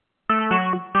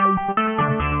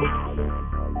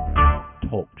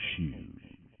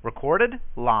Recorded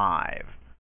live.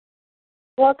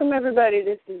 Welcome, everybody.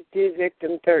 This is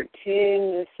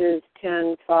dewvictim13. This is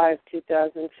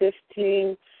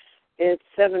 10/5/2015. It's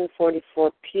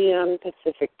 7:44 p.m.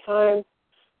 Pacific time.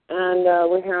 And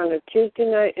we're here on a Tuesday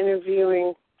night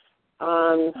interviewing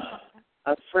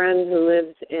a friend who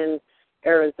lives in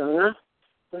Arizona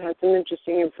who has some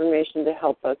interesting information to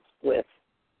help us with.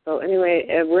 So anyway,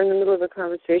 we're in the middle of a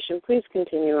conversation. Please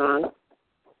continue on.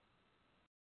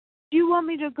 Do you want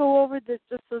me to go over just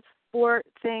those four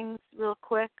things real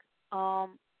quick, or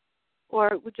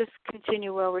we just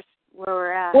continue where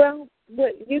we're at? Well,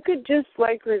 you could just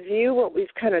review what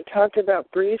we've kind of talked about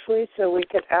briefly, so we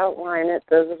could outline it.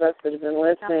 Those of us that have been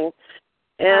listening,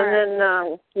 and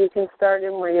then you can start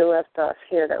in where you left off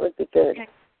here. That would be good. Okay.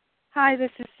 Hi,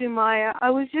 this is Sumaya. I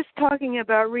was just talking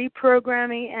about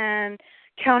reprogramming and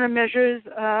countermeasures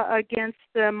against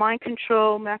the mind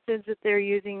control methods that they're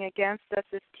using against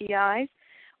SSTIs,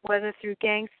 whether through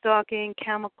gang stalking,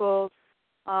 chemicals,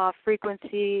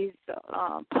 frequencies,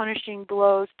 punishing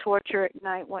blows, torture at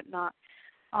night, whatnot.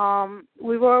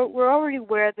 We're already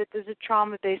aware that there's a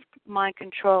trauma-based mind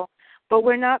control, but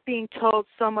we're not being told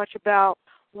so much about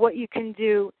what you can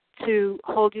do to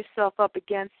hold yourself up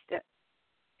against it.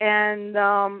 And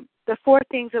the four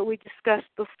things that we discussed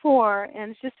before,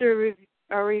 and it's just a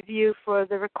review for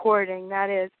the recording, that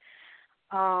is,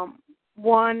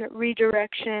 1,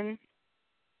 redirection,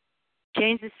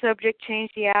 change the subject,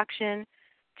 change the action.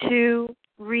 2,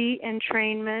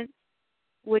 re-entrainment,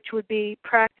 which would be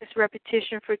practice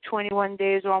repetition for 21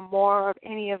 days or more of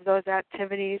any of those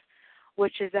activities,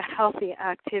 which is a healthy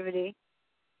activity.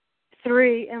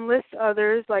 3, enlist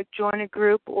others, like join a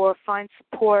group or find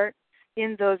support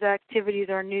in those activities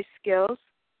or new skills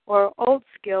or old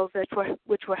skills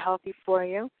which were healthy for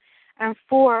you. And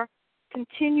 4,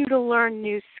 continue to learn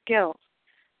new skills,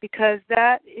 because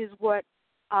that is what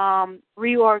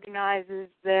reorganizes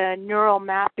the neural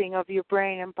mapping of your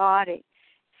brain and body.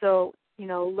 So,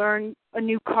 learn a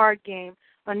new card game,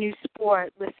 a new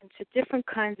sport, listen to different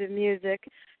kinds of music,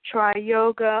 try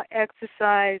yoga,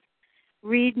 exercise,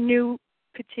 read new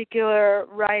particular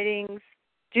writings,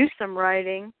 do some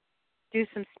writing, do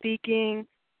some speaking,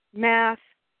 math,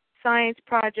 science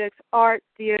projects, art,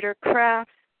 theater,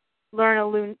 crafts,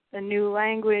 learn a new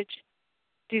language,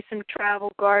 do some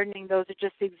travel, gardening. Those are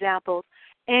just examples,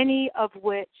 any of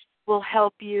which will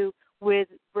help you with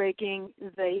breaking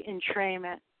the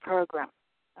entrainment program.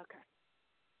 Okay.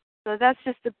 So that's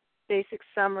just a basic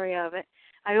summary of it.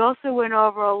 I also went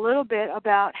over a little bit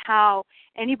about how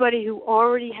anybody who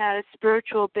already had a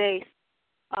spiritual base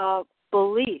of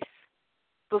beliefs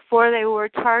before they were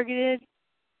targeted,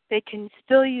 they can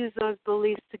still use those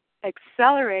beliefs to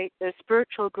accelerate their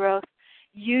spiritual growth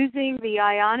using the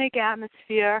ionic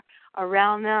atmosphere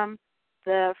around them,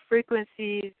 the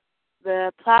frequencies,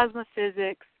 the plasma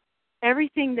physics.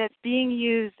 Everything that's being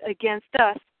used against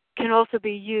us can also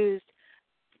be used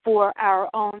for our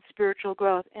own spiritual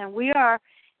growth. And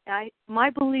my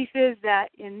belief is that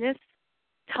in this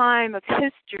time of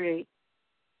history,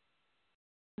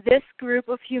 this group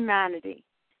of humanity,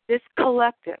 this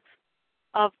collective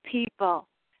of people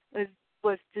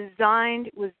was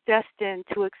destined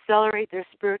to accelerate their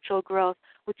spiritual growth,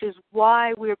 which is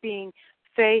why we're being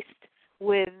faced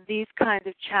with these kinds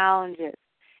of challenges,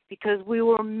 because we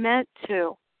were meant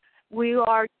to, we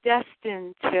are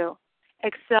destined to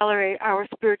accelerate our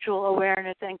spiritual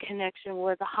awareness and connection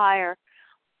with the higher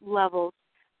levels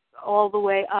all the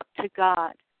way up to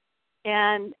God.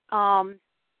 And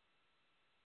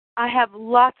I have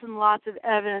lots and lots of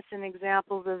evidence and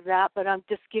examples of that, but I'm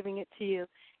just giving it to you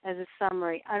as a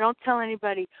summary. I don't tell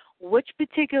anybody which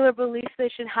particular beliefs they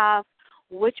should have,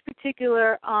 which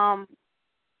particular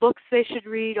books they should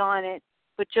read on it,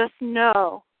 but just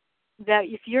know that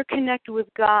if you're connected with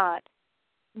God,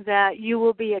 that you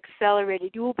will be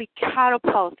accelerated. You will be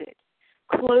catapulted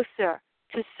closer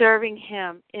to serving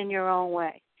Him in your own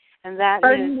way. And that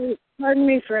Pardon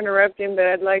me for interrupting, but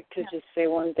I'd like to just say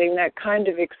one thing. That kind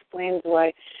of explains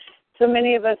why so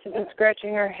many of us have been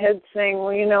scratching our heads saying,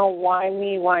 well, why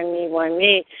me, why me, why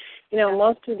me?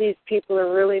 Most of these people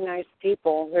are really nice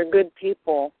people. They're good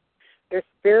people. They're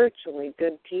spiritually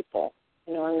good people,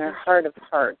 in their heart of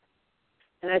hearts.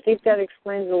 And I think that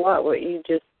explains a lot what you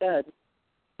just said.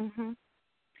 Mm-hmm.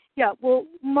 Yeah, well,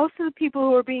 most of the people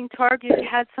who are being targeted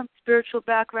had some spiritual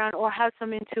background or had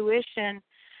some intuition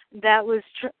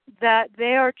that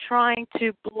they are trying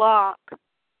to block.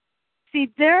 See,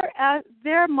 in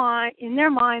their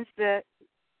minds, the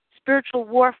spiritual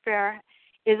warfare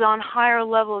is on higher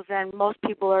levels than most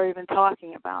people are even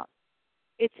talking about.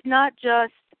 It's not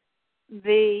just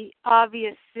the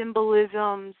obvious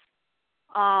symbolisms,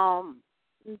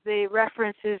 the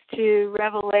references to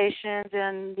Revelations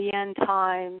and the end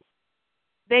times.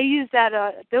 They use that.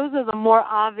 Those are the more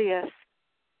obvious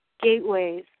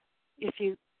gateways, if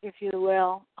you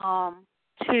will,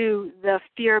 to the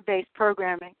fear-based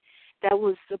programming that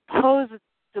was supposed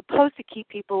to keep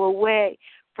people away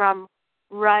from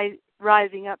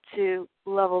rising up to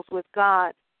levels with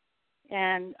God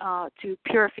and to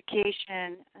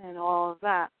purification and all of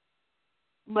that.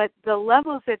 But the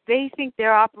levels that they think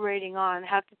they're operating on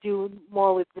have to do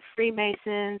more with the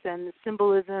Freemasons and the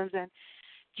symbolisms and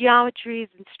geometries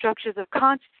and structures of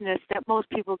consciousness that most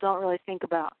people don't really think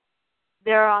about.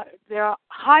 There are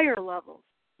higher levels,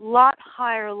 a lot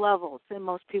higher levels than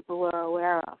most people are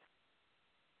aware of.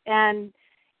 And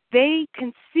they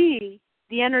can see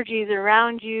the energies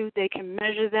around you, they can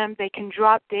measure them, they can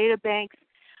drop data banks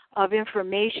of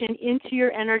information into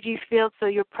your energy field so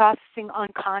you're processing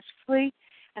unconsciously.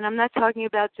 And I'm not talking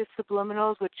about just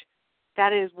subliminals, which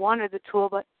that is one of the tools,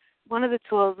 but one of the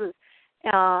tools is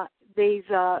these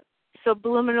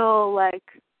subliminal, like,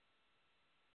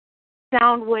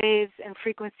 sound waves and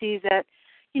frequencies that,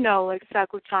 like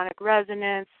cyclotronic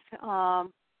resonance,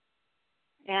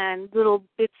 and little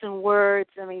bits and words.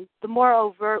 I mean, the more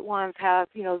overt ones have,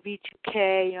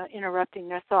 V2K, interrupting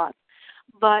their thoughts.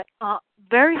 But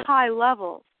very high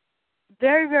levels,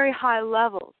 very, very high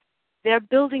levels, they're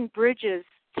building bridges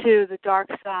to the dark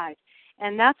side.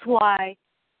 And that's why,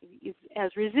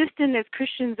 as resistant as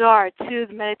Christians are to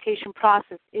the meditation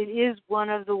process, it is one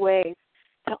of the ways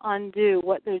to undo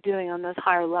what they're doing on those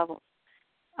higher levels.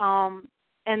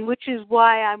 And which is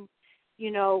why I'm,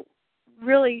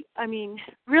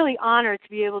 really honored to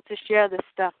be able to share this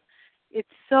stuff. It's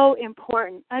so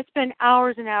important. I spend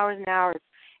hours and hours and hours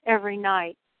every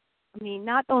night. I mean,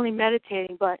 not only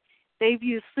meditating, but they've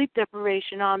used sleep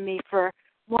deprivation on me for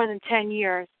more than 10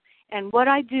 years. And what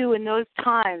I do in those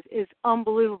times is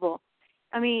unbelievable.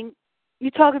 I mean,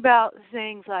 you talk about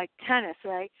things like tennis,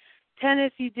 right?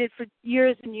 Tennis you did for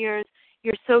years and years.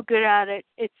 You're so good at it.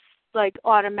 It's like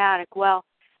automatic. Well,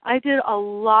 I did a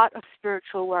lot of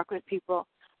spiritual work with people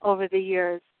over the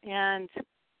years, and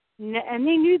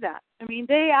they knew that. I mean,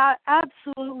 they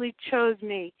absolutely chose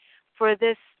me for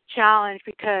this challenge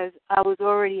because I was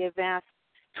already advanced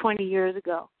 20 years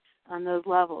ago on those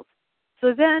levels.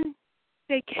 So then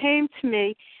they came to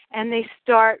me and they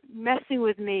start messing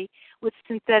with me with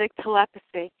synthetic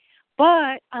telepathy.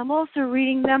 But I'm also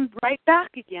reading them right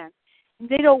back again.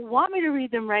 They don't want me to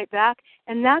read them right back,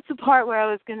 and that's the part where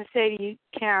I was going to say to you,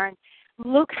 Karen,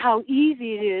 look how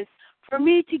easy it is for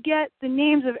me to get the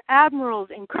names of admirals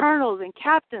and colonels and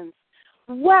captains.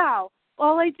 Wow,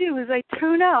 all I do is I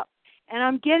tune up, and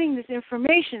I'm getting this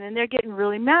information, and they're getting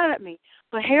really mad at me.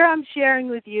 But here I'm sharing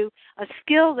with you a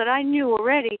skill that I knew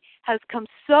already has come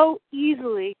so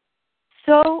easily,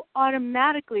 so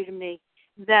automatically to me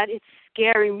that it's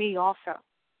scaring me also.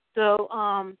 So,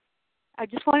 I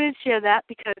just wanted to share that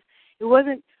because it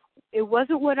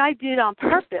wasn't what I did on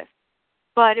purpose,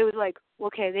 but it was like,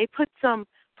 okay, they put some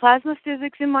plasma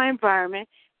physics in my environment.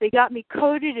 They got me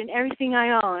coded in everything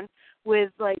I own with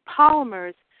like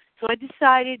polymers. So I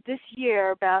decided this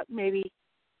year, about maybe,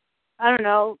 10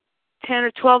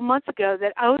 or 12 months ago,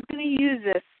 that I was going to use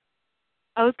this.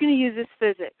 I was going to use this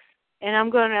physics, and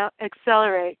I'm going to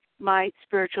accelerate my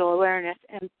spiritual awareness.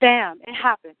 And bam, it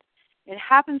happened. It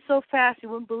happened so fast you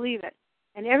wouldn't believe it.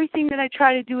 And everything that I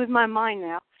try to do with my mind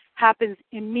now happens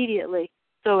immediately.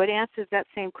 So it answers that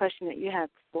same question that you had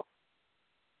before.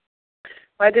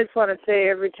 I just want to say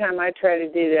every time I try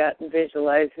to do that and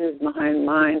visualize who's behind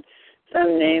mine,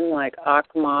 some name like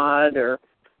Ahmad or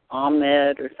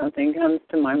Ahmed or something comes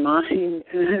to my mind.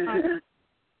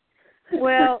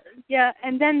 Well, yeah,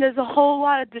 and then there's a whole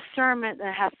lot of discernment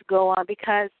that has to go on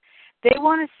because they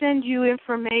want to send you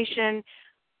information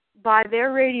by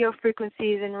their radio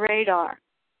frequencies and radar.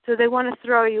 So they want to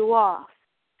throw you off.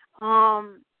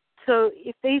 So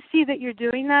if they see that you're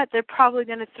doing that, they're probably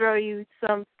going to throw you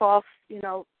some false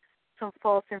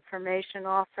information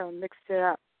also and mix it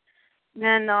up. And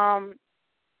then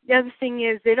the other thing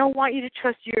is they don't want you to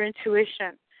trust your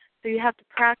intuition. So you have to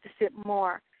practice it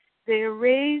more. They will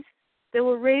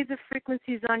raise the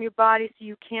frequencies on your body so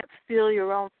you can't feel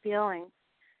your own feelings,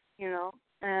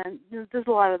 And there's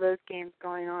a lot of those games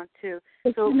going on, too.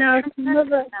 So, some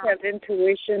of us have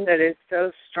intuition that is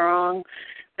so strong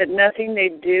that nothing they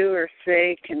do or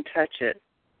say can touch it.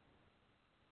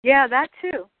 Yeah, that,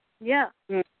 too. Yeah.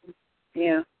 Mm-hmm.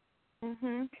 Yeah.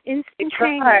 Mm-hmm.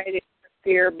 Instantaneous. Tried it with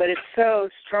fear, but it's so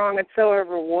strong, it's so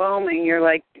overwhelming. You're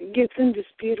like, it's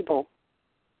indisputable.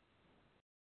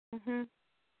 Mm-hmm.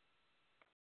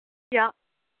 Yeah.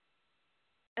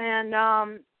 And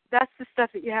that's the stuff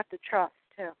that you have to trust,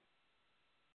 too.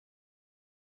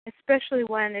 Especially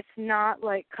when it's not,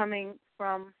 like, coming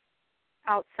from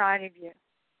outside of you.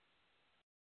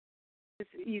 It's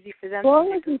easy for them As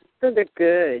long as it's for the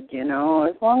good, you know,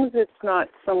 as long as it's not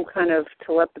some kind of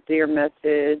telepathy or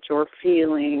message or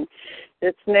feeling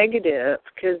that's negative,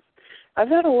 because I've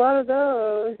had a lot of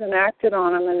those and acted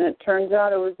on them, and it turns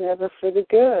out it was never for the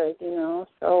good, you know.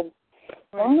 So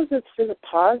as long as it's for the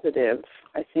positive,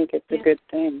 I think it's a good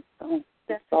thing. So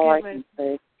that's all I can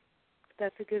say.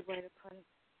 That's a good way to put it.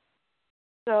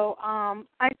 So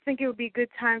I think it would be a good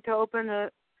time to open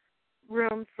the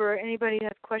room for anybody who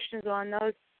has questions on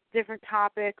those different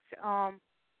topics. I'm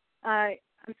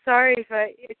sorry if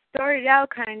it started out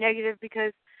kind of negative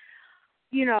because,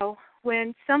 you know,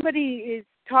 when somebody is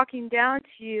talking down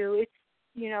to you, it's,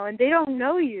 you know, and they don't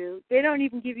know you, they don't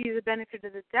even give you the benefit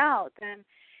of the doubt, then,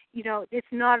 you know, it's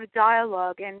not a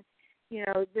dialogue. And, you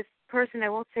know, this person, I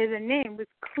won't say their name, was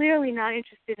clearly not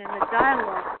interested in the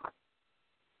dialogue.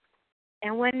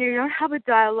 And when you don't have a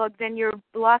dialogue, then you're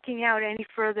blocking out any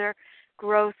further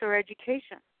growth or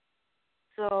education.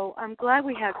 So I'm glad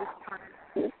we had this time.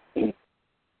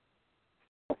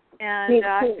 And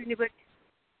if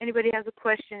anybody has a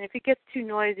question, if it gets too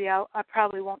noisy, I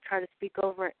probably won't try to speak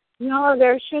over it. No,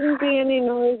 there shouldn't be any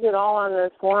noise at all on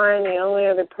this line. The only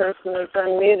other person that's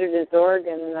unmuted is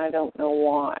Oregon, and I don't know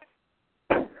why.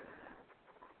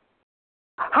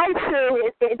 Hi,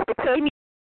 Sue. It's Amy.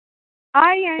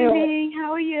 Hi, Amy.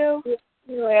 How are you?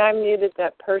 Anyway, I muted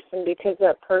that person because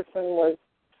that person was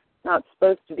not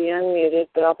supposed to be unmuted,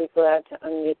 but I'll be glad to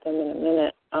unmute them in a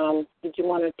minute. Did you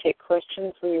want to take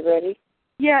questions? Were you ready?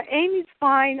 Yeah, Amy's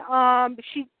fine.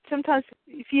 She sometimes,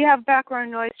 if you have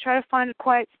background noise, try to find a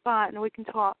quiet spot and we can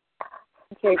talk.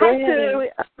 Okay, go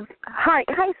ahead. Sue. Hi,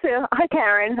 Sue. Hi,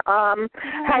 Karen. How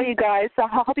are you guys? I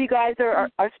hope you guys are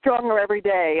stronger every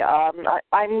day.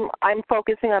 I'm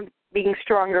focusing on being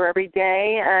stronger every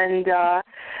day and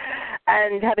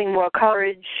having more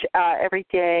courage every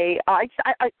day. I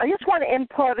just want to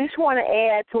input. I just want to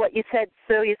add to what you said,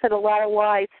 Sue. You said a lot of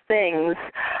wise things.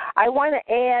 I want to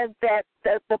add that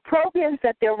the programs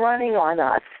that they're running on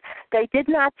us, they did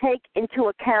not take into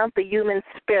account the human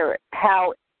spirit,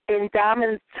 how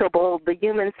indomitable the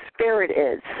human spirit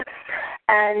is.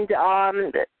 And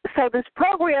so this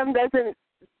program doesn't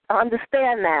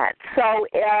understand that. So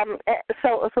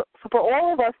for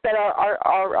all of us that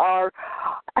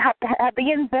have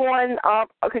the inborn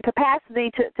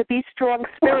capacity to be strong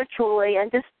spiritually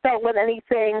and just don't let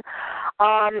anything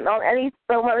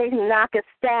knock us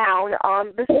down,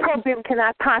 this program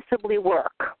cannot possibly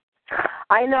work.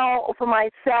 I know for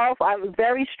myself, I'm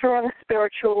very strong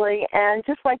spiritually, and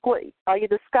just like what you're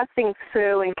discussing,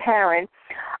 Sue and Karen,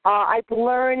 I've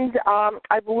learned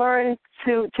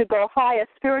to go higher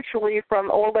spiritually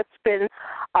from all that's been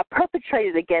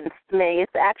perpetrated against me.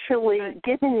 It's actually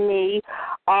given me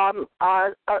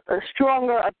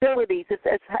stronger abilities.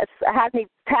 It's had me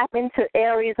tap into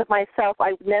areas of myself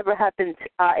I would never have been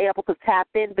able to tap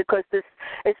in because it's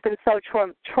been so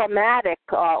traumatic.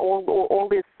 All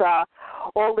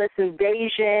this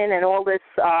invasion and all this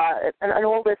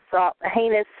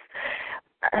heinous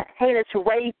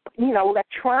rape,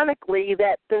 electronically,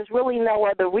 that there's really no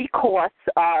other recourse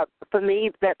for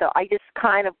me, that I just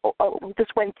kind of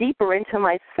just went deeper into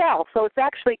myself. So it's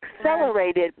actually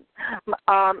accelerated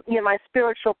my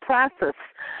spiritual process.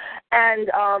 And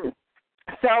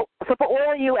so for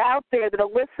all of you out there that are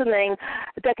listening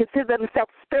that consider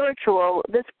themselves spiritual,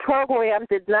 this program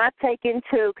did not take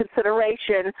into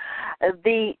consideration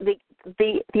the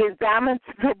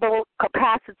indomitable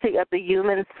capacity of the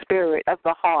human spirit, of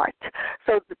the heart.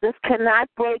 So this cannot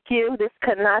break you. This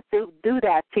cannot do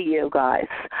that to you guys.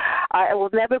 It will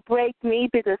never break me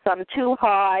because I'm too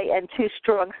high and too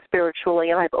strong spiritually,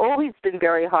 and I've always been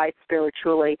very high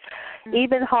spiritually,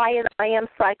 even higher than I am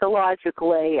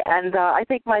psychologically. And I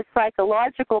think my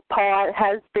psychological part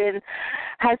has been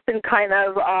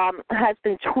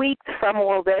tweaked from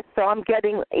all this, so I'm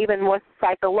getting even more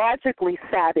psychologically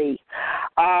savvy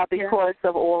because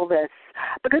of all this.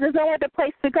 Because there's no other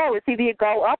place to go. It's either you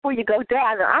go up or you go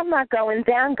down. And I'm not going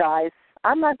down, guys.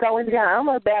 I'm not going down. I don't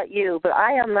know about you, but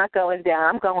I am not going down.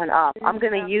 I'm going up. I'm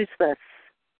going to use this.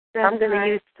 I'm going to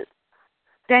use this.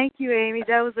 Thank you, Amy.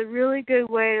 That was a really good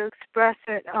way to express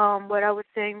it. What I was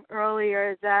saying earlier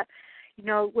is that,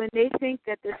 when they think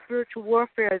that the spiritual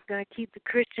warfare is going to keep the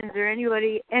Christians or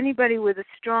anybody with a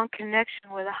strong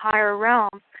connection with a higher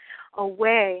realm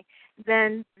away,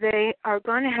 then they are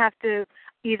going to have to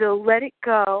either let it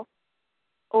go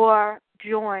or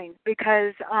join,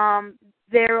 because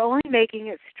they're only making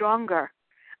it stronger.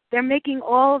 They're making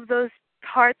all of those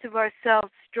parts of ourselves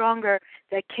stronger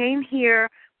that came here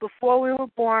before we were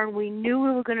born. We knew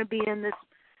we were going to be in this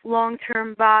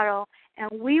long-term battle, and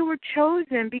we were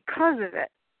chosen because of it.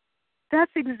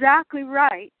 That's exactly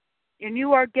right, and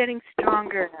you are getting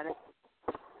stronger at it.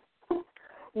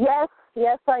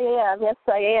 Yes, I am. Yes,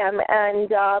 I am, and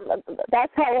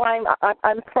that's how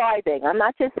I'm thriving. I'm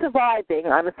not just surviving;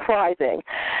 I'm thriving,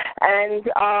 and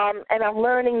I'm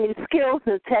learning new skills,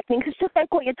 new techniques. It's just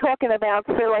like what you're talking about,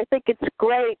 Sue. I think it's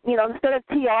great. Instead of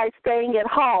T.I. staying at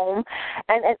home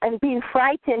and being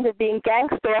frightened of being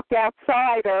gang-stalked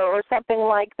outside or something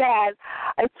like that,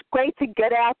 it's great to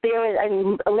get out there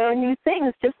and learn new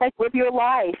things. Just like live your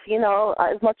life,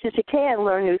 as much as you can.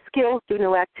 Learn new skills, do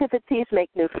new activities, make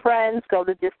new friends. Go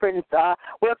to different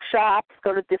workshops,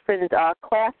 go to different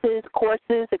classes,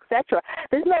 courses, etc.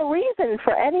 There's no reason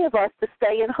for any of us to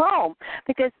stay at home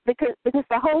because the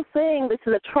whole thing, this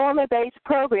is a trauma-based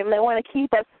program. They want to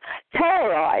keep us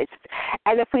terrorized.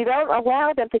 And if we don't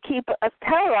allow them to keep us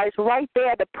terrorized, right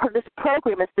there, this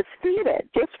program is defeated.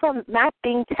 Just from not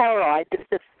being terrorized, it's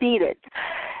defeated.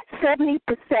 70%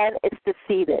 is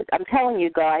defeated. I'm telling you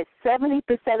guys, 70%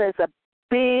 is a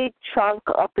big chunk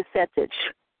of percentage.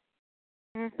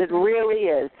 Mm-hmm. It really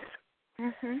is.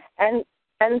 Mm-hmm.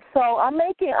 And so I'm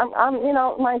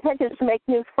my intention is to make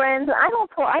new friends. I'm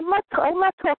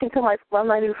not talking to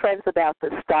my new friends about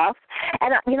this stuff.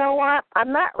 And you know what?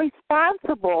 I'm not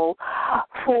responsible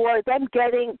for them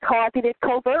getting targeted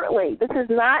covertly. This is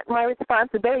not my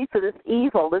responsibility for this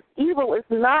evil. This evil is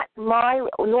not my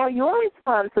nor your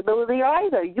responsibility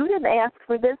either. You didn't ask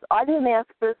for this. I didn't ask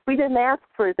for this. We didn't ask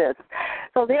for this.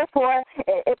 So therefore,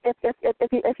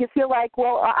 if you feel like,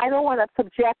 well, I don't want to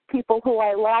subject people who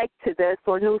I like to this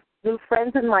or new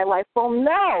friends in my life, well,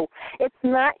 no, it's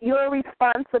not your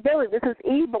responsibility. This is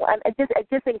evil, and it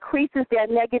just increases their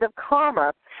negative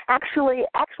karma. Actually,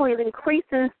 it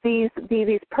increases these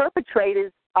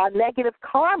perpetrators' negative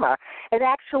karma. It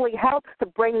actually helps to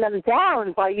bring them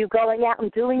down by you going out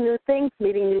and doing new things,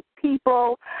 meeting new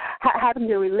people, having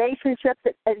new relationships.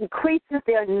 It increases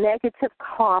their negative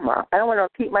karma. I don't want to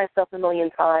repeat myself a million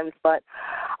times, but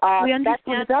that's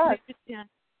what it does.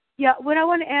 Yeah, what I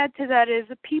want to add to that is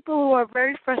the people who are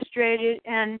very frustrated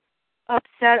and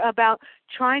upset about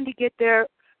trying to get their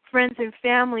friends and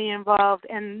family involved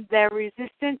and they're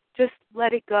resistant, just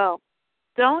let it go.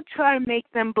 Don't try to make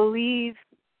them believe.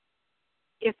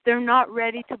 If they're not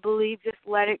ready to believe, just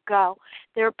let it go.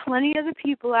 There are plenty of the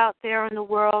people out there in the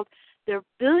world. There are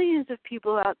billions of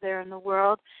people out there in the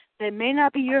world. They may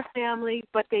not be your family,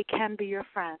 but they can be your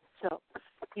friends. So,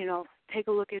 take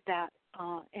a look at that.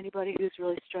 Anybody who's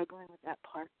really struggling with that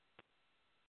part.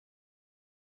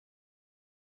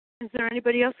 Is there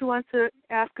anybody else who wants to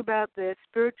ask about the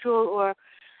spiritual or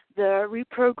the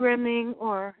reprogramming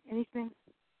or anything?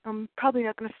 I'm probably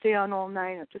not going to stay on all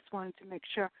night. I just wanted to make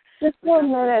sure. Just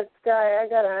 1 minute, Sky. I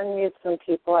got to unmute some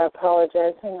people. I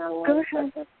apologize. Hang on one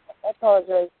second. I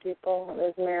apologize, people.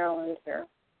 There's Marilyn here.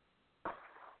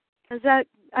 Is that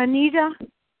Anita?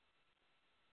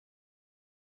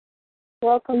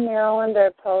 Welcome, Maryland. I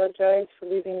apologize for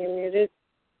leaving you muted.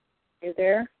 You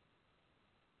there?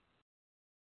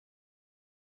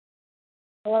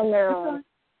 Hello, Maryland.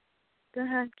 Go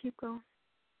ahead. Keep going.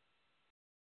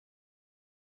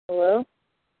 Hello?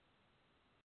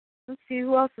 Let's see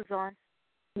who else is on.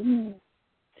 Mm-hmm.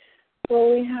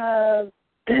 Well, we have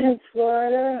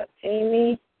Florida,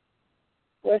 Amy,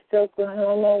 West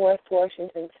Oklahoma, West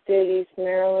Washington State, East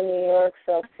Maryland, New York,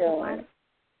 South Carolina.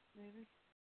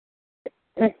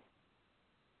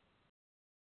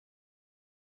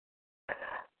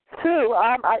 Sue,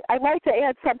 I'd like to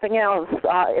add something else,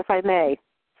 if I may.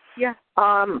 Yeah.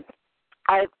 I'm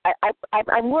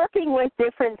working with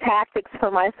different tactics for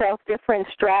myself, different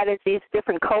strategies,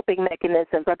 different coping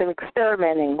mechanisms. I've been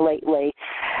experimenting lately.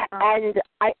 And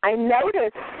I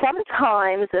notice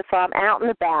sometimes if I'm out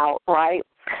and about, right,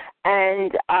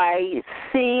 and I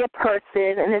see a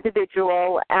person, an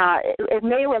individual, it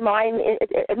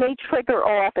may trigger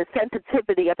off a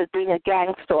sensitivity of it being a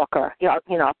gang stalker, a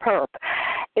perp.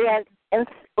 And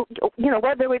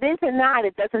whether it is or not,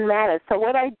 it doesn't matter. So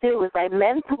what I do is I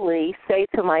mentally say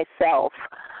to myself,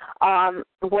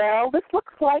 well, this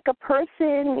looks like a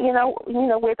person,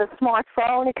 with a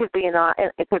smartphone. It could be an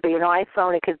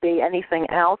iPhone. It could be anything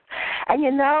else.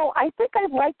 And I think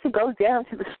I'd like to go down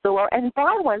to the store and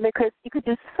buy one because you could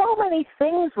do so many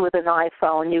things with an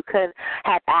iPhone. You could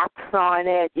have apps on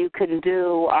it. You can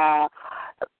do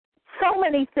so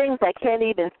many things I can't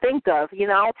even think of, you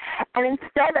know. And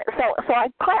instead, so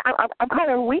I'm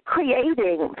kind of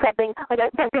recreating something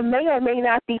that may or may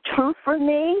not be true for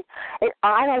me.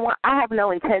 I have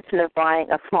no intention of buying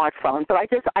a smartphone, but I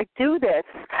do this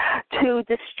to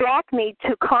distract me,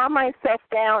 to calm myself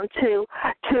down, to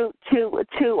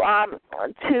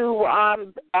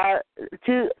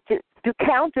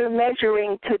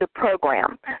counter-measuring to the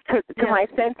program, to my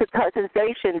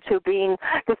sensitization, to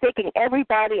thinking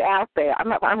everybody out there.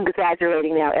 I'm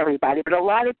exaggerating now, everybody, but a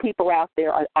lot of people out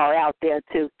there are out there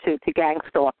to gang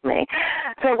stalk me.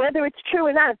 So whether it's true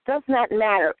or not, it does not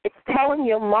matter. It's telling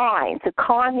your mind to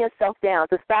calm yourself down,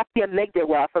 to stop the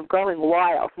amygdala from going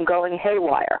wild, from going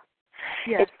haywire.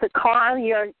 Yes. It's to calm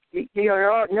your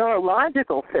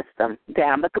neurological system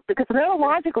down, because the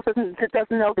neurological system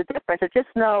doesn't know the difference. It just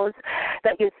knows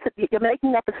that you're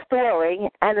making up a story,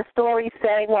 and the story's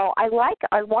saying, well, I want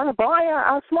to buy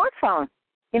a smartphone.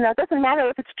 You know, it doesn't matter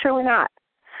if it's true or not,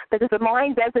 because the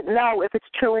mind doesn't know if it's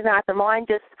true or not. The mind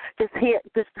just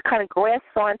kind of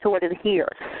grasps onto what it hears.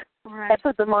 Right. That's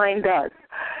what the mind does.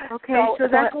 Okay, so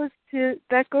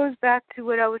that goes back to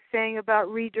what I was saying about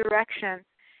redirection.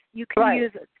 You can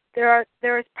use it. There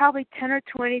is probably 10 or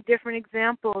 20 different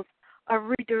examples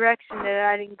of redirection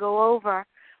that I didn't go over,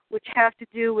 which have to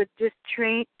do with just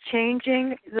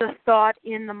changing the thought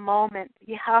in the moment.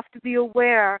 You have to be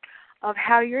aware of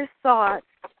how your thoughts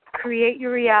create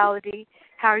your reality,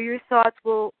 how your thoughts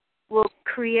will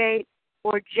create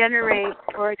or generate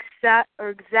or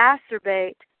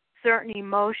exacerbate certain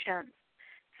emotions.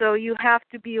 So you have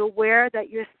to be aware that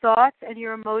your thoughts and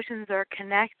your emotions are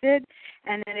connected,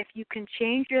 and that if you can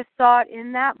change your thought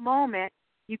in that moment,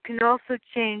 you can also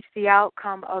change the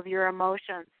outcome of your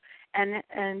emotions,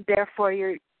 and therefore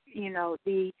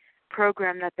the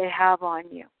program that they have on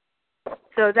you.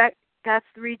 So that's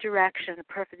redirection, a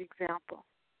perfect example.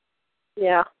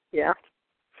 Yeah.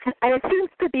 And it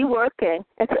seems to be working.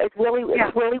 It's really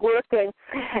working.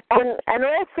 And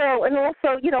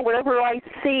also, you know, whatever I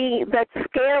see that's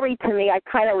scary to me, I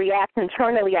kind of react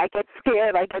internally. I get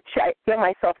scared. I feel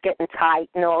myself getting tight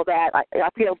and all that. I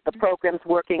feel the program's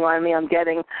working on me. I'm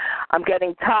getting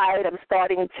tired. I'm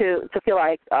starting to feel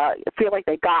like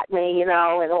they got me, you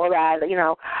know, and all that, you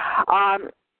know.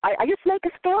 I just make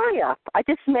a story up. I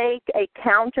just make a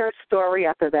counter story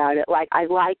up about it. Like, I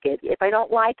like it. If I don't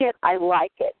like it, I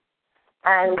like it.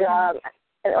 And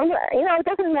you know, it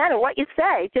doesn't matter what you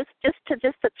say. Just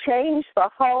to change the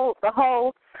whole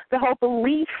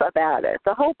belief about it.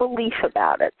 The whole belief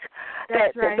about it.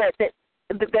 That's right.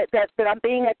 That I'm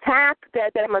being attacked,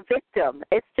 that I'm a victim.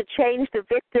 It's to change the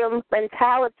victim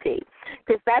mentality,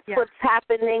 because that's what's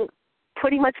happening.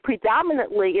 Pretty much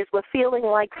predominantly is we're feeling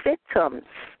like victims.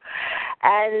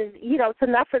 And, you know, it's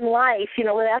enough in life, you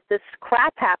know, without this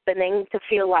crap happening to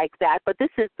feel like that. But this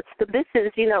is it's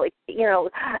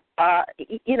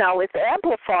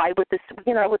amplified with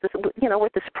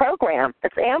this program.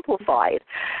 It's amplified.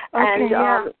 Okay,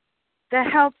 and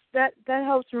that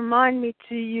helps remind me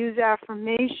to use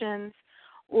affirmations,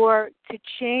 or to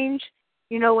change,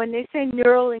 you know, when they say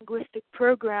neuro-linguistic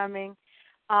programming,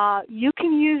 you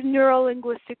can use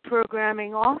neuro-linguistic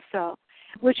programming also,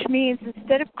 which means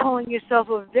instead of calling yourself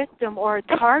a victim or a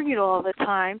target all the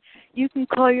time, you can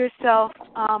call yourself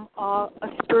a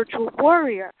spiritual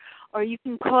warrior, or you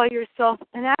can call yourself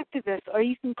an activist, or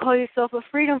you can call yourself a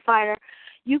freedom fighter.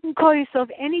 You can call yourself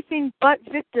anything but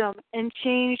victim and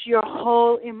change your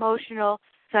whole emotional,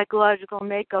 psychological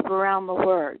makeup around the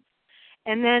words.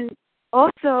 And then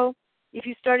also, if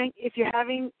you're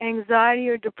having anxiety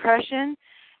or depression,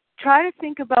 try to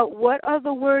think about what are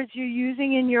the words you're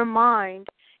using in your mind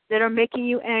that are making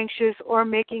you anxious or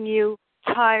making you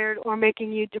tired or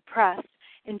making you depressed,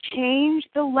 and change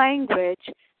the language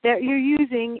that you're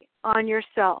using on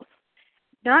yourself.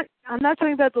 I'm not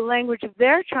talking about the language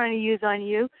they're trying to use on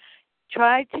you.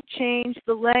 Try to change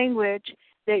the language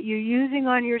that you're using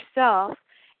on yourself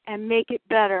and make it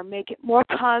better, make it more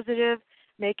positive,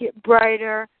 make it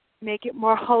brighter, make it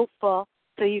more hopeful,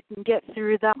 so you can get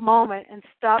through that moment and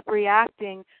stop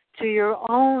reacting to your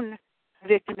own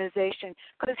victimization.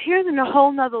 Because here's a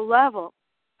whole nother level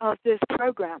of this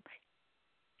program.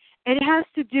 It has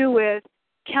to do with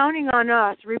counting on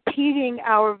us, repeating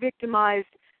our victimized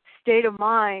state of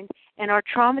mind and our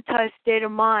traumatized state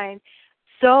of mind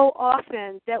so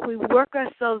often that we work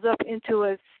ourselves up into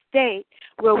a state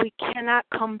where we cannot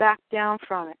come back down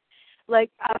from it.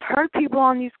 Like, I've heard people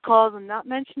on these calls, I'm not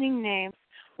mentioning names,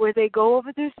 where they go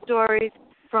over their stories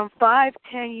from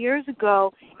 5-10 years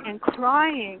ago and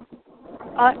crying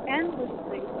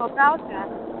endlessly about that.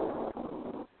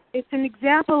 It's an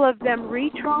example of them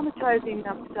re-traumatizing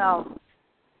themselves.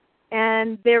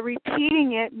 and they're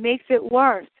repeating it makes it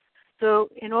worse. So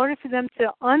in order for them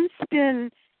to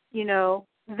unspin,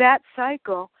 that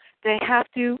cycle, they have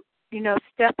to,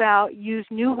 step out, use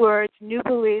new words, new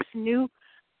beliefs, new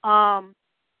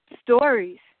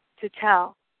stories to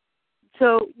tell.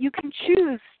 So you can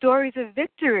choose stories of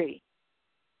victory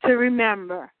to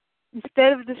remember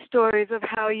instead of the stories of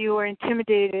how you were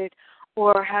intimidated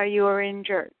or how you were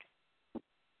injured.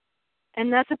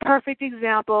 And that's a perfect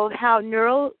example of how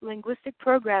neuro-linguistic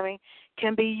programming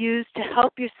can be used to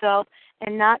help yourself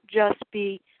and not just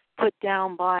be put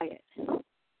down by it.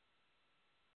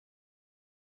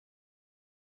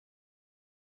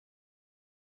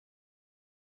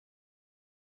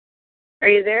 Are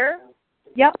you there?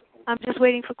 Yep, I'm just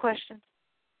waiting for questions.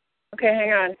 Okay,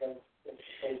 hang on.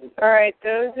 All right,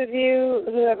 those of you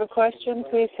who have a question,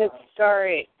 please hit star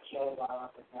 8.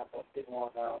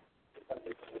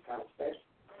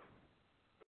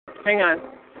 Hang on.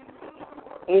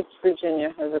 East Virginia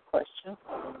has a question.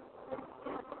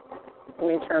 Let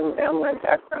me turn down my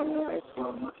background noise.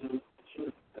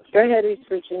 Go ahead, East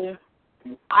Virginia.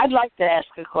 I'd like to ask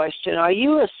a question. Are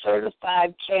you a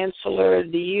certified counselor?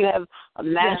 Do you have a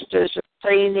master's of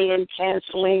training in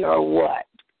counseling or what?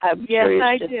 Yes,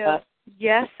 I do.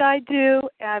 Yes, I do.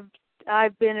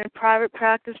 I've been in private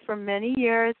practice for many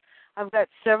years. I've got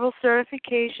several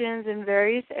certifications in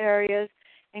various areas,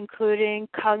 including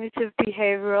cognitive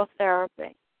behavioral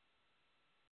therapy.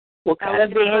 What kind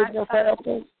of behavioral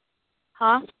therapy?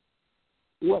 Huh?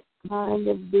 What kind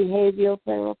of behavioral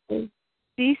therapy?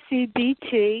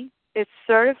 CCBT. It's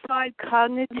Certified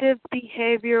Cognitive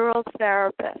Behavioral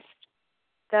Therapist.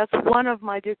 That's one of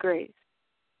my degrees.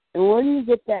 And where do you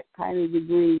get that kind of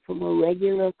degree? From a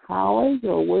regular college,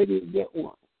 or where do you get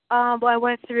one? I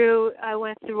went through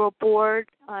a board,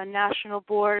 a national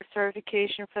board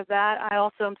certification for that. I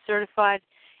also am certified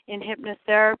in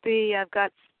hypnotherapy. I've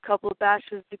got a couple of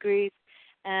bachelor's degrees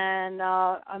and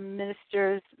a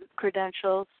minister's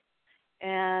credentials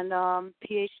and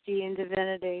PhD in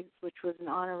divinity, which was an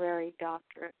honorary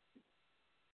doctorate.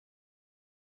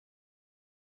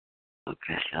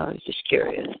 Okay, I was just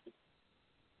curious.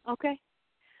 Okay.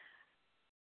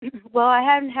 Well, I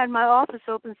hadn't had my office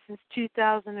open since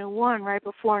 2001, right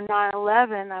before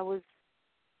 9/11. I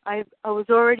was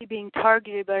already being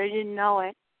targeted, but I didn't know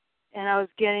it, and I was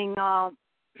getting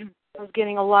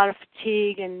a lot of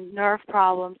fatigue and nerve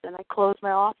problems, and I closed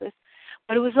my office.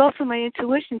 But it was also my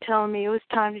intuition telling me it was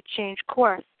time to change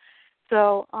course.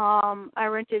 So I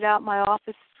rented out my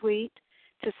office suite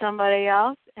to somebody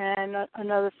else and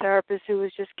another therapist who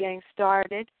was just getting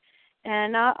started.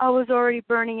 And I was already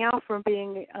burning out from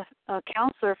being a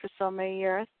counselor for so many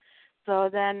years. So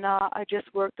then I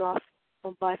just worked off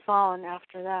by phone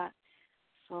after that.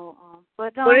 So,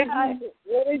 but no,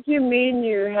 what did you mean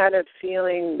you had a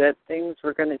feeling that things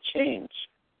were going to change?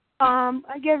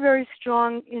 I get very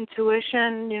strong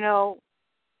intuition,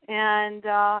 and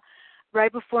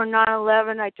right before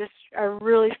 9/11, I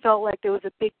really felt like there was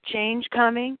a big change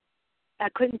coming. I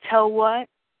couldn't tell what.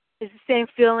 It's the same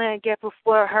feeling I get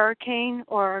before a hurricane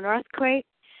or an earthquake.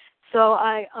 So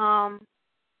I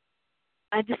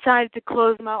decided to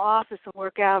close my office and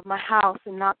work out of my house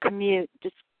and not commute,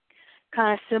 just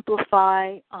kind of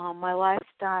simplify my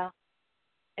lifestyle.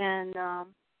 And, of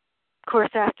course,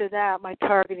 after that, my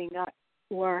targeting got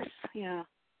worse,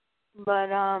 But,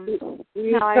 were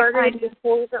you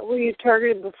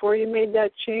targeted before you made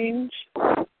that change?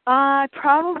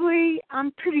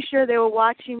 I'm pretty sure they were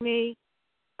watching me.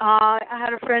 I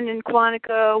had a friend in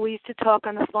Quantico. We used to talk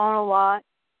on the phone a lot.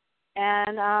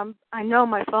 And I know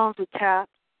my phones were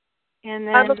tapped. And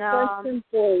then, I have a question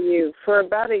for you. For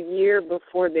about a year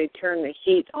before they turned the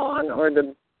heat on or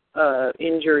the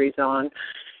injuries on,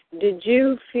 did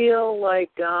you feel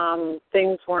like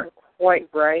things weren't quite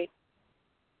right?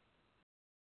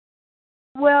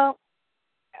 Well,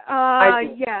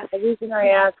 yes. The reason I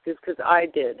ask is because I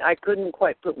did. I couldn't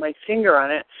quite put my finger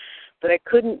on it, but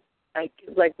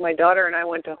like my daughter and I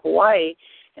went to Hawaii,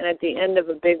 and at the end of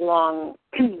a big, long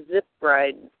zip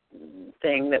ride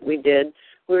thing that we did,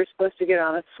 we were supposed to get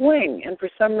on a swing. And for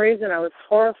some reason, I was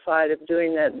horrified of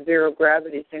doing that zero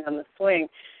gravity thing on the swing.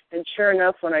 And sure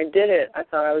enough, when I did it, I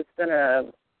thought I was going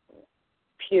to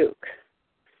puke.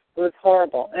 It was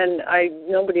horrible. And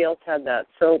nobody else had that.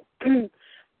 So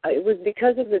it was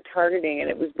because of the targeting, and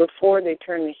it was before they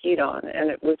turned the heat on. And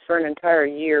it was for an entire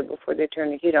year before they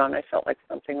turned the heat on. I felt like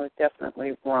something was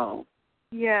definitely wrong.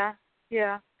 Yeah.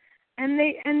 And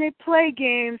they play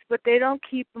games, but they don't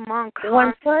keep them on constant. Well,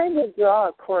 I'm trying to draw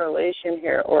a correlation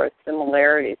here or a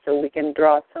similarity so we can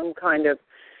draw some kind of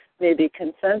maybe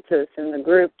consensus in the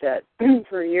group that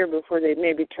for a year before they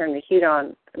maybe turn the heat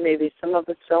on, maybe some of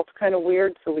us felt kind of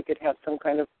weird, so we could have some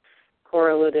kind of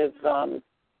correlative,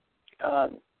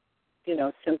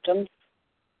 symptoms.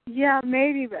 Yeah,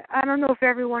 maybe, but I don't know if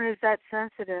everyone is that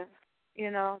sensitive.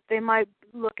 They might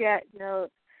look at,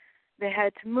 they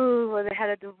had to move or they had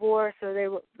a divorce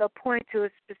or they'll point to a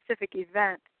specific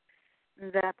event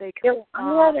that they can. Yeah,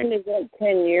 I had an event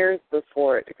 10 years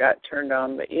before it got turned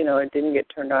on, but, it didn't get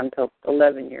turned on until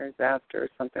 11 years after or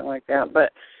something like that.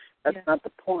 But that's not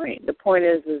the point. The point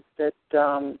is that,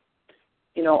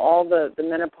 all the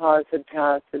menopause had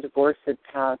passed, the divorce had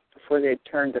passed before they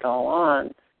turned it all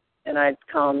on, and I'd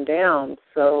calmed down.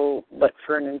 So, but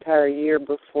for an entire year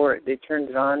before they turned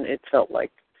it on, it felt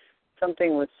like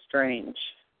something was strange,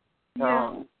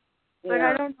 wrong. But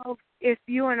I don't know if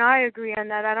you and I agree on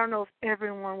that. I don't know if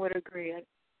everyone would agree. I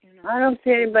don't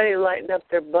see anybody lighting up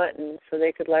their button, so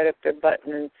they could light up their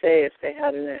button and say if they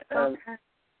had an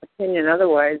opinion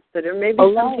otherwise. But there may be a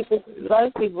lot of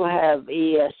people have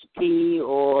ESP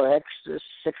or extra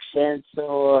sixth sense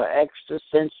or extra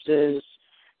senses,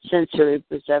 sensory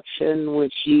perception,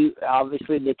 which you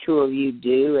obviously the two of you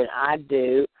do and I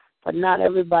do, but not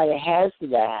everybody has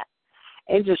that.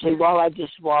 Interesting. While I'm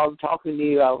talking to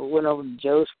you, I went over to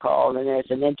Joe's call, and there's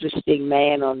an interesting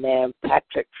man on there,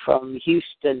 Patrick from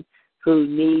Houston, who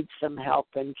needs some help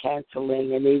in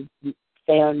counseling, and he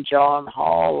found John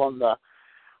Hall on the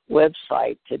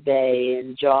website today,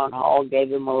 and John Hall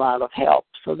gave him a lot of help.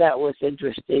 So that was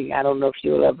interesting. I don't know if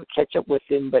you'll ever catch up with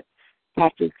him, but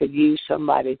Patrick could use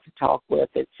somebody to talk with,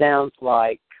 it sounds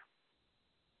like.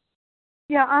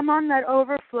 Yeah, I'm on that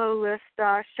overflow list.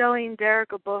 Shelley and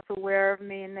Derek are both aware of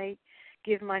me, and they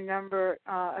give my number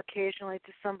occasionally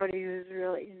to somebody who's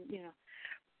really,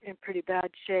 in pretty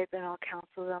bad shape, and I'll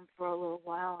counsel them for a little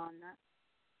while on that,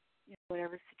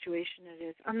 whatever situation it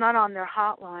is. I'm not on their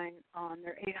hotline, on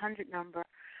their 800 number,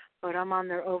 but I'm on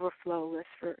their overflow list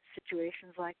for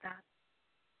situations like that.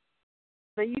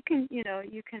 But you can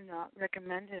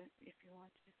recommend it if you want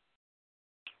to.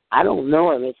 I don't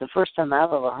know him. It's the first time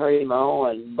I've ever heard him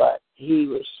on, but he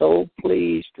was so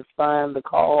pleased to find the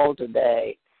call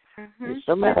today. Mm-hmm. And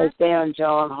somebody found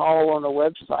John Hall on the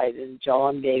website, and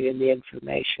John gave him the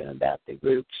information about the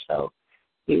group. So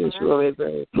he was really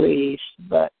very pleased,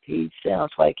 but he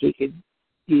sounds like he could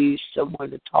use someone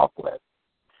to talk with,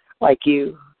 like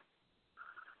you.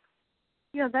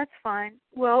 Yeah, that's fine.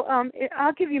 Well,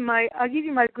 I'll give you my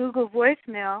Google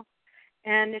voicemail.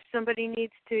 And if somebody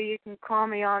needs to, you can call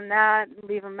me on that and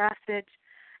leave a message.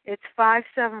 It's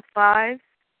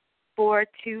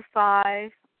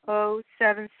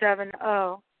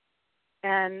 575-425-0770.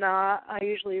 And I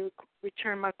usually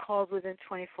return my calls within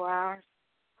 24 hours.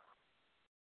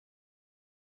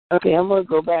 Okay, I'm going to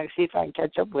go back and see if I can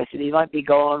catch up with it. He might be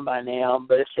gone by now,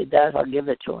 but if it does, I'll give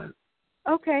it to him.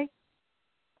 Okay.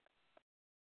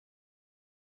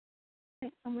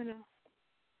 I'm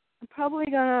probably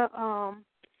going to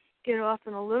get off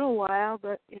in a little while,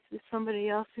 but if there's somebody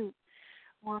else who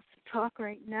wants to talk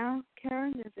right now,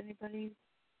 Karen, is anybody?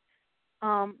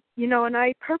 And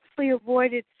I purposely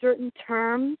avoided certain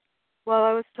terms while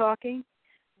I was talking,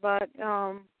 but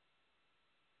I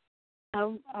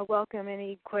welcome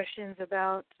any questions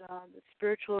about the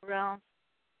spiritual realm.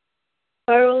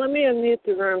 All right, well, let me unmute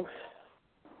the room.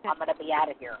 I'm going to be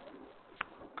out of here.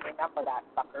 Remember that,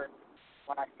 sucker.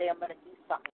 When I say I'm going to do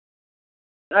something.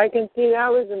 I can see that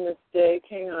was a mistake.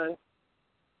 Hang on.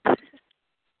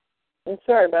 I'm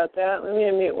sorry about that. Let me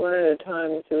unmute one at a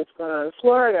time and see what's going on.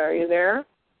 Florida, are you there?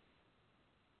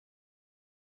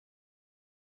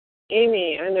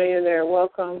 Amy, I know you're there.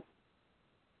 Welcome.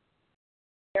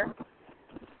 Here.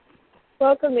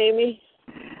 Welcome, Amy.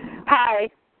 Hi.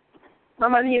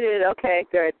 I'm unmuted. Okay,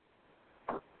 good.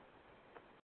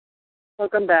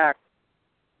 Welcome back.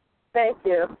 Thank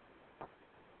you.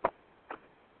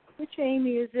 Which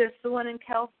Amy is this? The one in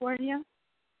California?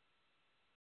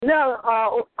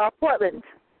 No, Portland.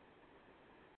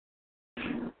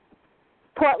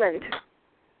 Portland.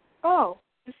 Oh,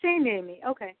 the same Amy.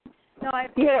 Okay. No,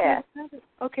 Yeah.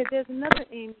 There's another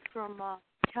Amy from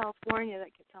California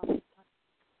that can tell me.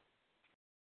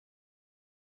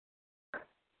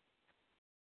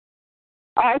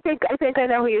 I think I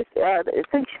know who you. I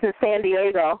think she's in San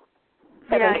Diego,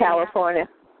 Southern California.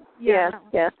 Yeah.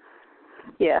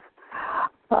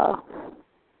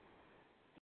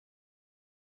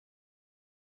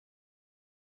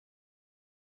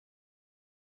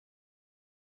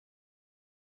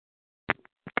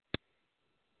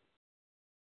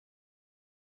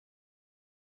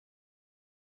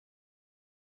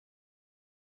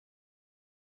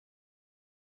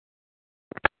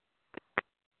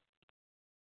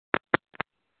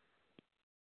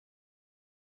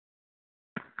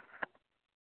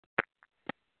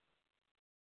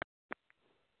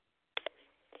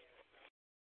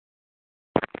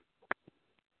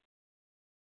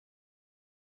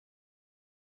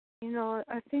 You know,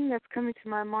 a thing that's coming to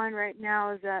my mind right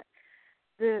now is that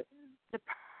the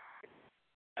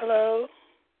Hello?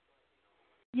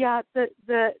 yeah,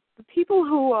 the people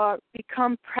who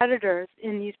become predators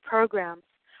in these programs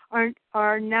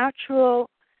are natural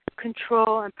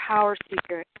control and power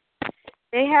seekers.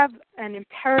 They have an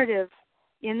imperative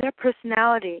in their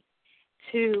personality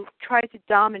to try to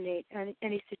dominate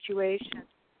any situation.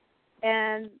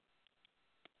 And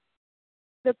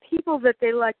the people that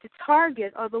they like to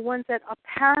target are the ones that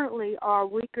apparently are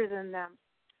weaker than them,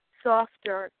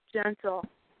 softer, gentle,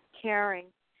 caring.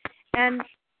 And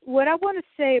what I want to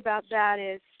say about that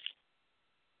is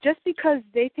just because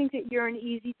they think that you're an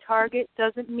easy target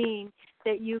doesn't mean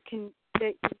that you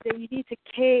need to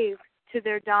cave to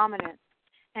their dominance.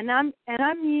 And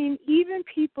I mean even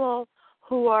people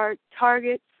who are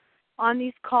targets on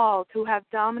these calls who have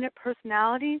dominant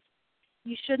personalities,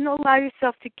 you shouldn't allow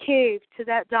yourself to cave to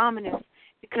that dominance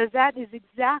because that is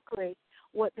exactly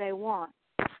what they want.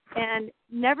 And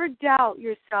never doubt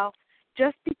yourself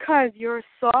just because you're a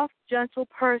soft, gentle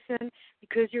person,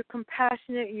 because you're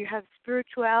compassionate, you have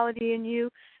spirituality in you,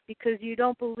 because you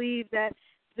don't believe that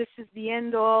this is the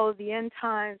end all of the end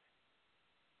times.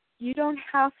 You don't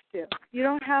have to. You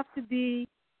don't have to be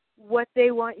what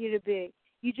they want you to be.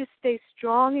 You just stay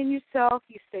strong in yourself,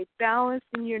 you stay balanced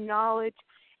in your knowledge,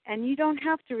 and you don't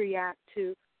have to react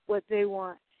to what they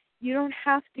want. You don't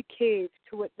have to cave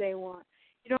to what they want.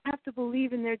 You don't have to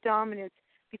believe in their dominance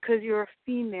because you're a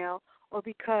female or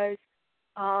because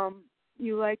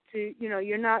you like to,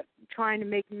 you're not trying to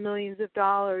make millions of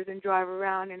dollars and drive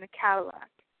around in a Cadillac.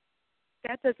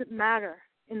 That doesn't matter.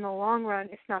 In the long run,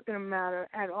 it's not going to matter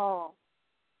at all.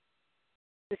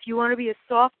 If you want to be a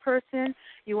soft person,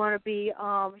 you want to be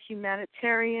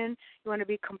humanitarian, you want to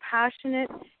be compassionate,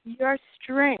 your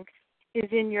strength is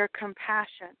in your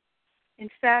compassion. In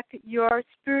fact, your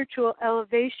spiritual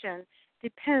elevation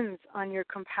depends on your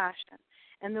compassion.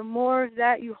 And the more of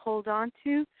that you hold on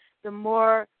to, the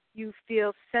more you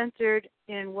feel centered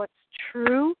in what's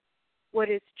true, what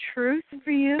is truth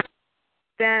for you,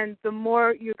 then the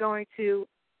more you're going to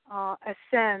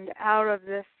ascend out of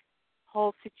this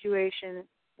whole situation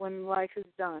when life is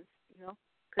done,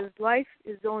 because life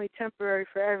is only temporary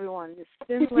for everyone. This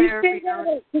thin layer.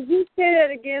 Could you say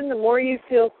that again? The more you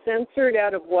feel censored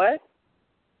out of what?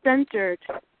 Centered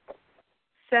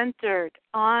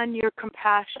on your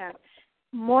compassion.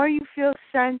 The more you feel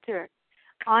centered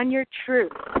on your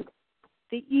truth,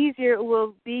 the easier it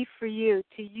will be for you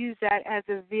to use that as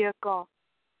a vehicle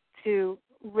to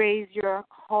raise your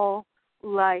whole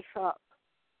life up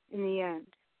in the end.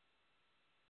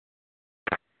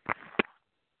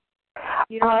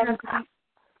 You don't have to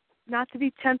not to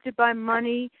be tempted by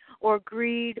money or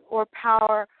greed or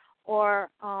power or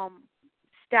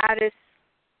status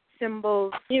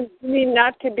symbols. You mean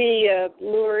not to be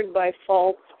lured by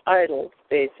false idols,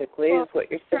 basically, is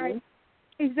what you're saying? Right.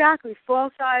 Exactly,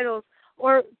 false idols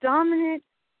or dominant.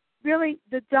 Really,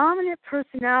 the dominant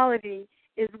personality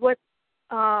is what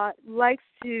likes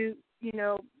to,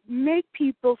 make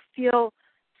people feel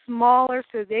smaller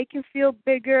so they can feel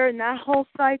bigger in that whole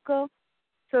cycle.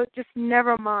 So just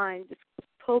never mind. Just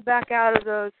pull back out of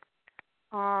those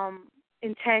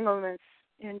entanglements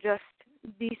and just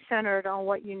be centered on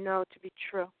what you know to be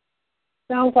true.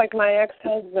 Sounds like my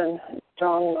ex-husband,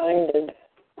 strong-minded,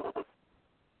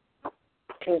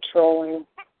 controlling.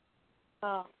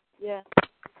 Oh, yeah.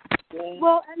 Yeah.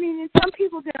 Well, I mean, some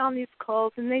people get on these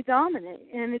calls and they dominate,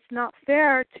 and it's not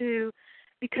fair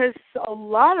because a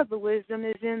lot of the wisdom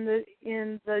is in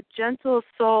the gentle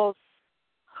souls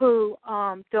who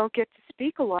don't get to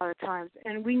speak a lot of times.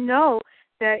 And we know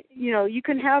that, you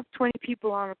can have 20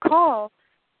 people on a call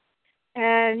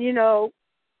and,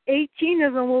 18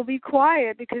 of them will be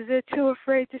quiet because they're too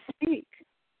afraid to speak.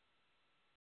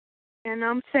 And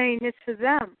I'm saying this to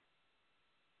them,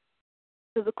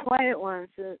 to the quiet ones,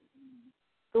 the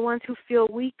ones who feel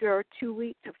weaker or too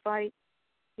weak to fight.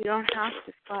 You don't have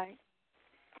to fight.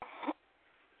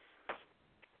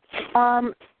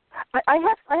 I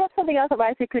have something else I'd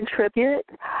like to contribute.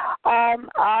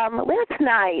 Last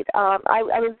night, I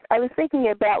was thinking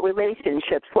about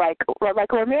relationships, like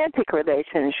romantic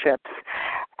relationships,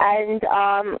 and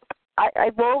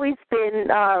I've always been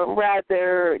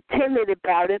rather timid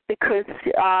about it because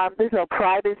there's no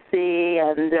privacy,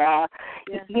 and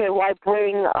why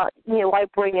bring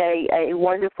a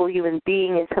wonderful human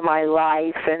being into my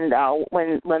life, and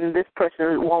when this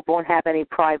person won't have any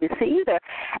privacy either.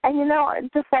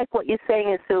 And just like what you're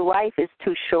saying is, life is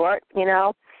too short,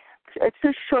 It's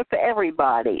too short for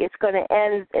everybody. It's going to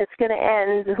end. It's going to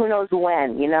end. Who knows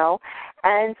when? You know.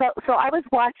 And so I was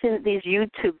watching these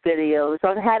YouTube videos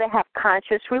on how to have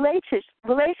conscious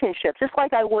relationships, just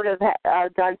like I would have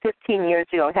done 15 years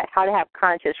ago. How to have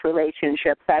conscious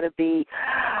relationships, how to be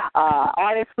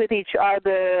honest with each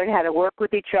other, and how to work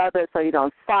with each other so you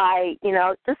don't fight. You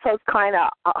know, just those kind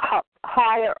of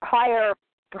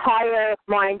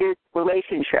higher-minded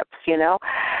relationships, you know.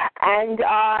 And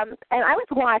I was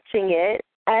watching it,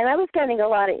 and I was getting a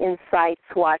lot of insights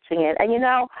watching it. And, you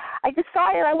know, I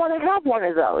decided I want to have one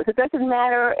of those. It doesn't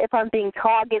matter if I'm being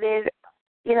targeted.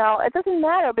 You know, it doesn't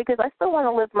matter because I still want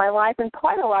to live my life, and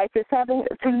part of life is having,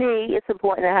 to me, it's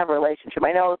important to have a relationship.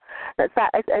 I know that's not,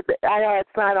 I know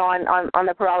it's not on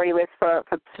the priority list for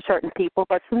certain people,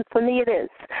 but for me it is.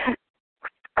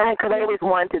 Because I always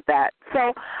wanted that.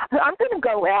 So I'm going to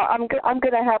go out. I'm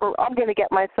going to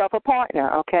get myself a partner.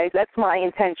 Okay, that's my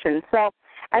intention. So,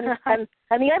 and the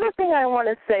other thing I want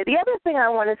to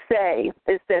say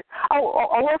is this.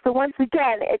 Also, once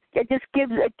again, it just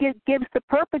gives the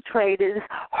perpetrators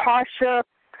harsher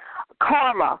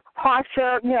karma,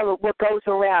 harsher, you know, what goes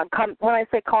around. When I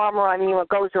say karma, I mean what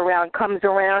goes around comes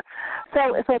around.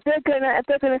 So if they're gonna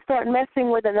start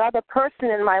messing with another person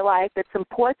in my life that's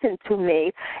important to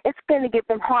me, it's going to give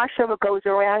them harsher what goes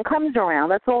around comes around.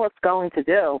 That's all it's going to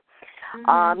do.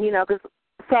 Mm-hmm. You know, because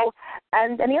so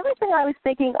and the other thing I was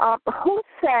thinking, who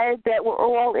said that we're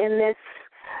all in this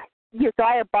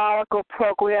diabolical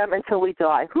program until we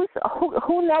die? Who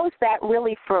knows that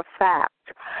really for a fact?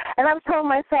 And I was telling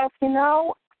myself, you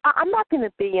know, I'm not going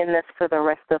to be in this for the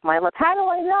rest of my life. How do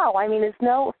I know? I mean, there's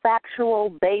no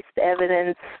factual-based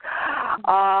evidence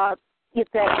that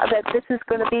this is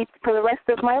going to be for the rest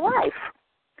of my life.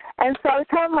 And so I was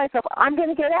telling myself, I'm going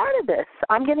to get out of this.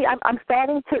 I'm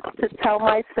starting to tell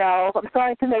myself, I'm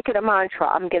starting to make it a mantra.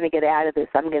 I'm going to get out of this.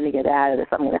 I'm going to get out of this.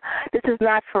 This is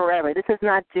not forever. This is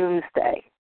not doomsday.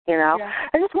 You know, yeah.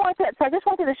 I just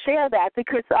wanted to share that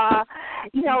because,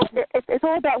 you know, it's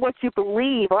all about what you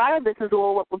believe. A lot of this is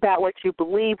all about what you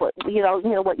believe. What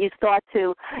what you start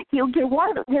to,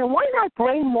 why not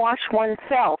brainwash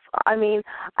oneself? I mean,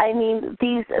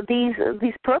 these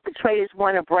perpetrators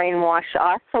want to brainwash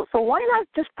us. So why not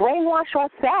just brainwash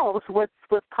ourselves with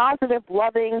positive,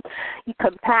 loving,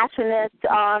 compassionate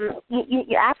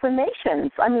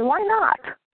affirmations? I mean, why not?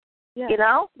 Yeah. You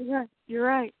know? Yeah, you're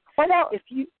right. Well,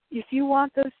 if you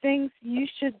want those things, you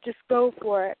should just go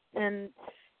for it, and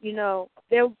they'll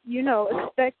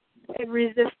expect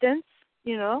resistance.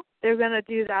 You know, they're gonna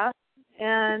do that,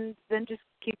 and then just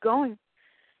keep going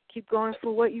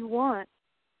for what you want.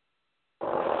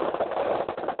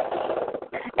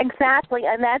 Exactly,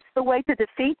 and that's the way to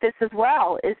defeat this as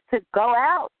well, is to go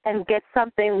out and get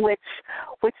something which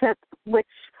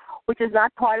is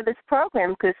not part of this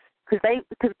program, because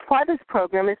part of this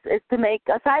program is to make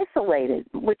us isolated,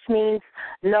 which means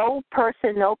no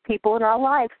person, no people in our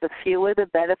lives. The fewer, the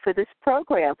better for this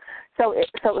program. So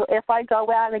if I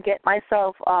go out and get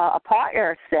myself a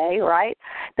partner, say, right,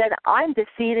 then I'm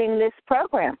defeating this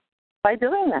program by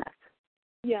doing that.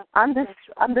 Yeah, I'm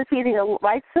defeating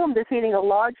a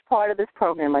large part of this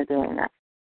program by doing that.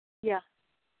 Yeah.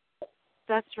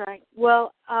 That's right.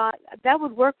 Well, that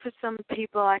would work for some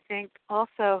people, I think,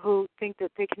 also who think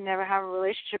that they can never have a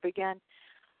relationship again,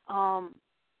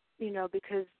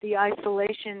 because the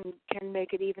isolation can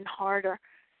make it even harder.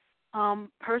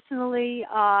 Personally,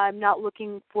 I'm not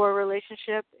looking for a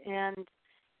relationship, and,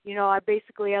 I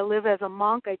live as a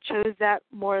monk. I chose that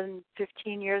more than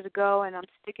 15 years ago, and I'm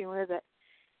sticking with it.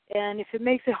 And if it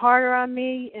makes it harder on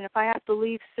me, and if I have to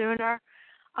leave sooner,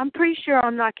 I'm pretty sure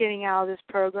I'm not getting out of this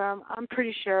program. I'm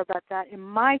pretty sure about that in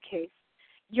my case.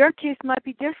 Your case might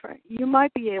be different. You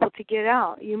might be able to get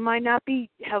out. You might not be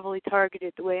heavily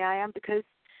targeted the way I am because,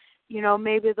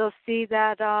 maybe they'll see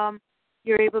that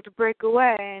you're able to break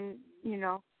away and,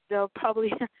 they'll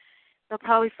probably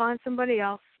find somebody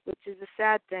else, which is a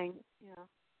sad thing.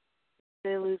 If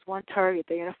they lose one target,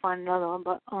 they're going to find another one.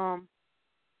 But,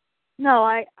 no,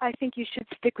 I think you should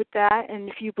stick with that, and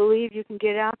if you believe you can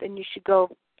get out, then you should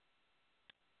go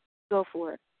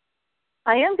for it.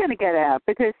 I am going to get out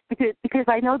because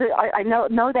I know that I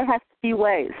know there has to be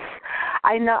ways.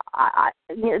 I know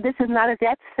this is not a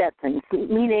death sentence,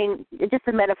 meaning it's just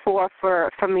a metaphor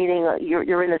for meaning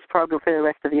you're in this program for the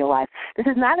rest of your life. This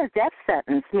is not a death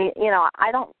sentence.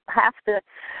 I don't have to.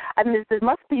 There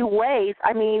must be ways.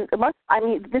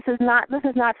 This is not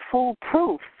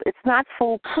foolproof. It's not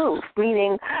foolproof,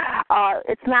 meaning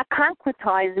it's not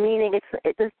concretized, meaning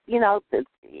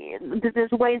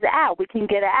there's ways out. We can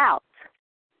get out.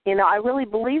 I really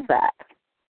believe that.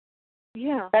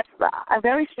 Yeah. That's a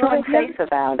very strong faith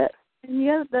about it. And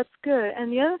yeah, that's good.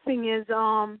 And the other thing is,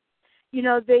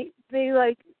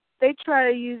 they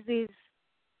try to use these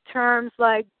terms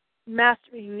like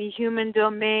mastering the human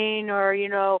domain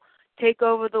or, take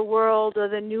over the world or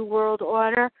the New World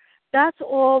Order. That's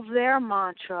all their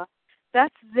mantra.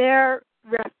 That's their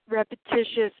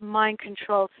repetitious mind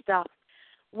control stuff.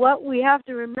 What we have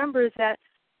to remember is that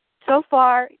so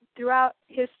far throughout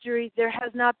history, there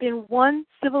has not been one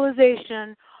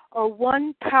civilization or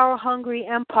one power-hungry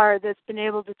empire that's been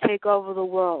able to take over the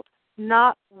world.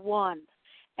 Not one.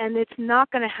 And it's not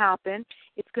going to happen.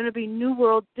 It's going to be New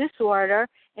World disorder,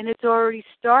 and it's already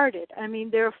started. I mean,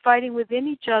 they're fighting within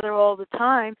each other all the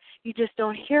time. You just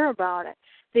don't hear about it.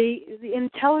 The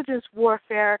intelligence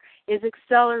warfare is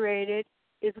accelerated,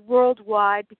 is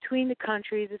worldwide between the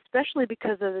countries, especially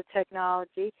because of the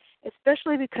technology,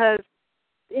 especially because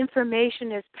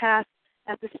information is passed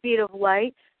at the speed of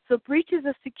light. So breaches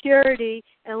of security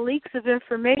and leaks of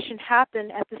information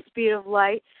happen at the speed of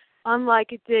light,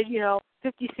 unlike it did,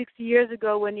 50, 60 years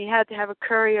ago when you had to have a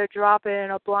courier drop it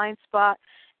in a blind spot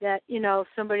that,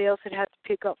 somebody else had to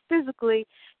pick up physically.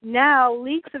 Now,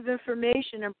 leaks of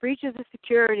information and breaches of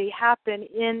security happen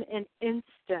in an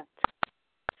instant.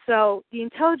 So the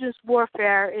intelligence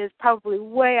warfare is probably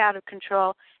way out of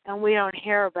control, and we don't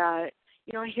hear about it.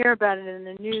 You don't hear about it in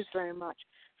the news very much.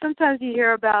 Sometimes you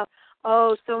hear about,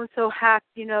 so-and-so hacked,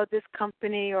 this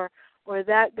company, or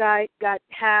that guy got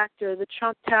hacked, or the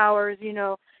Trump Towers,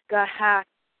 got hacked.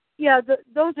 Yeah,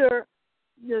 those are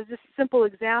just simple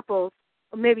examples,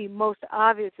 or maybe most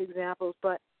obvious examples,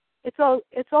 but it's all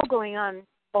going on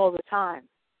all the time,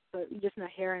 but you're just not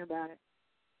hearing about it.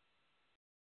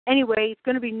 Anyway, it's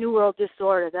going to be New World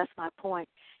disorder, that's my point.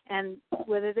 And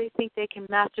whether they think they can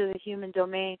master the human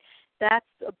domain, that's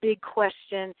a big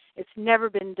question. It's never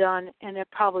been done, and it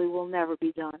probably will never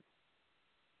be done.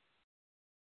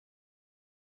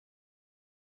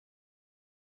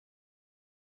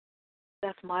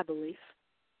 That's my belief.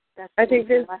 I think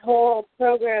this whole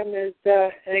program is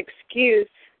an excuse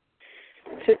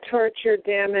to torture,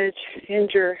 damage,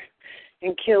 injure,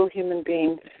 and kill human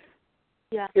beings.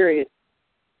 Yeah. Period.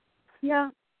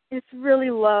 Yeah, it's really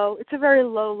low. It's a very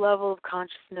low level of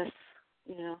consciousness,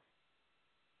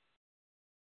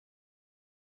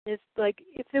 It's like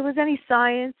if there was any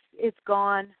science, it's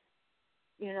gone.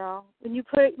 When you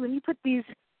put these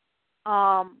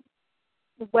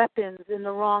weapons in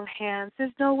the wrong hands,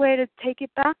 there's no way to take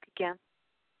it back again.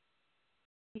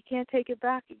 You can't take it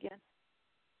back again.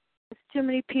 There's too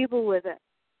many people with it.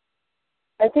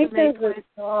 I think there's a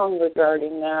song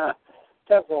regarding that.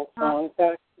 Several songs,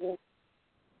 actually.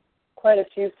 Quite a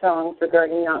few songs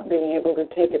regarding not being able to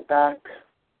take it back.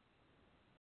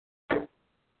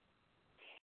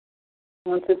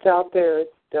 Once it's out there,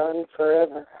 it's done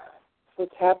forever. That's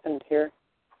what's happened here.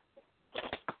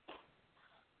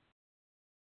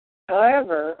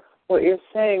 However, what you're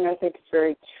saying, I think, is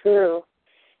very true,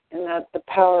 in that the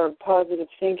power of positive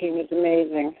thinking is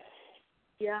amazing.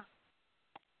 Yeah.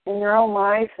 In your own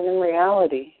life and in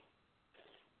reality.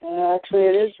 And actually,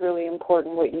 it is really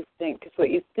important what you think, because what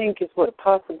you think is what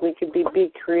possibly could be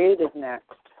created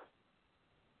next.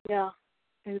 Yeah,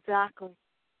 exactly.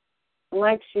 And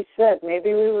like she said,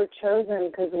 maybe we were chosen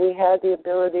because we had the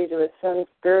ability to ascend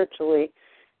spiritually,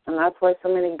 and that's why so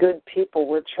many good people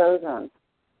were chosen.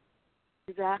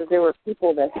 Exactly. Because there were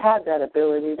people that had that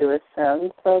ability to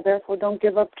ascend, so therefore don't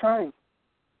give up trying.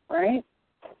 Right?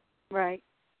 Right,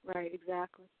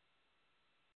 exactly.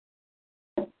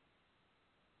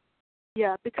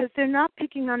 Yeah, because they're not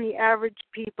picking on the average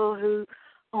people who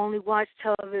only watch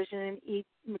television and eat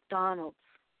McDonald's.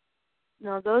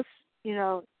 No, those,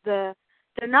 they're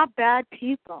not bad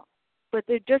people, but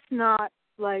they're just not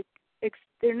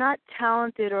they're not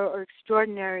talented or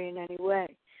extraordinary in any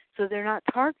way, so they're not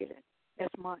targeted as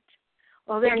much.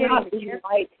 Well, they're not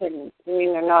enlightened. I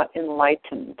mean, they're not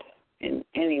enlightened in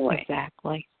any way.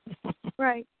 Exactly.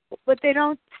 Right, but they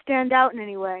don't stand out in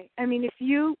any way. I mean, if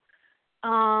you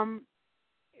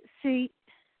see,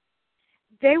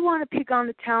 they want to pick on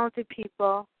the talented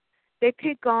people. They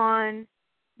pick on,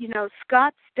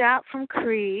 Scott Stapp from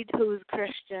Creed, who was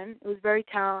Christian, who was very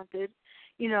talented.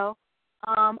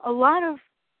 A lot of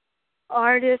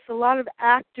artists, a lot of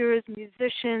actors,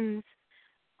 musicians,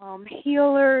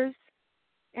 healers,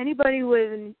 anybody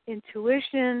with an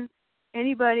intuition,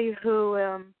 anybody who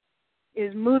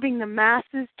is moving the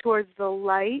masses towards the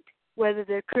light, whether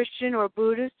they're Christian or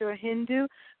Buddhist or Hindu,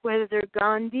 whether they're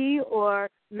Gandhi or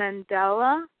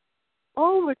Mandela,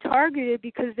 all were targeted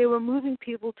because they were moving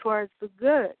people towards the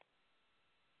good.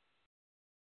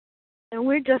 And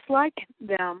we're just like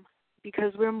them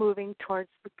because we're moving towards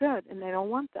the good, and they don't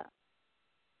want that.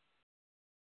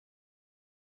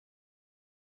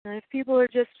 And if people are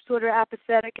just sort of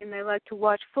apathetic and they like to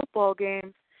watch football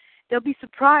games, they'll be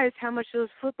surprised how much those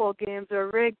football games are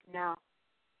rigged now.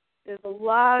 There's a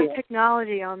lot of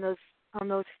technology on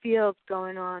those fields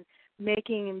going on,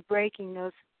 making and breaking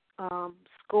those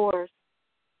scores.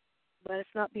 But it's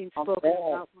not being spoken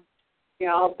about.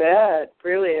 Yeah, I'll bet.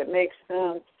 Really, it makes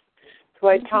sense. That's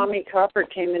why Tommy Copper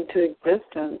came into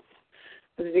existence.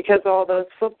 It was because all those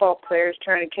football players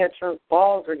trying to catch those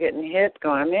balls were getting hit,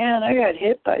 going, man, I got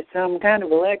hit by some kind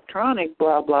of electronic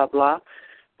blah, blah, blah.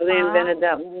 So they invented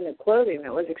that line of clothing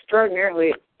that was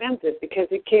extraordinarily expensive because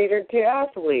it catered to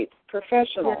athletes,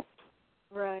 professionals.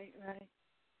 Yeah. Right.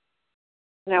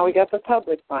 Now we got the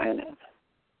public buying it.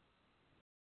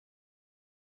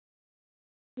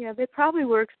 Yeah, they probably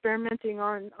were experimenting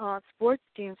on sports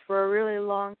teams for a really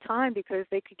long time because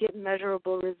they could get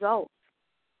measurable results.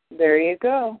 There you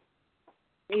go.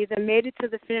 They either made it to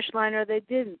the finish line or they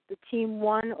didn't. The team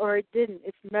won or it didn't.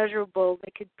 It's measurable.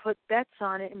 They could put bets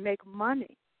on it and make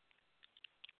money.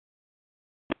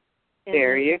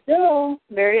 There you go.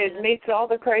 It meets all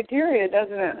the criteria,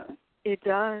 doesn't it? It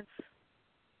does.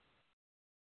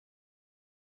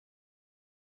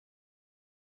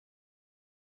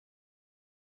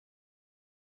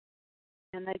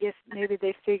 And I guess maybe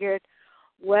they figured,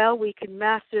 well, we could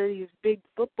master these big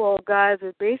football guys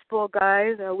or baseball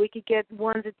guys, or we could get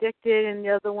ones addicted and the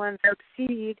other ones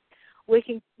succeed. We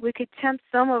could tempt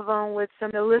some of them with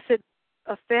some illicit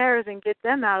affairs and get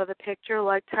them out of the picture,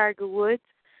 like Tiger Woods.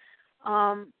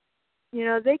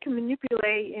 They can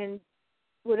manipulate and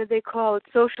what do they call it,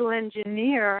 social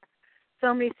engineer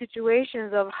so many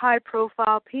situations of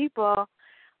high-profile people.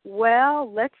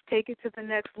 Well, let's take it to the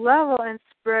next level and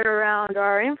spread around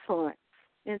our influence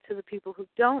into the people who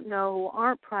don't know, who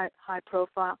aren't high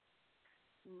profile.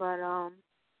 But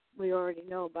we already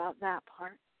know about that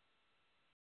part.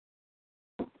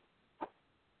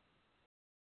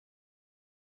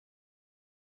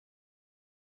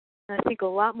 And I think a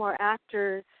lot more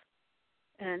actors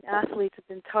and athletes have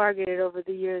been targeted over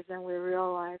the years than we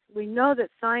realize. We know that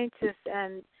scientists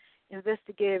and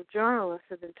investigative journalists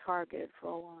have been targeted for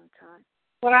a long time.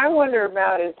 What I wonder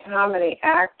about is how many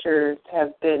actors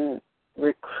have been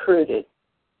recruited.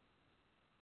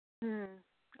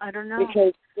 I don't know.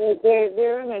 Because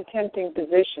they're in a tempting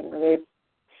position where they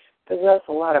possess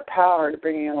a lot of power to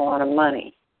bring in a lot of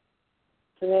money.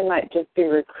 So they might just be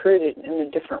recruited in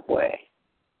a different way.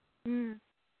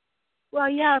 Well,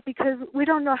 yeah, because we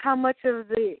don't know how much of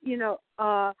the,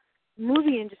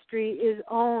 movie industry is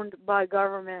owned by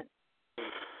government.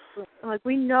 Like,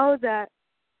 we know that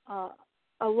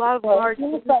a lot of large... It's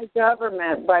owned by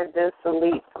government, by this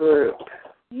elite group.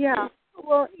 Yeah.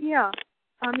 Well, yeah.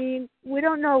 I mean, we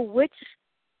don't know which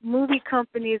movie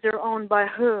companies are owned by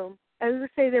whom. As I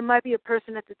say, there might be a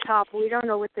person at the top, but we don't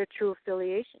know what their true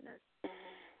affiliation is.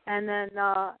 And then,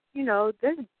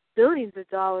 there's billions of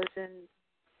dollars in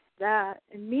that.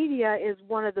 And media is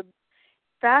one of the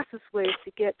fastest ways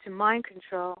to get to mind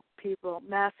control people,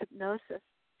 mass hypnosis.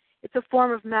 It's a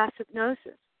form of mass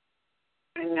hypnosis.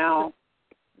 I know.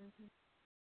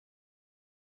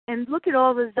 And look at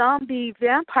all the zombie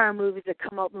vampire movies that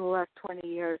come out in the last 20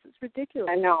 years. It's ridiculous.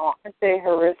 I know. Aren't they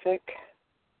horrific?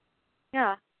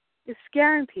 Yeah. It's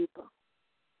scaring people.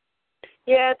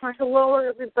 Yeah, it's to lower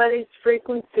everybody's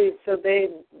frequency so they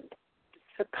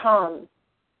succumb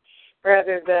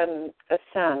rather than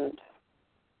ascend.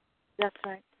 That's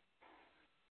right.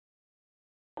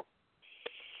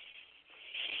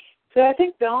 So I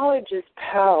think knowledge is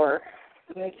power,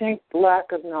 and I think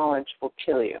lack of knowledge will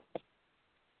kill you.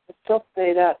 I still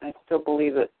say that, and I still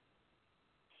believe it.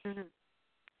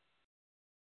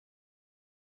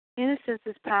 Innocence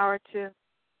is power, too.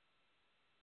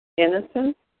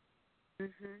 Innocence?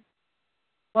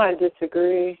 Well, I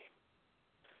disagree.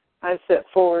 I set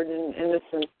forward in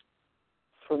innocence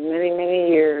for many, many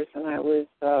years, and I was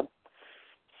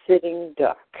sitting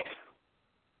duck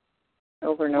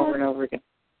over and over and over again.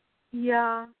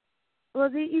 Yeah. Well,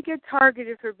 you get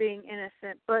targeted for being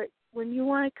innocent, but when you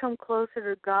want to come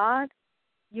closer to God,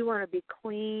 you want to be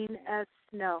clean as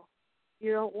snow.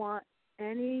 You don't want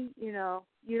any, you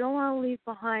don't want to leave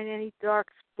behind any dark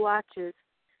splotches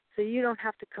so you don't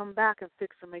have to come back and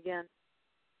fix them again.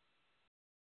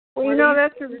 Well,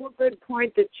 that's a real good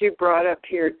point that you brought up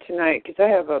here tonight, because I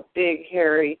have a big,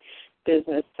 hairy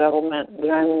business settlement that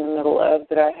I'm in the middle of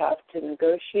that I have to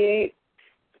negotiate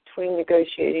between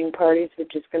negotiating parties,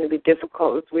 which is going to be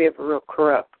difficult because we have a real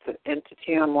corrupt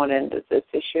entity on one end of this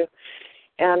issue.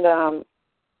 And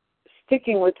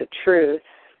sticking with the truth,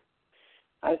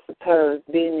 I suppose,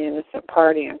 being the innocent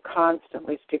party and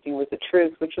constantly sticking with the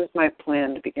truth, which was my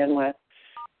plan to begin with,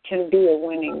 can be a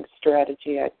winning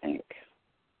strategy, I think.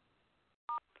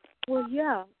 Well,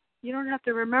 yeah. You don't have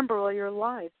to remember all your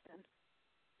lives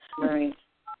then. Right.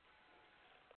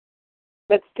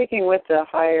 But sticking with the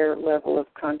higher level of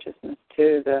consciousness,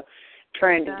 too, the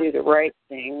trying to do the right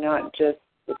thing, not just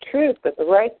the truth, but the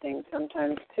right thing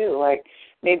sometimes, too. Like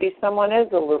maybe someone is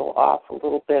a little off a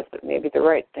little bit, but maybe the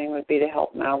right thing would be to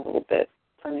help them out a little bit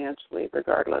financially,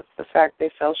 regardless. The fact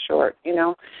they fell short,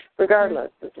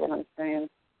 regardless is what I'm saying.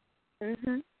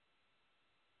 Mm-hmm.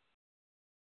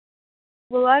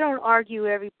 Well, I don't argue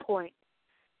every point.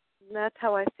 That's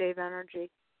how I save energy.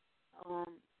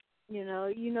 You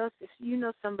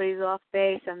know somebody's off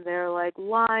base and they're like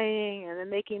lying and they're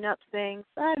making up things.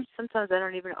 Sometimes I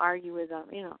don't even argue with them.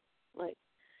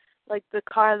 Like the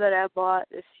car that I bought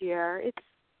this year. It's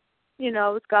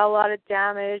got a lot of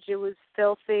damage. It was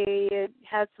filthy. It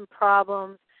had some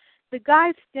problems. The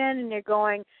guy's standing there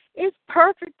going, "It's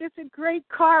perfect. It's a great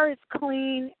car. It's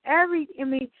clean."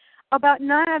 About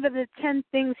 9 out of the 10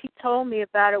 things he told me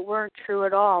about it weren't true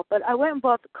at all. But I went and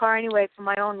bought the car anyway for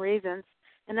my own reasons,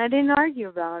 and I didn't argue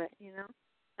about it,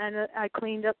 And I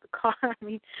cleaned up the car.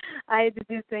 I had to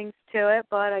do things to it,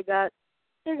 but I got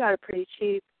it pretty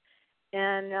cheap.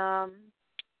 And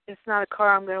it's not a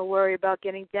car I'm going to worry about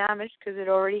getting damaged because it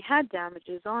already had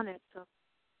damages on it. So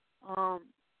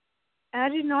I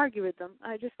didn't argue with them.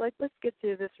 I just let's get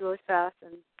through this really fast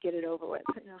and get it over with,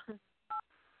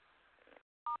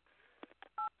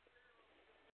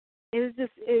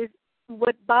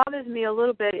 What bothers me a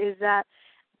little bit is that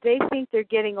they think they're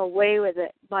getting away with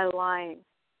it by lying.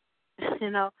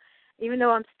 Even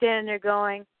though I'm standing there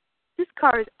going, this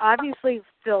car is obviously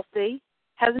filthy,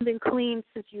 hasn't been cleaned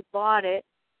since you bought it,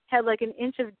 had like an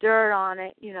inch of dirt on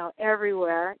it,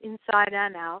 everywhere, inside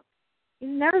and out. You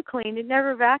never cleaned it,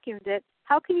 never vacuumed it.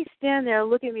 How can you stand there and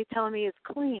look at me telling me it's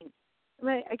clean?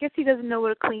 I guess he doesn't know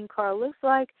what a clean car looks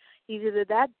like. He's either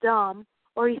that dumb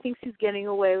or he thinks he's getting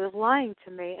away with lying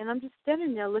to me. And I'm just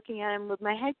standing there looking at him with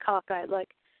my head cockeyed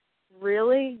like,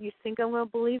 really? You think I'm going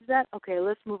to believe that? Okay,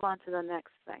 let's move on to the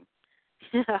next thing.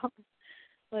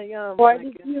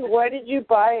 Why did you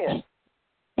buy it?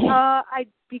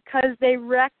 Because they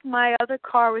wrecked my other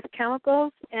car with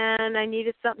chemicals, and I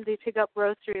needed something to pick up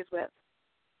groceries with.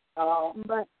 Oh.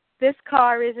 But this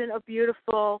car isn't a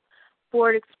beautiful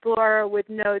Ford Explorer with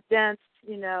no dents,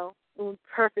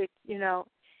 perfect,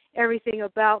 everything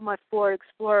about my Ford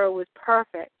Explorer was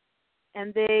perfect,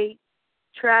 and they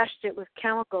trashed it with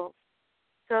chemicals.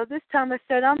 So this time I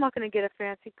said, I'm not going to get a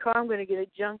fancy car. I'm going to get a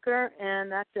junker, and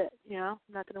that's it. I'm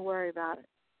not going to worry about it.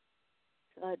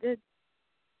 So I did.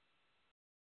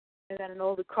 I got an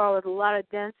older car with a lot of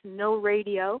dents, no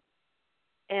radio,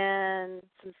 and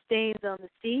some stains on the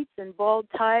seats and bald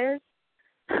tires.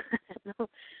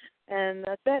 And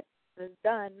that's it. It's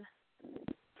done.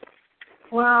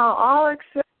 Well, I'll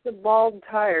accept the bald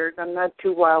tires. I'm not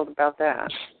too wild about that.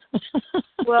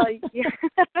 Well, yeah.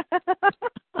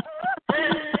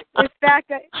 In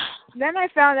fact, then I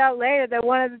found out later that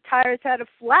one of the tires had a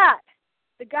flat.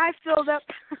 The guy filled up.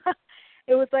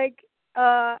 It was like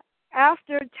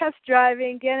after test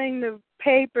driving, getting the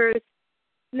papers,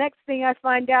 next thing I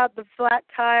find out, the flat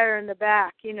tire in the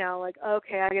back.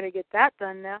 Okay, I got to get that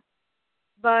done now.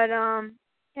 But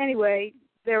anyway,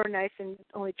 they were nice and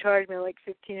only charged me like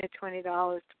 $15 or $20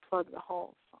 to plug the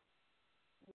hole.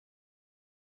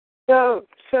 So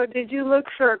did you look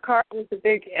for a car with a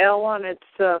big L on its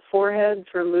forehead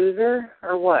for loser,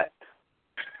 or what?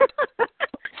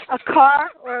 A car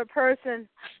or a person?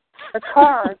 A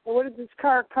car. So what did this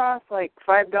car cost? Like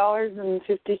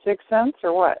 $5.56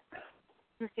 or what?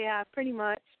 Yeah, pretty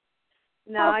much.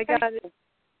 No, okay. I got it.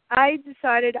 I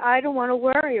decided I don't want to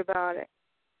worry about it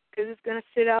because it's going to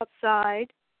sit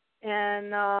outside,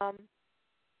 and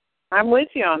I'm with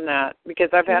you on that because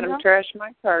I've had them trash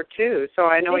my car too. So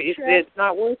I know it's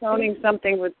not worth owning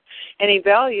something with any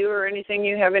value or anything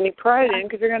you have any pride in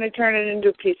because they're going to turn it into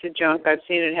a piece of junk. I've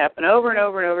seen it happen over and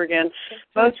over and over again.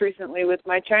 Most recently with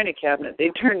my china cabinet, they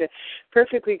turned a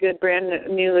perfectly good, brand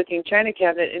new looking china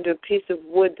cabinet into a piece of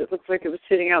wood that looks like it was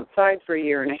sitting outside for a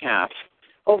year and a half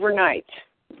overnight.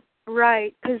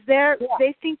 Right, because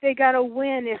they think they got to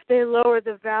win if they lower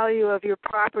the value of your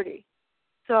property.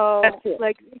 So,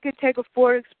 like, you could take a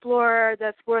Ford Explorer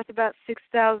that's worth about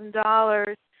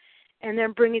 $6,000 and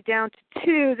then bring it down to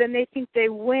 $2,000. Then they think they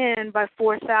win by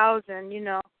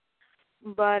 $4,000,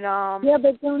 But yeah,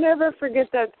 but don't ever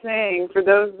forget that saying: "For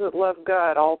those that love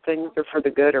God, all things are for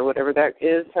the good," or whatever that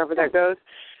is, however that goes.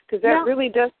 Because that really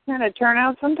does kind of turn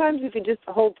out. Sometimes if you just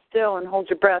hold still and hold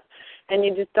your breath, and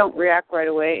you just don't react right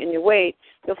away, and you wait,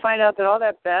 you'll find out that all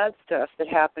that bad stuff that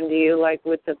happened to you, like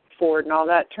with the Ford and all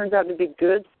that, turns out to be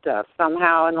good stuff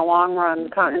somehow in the long run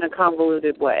in a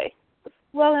convoluted way.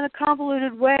 Well, in a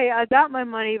convoluted way, I got my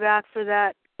money back for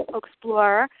that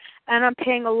Explorer, and I'm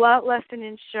paying a lot less in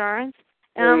insurance,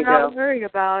 and I'm not worried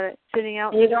about it sitting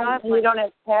out in the driveway. You don't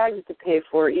have tags to pay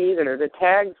for either. The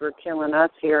tags were killing us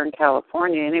here in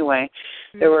California anyway.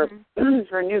 They were,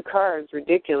 for new cars,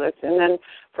 ridiculous. And then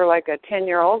for like a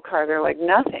 10-year-old car, they're like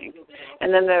nothing.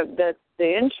 And then the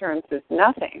insurance is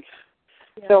nothing.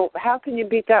 Yeah. So how can you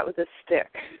beat that with a stick?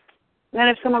 And then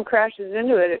if someone crashes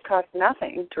into it, it costs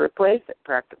nothing to replace it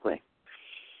practically.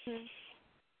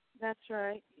 That's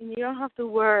right. And you don't have to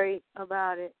worry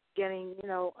about it getting,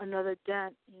 another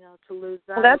dent, to lose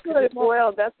that. Well, that's what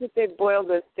they've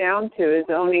boiled us down to, is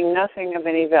owning nothing of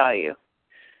any value.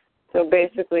 So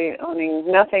basically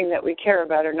owning nothing that we care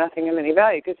about or nothing of any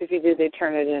value, because if you do, they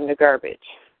turn it into garbage.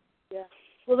 Yeah.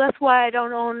 Well, that's why I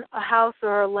don't own a house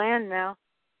or a land now,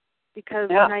 because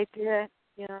when I did,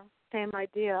 same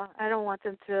idea. I don't want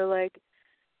them to,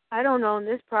 I don't own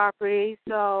this property,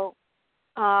 so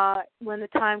when the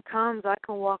time comes, I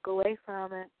can walk away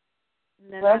from it.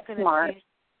 And that's smart.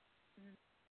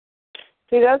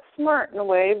 See, that's smart in a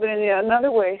way, but in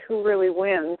another way, who really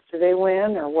wins? Do they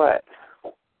win or what?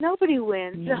 Nobody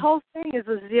wins. The whole thing is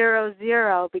a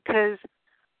 0-0, because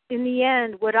in the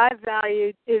end, what I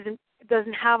valued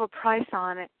doesn't have a price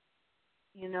on it.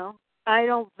 I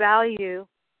don't value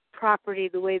property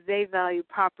the way they value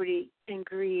property and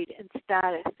greed and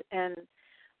status and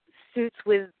suits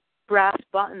with brass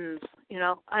buttons.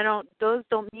 Those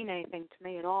don't mean anything to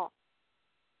me at all.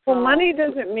 Well, money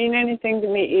doesn't mean anything to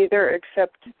me either,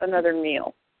 except another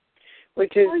meal,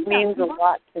 which means a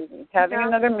lot to me. Having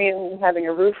another meal, having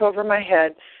a roof over my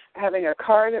head, having a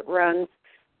car that runs,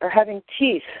 or having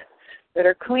teeth that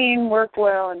are clean, work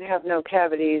well, and have no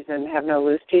cavities and have no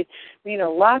loose teeth mean a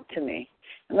lot to me.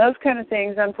 And those kind of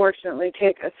things, unfortunately,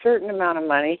 take a certain amount of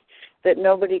money that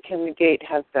nobody can negate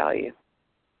has value.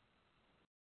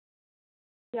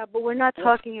 Yeah, but we're not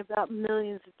talking about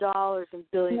millions of dollars and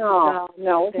billions of dollars.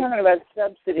 No, we're talking about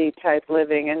subsidy-type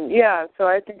living. And, so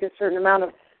I think a certain amount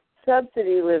of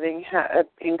subsidy living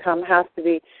income has to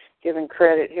be given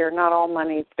credit here. Not all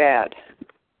money's bad.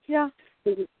 Yeah.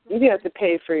 You have to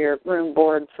pay for your room,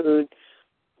 board, food,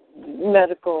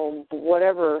 medical,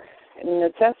 whatever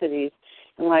necessities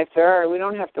in life there are. We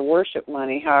don't have to worship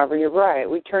money, however. You're right.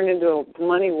 We turned into a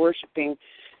money-worshiping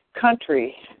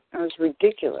country. It was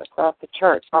ridiculous, off the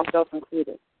charts, myself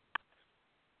included.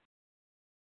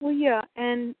 Well, yeah,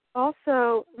 and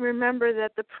also remember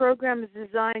that the program is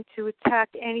designed to attack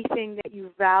anything that you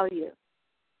value.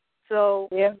 So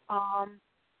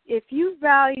if you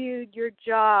valued your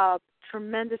job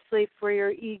tremendously for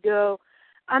your ego,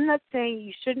 I'm not saying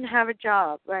you shouldn't have a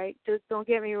job, right? Don't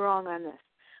get me wrong on this.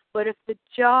 But if the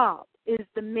job is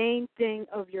the main thing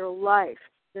of your life,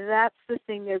 that's the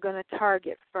thing they're going to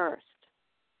target first.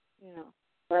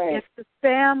 Right. If the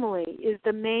family is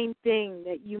the main thing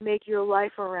that you make your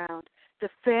life around, the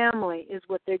family is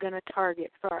what they're going to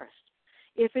target first.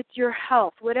 If it's your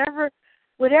health, whatever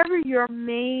your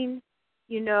main,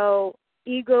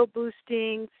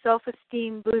 ego-boosting,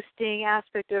 self-esteem boosting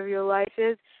aspect of your life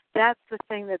is, that's the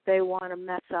thing that they want to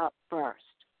mess up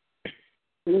first.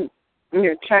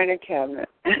 Your china cabinet.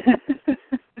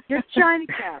 Your china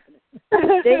cabinet.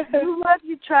 They do love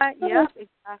you. Yeah,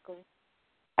 exactly.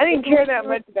 I didn't care that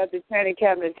much about the china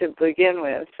cabinet to begin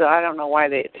with, so I don't know why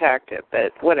they attacked it,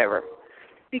 but whatever.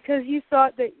 Because you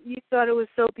thought it was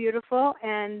so beautiful,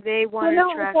 and they wanted to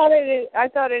attract. I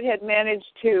thought it had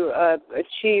managed to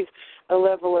achieve a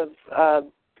level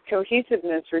of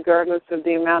cohesiveness, regardless of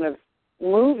the amount of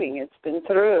moving it's been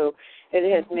through. It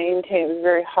had maintained. It was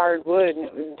very hard wood, and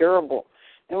it was durable.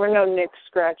 There were no nicks,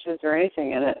 scratches, or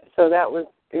anything in it, so that was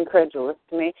incredulous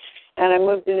to me. And I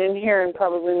moved it in here and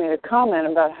probably made a comment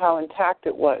about how intact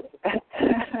it was.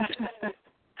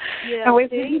 And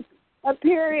within a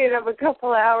period of a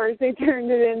couple hours, they turned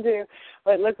it into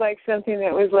what looked like something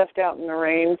that was left out in the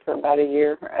rain for about a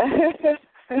year.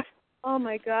 Oh,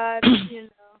 my God.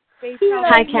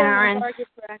 Hi, Karen.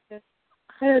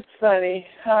 It's funny.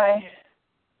 Hi.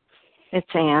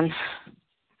 It's Ann.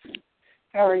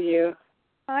 How are you?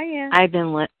 Hi, Ann. I've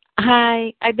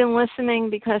been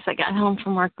listening because I got home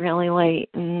from work really late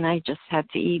and I just had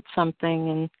to eat something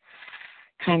and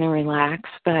kind of relax.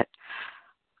 But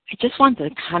I just wanted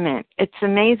to comment. It's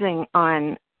amazing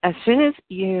as soon as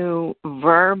you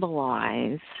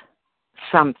verbalize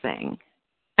something,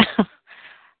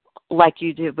 like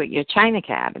you did with your china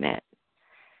cabinet,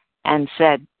 and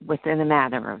said within a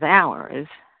matter of hours,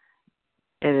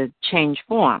 it had changed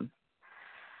form.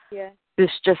 Yeah.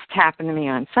 this just happened to me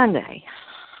on Sunday.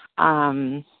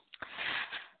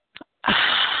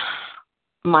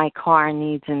 My car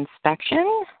needs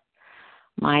inspection.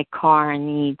 My car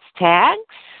needs tags.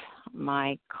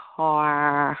 I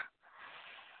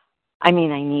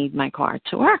need my car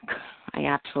to work. I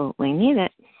absolutely need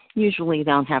it. Usually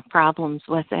don't have problems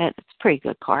with it. It's a pretty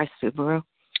good car, Subaru.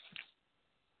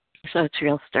 So it's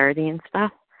real sturdy and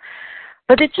stuff.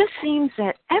 But it just seems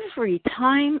that every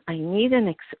time I need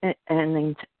an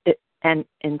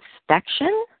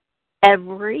inspection,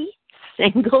 every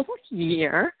single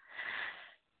year,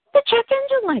 the check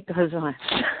engine light goes on.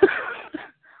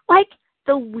 Like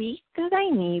the week that I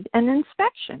need an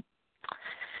inspection.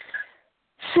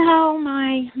 So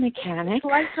my mechanic...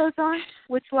 Which light goes on?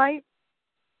 Which light?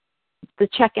 The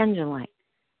check engine light.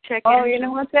 You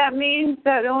know what that means?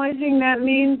 The only thing that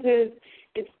means is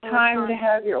it's time to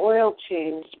have your oil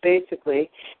changed, basically.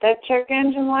 That check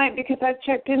engine light, because I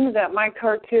checked into that, my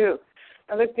car too.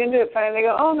 I looked into it finally. They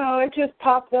go, oh, no, it just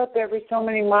pops up every so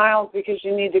many miles because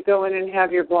you need to go in and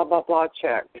have your blah, blah, blah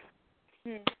checked.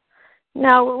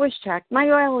 No, it was checked. My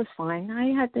oil was fine.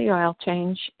 I had the oil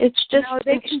change. It's just... No,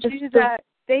 they can do that.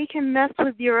 They can mess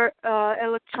with your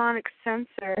electronic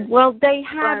sensor. Well, they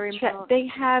have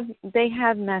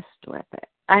messed with it,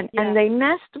 and they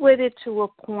messed with it to a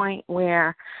point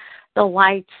where the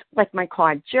lights, like my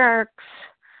car jerks.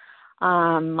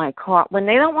 My car, when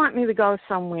they don't want me to go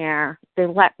somewhere, they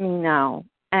let me know.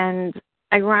 And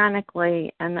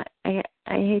ironically, and I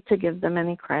hate to give them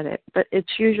any credit, but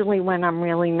it's usually when I'm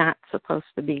really not supposed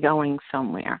to be going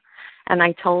somewhere. And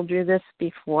I told you this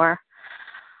before.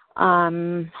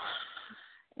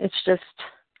 It's just,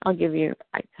 I'll give you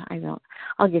an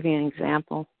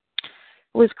example.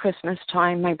 It was Christmas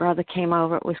time. My brother came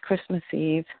over. It was Christmas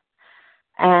Eve.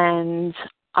 And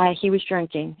he was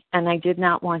drinking, and I did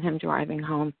not want him driving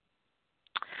home.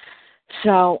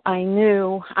 So I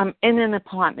knew I'm in an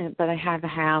apartment, but I have a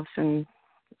house, and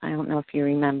I don't know if you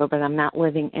remember, but I'm not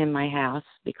living in my house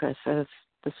because of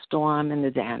the storm and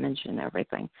the damage and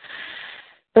everything.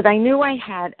 But I knew I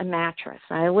had a mattress.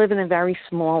 I live in a very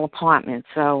small apartment,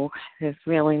 so there's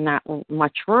really not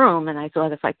much room, and I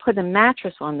thought if I put a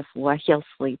mattress on the floor, he'll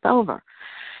sleep over.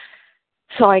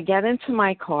 So I get into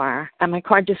my car, and my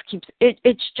car just keeps,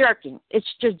 it's jerking.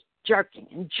 It's just jerking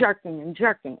and jerking and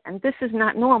jerking, and this is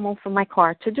not normal for my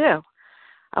car to do,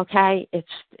 okay?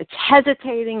 It's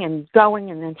hesitating and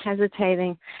going and then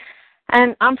hesitating,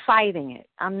 and I'm fighting it.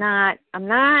 I'm not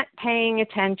paying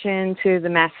attention to the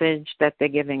message that they're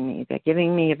giving me. They're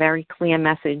giving me a very clear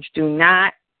message: do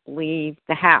not leave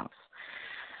the house.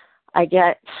 I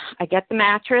get the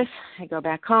mattress, I go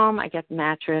back home, I get the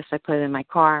mattress, I put it in my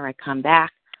car, I come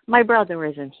back. My brother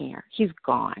isn't here. He's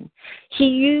gone. He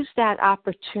used that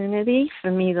opportunity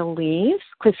for me to leave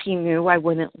because he knew I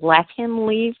wouldn't let him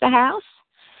leave the house.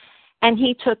 And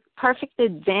he took perfect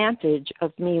advantage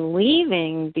of me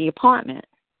leaving the apartment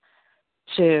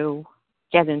to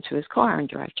get into his car and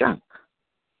drive drunk.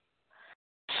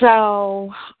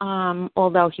 So,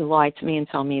 although he lied to me and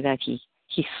told me that he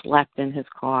slept in his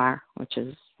car, which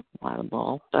is a lot of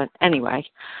bull. But anyway,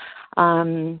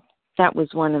 that was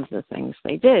one of the things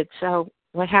they did. So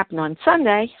what happened on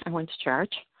Sunday, I went to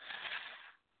church.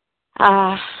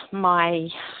 My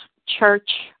church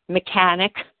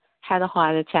mechanic had a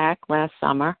heart attack last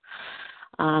summer.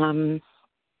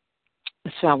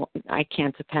 So I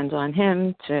can't depend on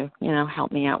him to,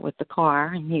 help me out with the car,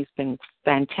 and he's been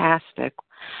fantastic.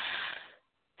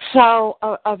 So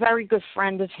a very good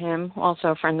friend of him, also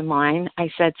a friend of mine, I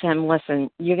said to him, listen,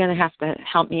 you're going to have to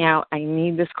help me out. I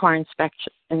need this car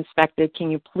inspected.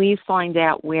 Can you please find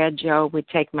out where Joe would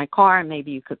take my car, and maybe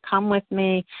you could come with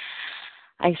me?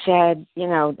 I said,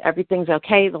 everything's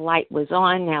okay. The light was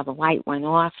on. Now the light went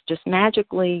off. Just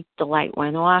magically, the light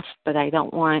went off, but I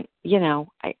don't want,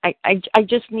 I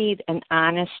just need an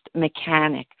honest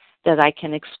mechanic that I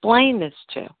can explain this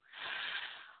to.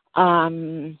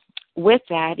 With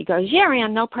that, he goes, yeah,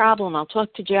 Ann, no problem. I'll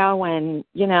talk to Joe, and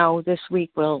this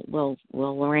week we'll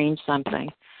arrange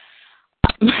something.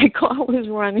 My car was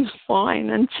running fine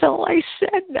until I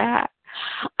said that.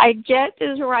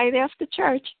 This right after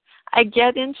church. I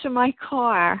get into my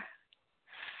car,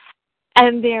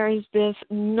 and there is this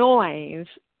noise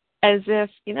as if,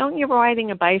 when you're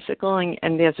riding a bicycle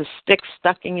and there's a stick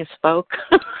stuck in your spoke.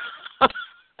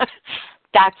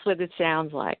 That's what it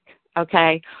sounds like,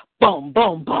 okay? Boom,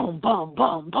 boom, boom, boom,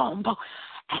 boom, boom, boom.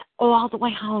 And all the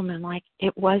way home, and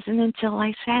it wasn't until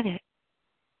I said it.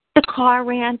 The car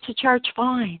ran to church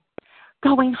fine.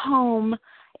 Going home,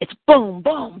 it's boom,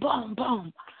 boom, boom,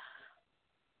 boom.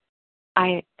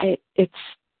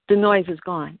 The noise is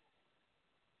gone.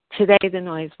 today the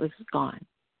noise was gone.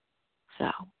 So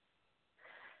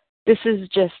this is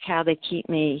just how they keep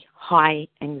me high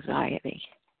anxiety.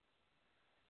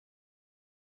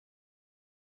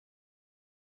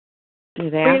 You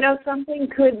there? You know, something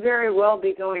could very well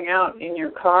be going out in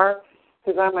your car,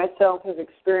 because I myself have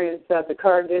experienced that. The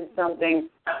car did something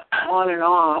on and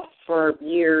off for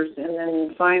years, and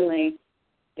then finally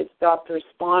it stopped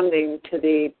responding to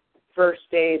the first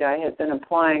aid I had been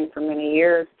applying for many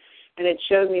years, and it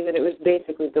showed me that it was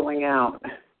basically going out.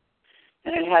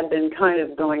 And it had been kind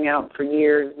of going out for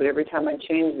years, but every time I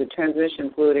changed the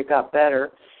transmission fluid, it got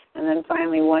better. And then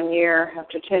finally 1 year,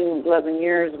 after 10, 11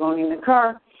 years of owning the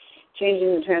car,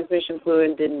 changing the transmission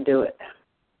fluid didn't do it.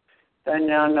 So I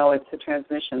now know it's the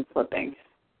transmission slipping.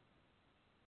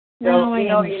 So,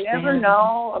 No, you never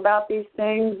know about these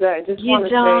things. I just want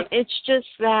to say, it's just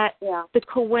that the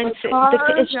coincidence.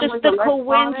 It's just the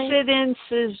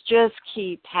coincidences just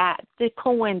keep the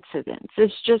coincidence.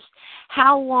 It's just,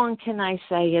 how long can I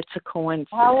say it's a coincidence?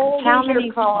 How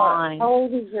many times? How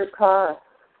old is your car?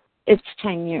 It's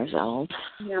 10 years old.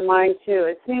 Yeah, mine too.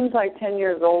 It seems like 10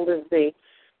 years old is the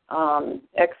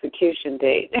execution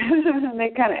date. They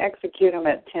kind of execute them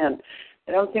at 10.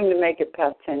 They don't seem to make it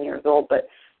past 10 years old, but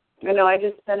I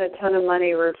just spent a ton of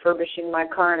money refurbishing my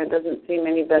car, and it doesn't seem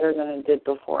any better than it did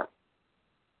before.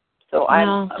 So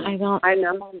I'm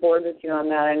on board with you on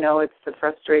that. I know it's the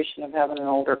frustration of having an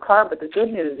older car, but the good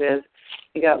news is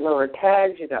you got lower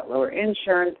tags, you got lower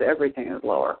insurance, everything is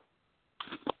lower.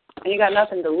 And you got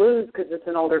nothing to lose because it's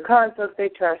an older car, so if they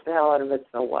trash the hell out of it,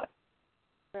 so what?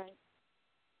 Right.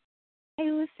 Hey,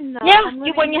 listen,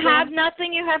 when you have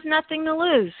nothing, you have nothing to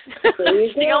lose.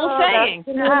 It's the old saying.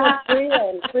 That's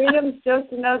freedom. Freedom's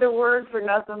just another word for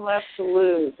nothing left to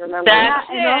lose. Remember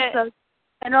that?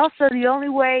 And also, the only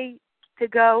way to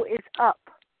go is up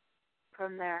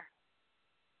from there.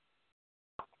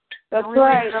 That's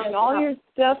right. And all your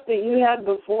stuff that you had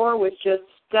before was just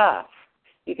stuff.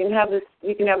 You can have this.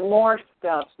 You can have more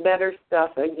stuff, better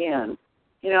stuff again.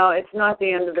 It's not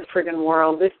the end of the friggin'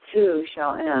 world. This too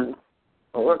shall end.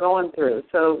 What we're going through.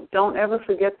 So don't ever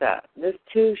forget that. This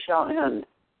too shall end.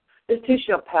 This too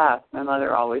shall pass, my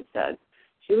mother always said.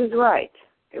 She was right.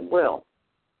 It will.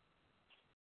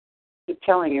 Keep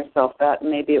telling yourself that,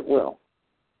 and maybe it will.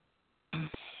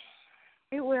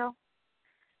 It will.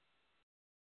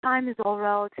 Time is all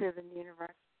relative in the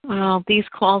universe. Well, these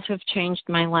calls have changed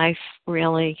my life,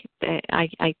 really.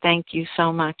 I thank you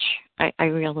so much. I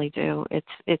really do.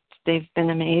 They've been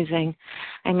amazing.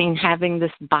 I mean, having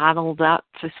this bottled up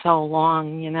for so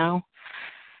long,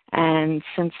 and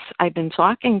since I've been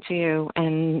talking to you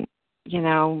and,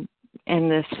 in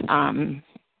this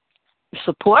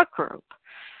support group,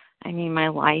 I mean, my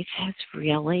life has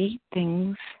really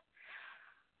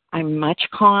I'm much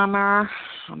calmer.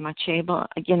 I'm much able,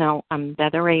 I'm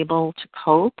better able to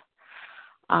cope.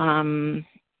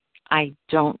 I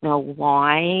don't know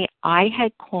why I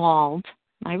had called.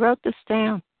 I wrote this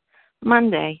down.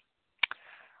 Monday,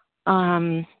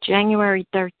 January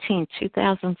 13th,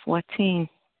 2014.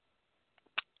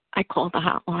 I called the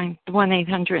hotline, the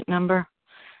 1-800 number.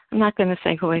 I'm not going to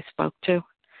say who I spoke to.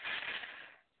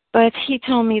 But he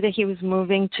told me that he was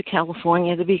moving to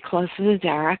California to be closer to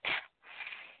Derek.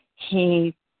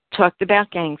 He talked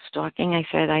about gang stalking. I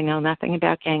said, I know nothing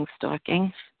about gang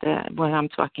stalking. What I'm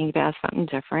talking about is something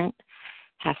different.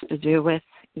 Has to do with,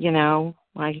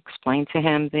 I explained to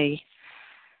him the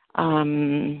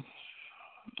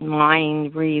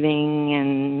mind reading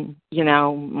and,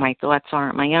 my thoughts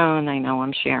aren't my own. I know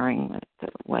I'm sharing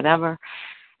whatever.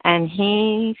 And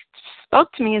he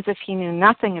spoke to me as if he knew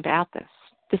nothing about this.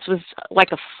 This was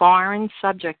like a foreign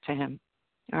subject to him,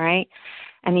 all right?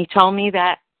 And he told me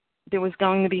that there was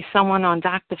going to be someone on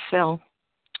Dr. Phil,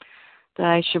 that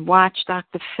I should watch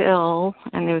Dr. Phil,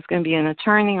 and there was going to be an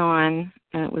attorney on,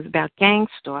 and it was about gang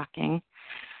stalking.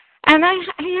 And I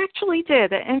actually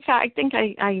did. In fact, I think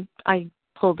I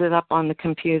pulled it up on the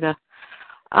computer.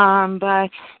 But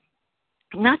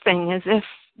nothing, as if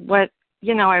what,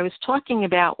 I was talking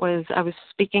about was I was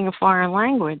speaking a foreign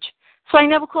language. So I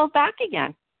never called back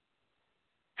again.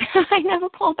 I never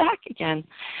called back again.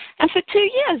 And for 2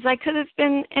 years, I could have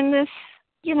been in this,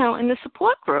 in the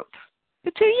support group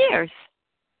for 2 years.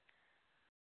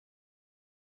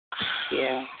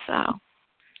 Yeah. So,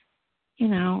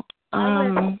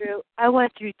 I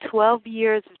went through 12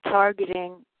 years of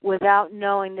targeting without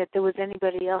knowing that there was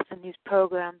anybody else in these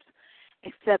programs,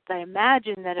 except I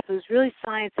imagined that if it was really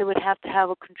science, they would have to have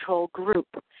a control group.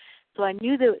 So I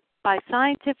knew that by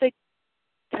scientific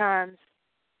terms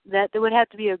that there would have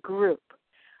to be a group.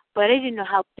 But I didn't know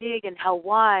how big and how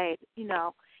wide,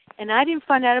 And And I didn't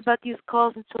find out about these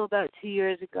calls until about 2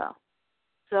 years ago.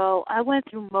 So I went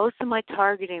through most of my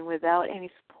targeting without any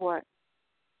support.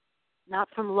 Not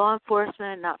from law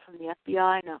enforcement, not from the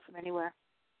FBI, not from anywhere.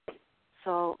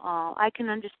 So I can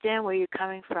understand where you're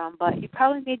coming from, but it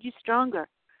probably made you stronger,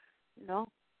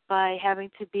 by having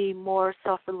to be more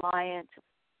self-reliant,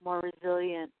 more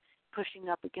resilient, pushing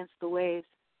up against the waves.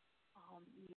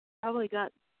 You probably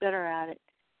got better at it.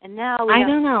 And now we have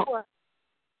support.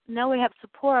 Now we have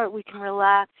support, we can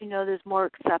relax, there's more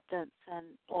acceptance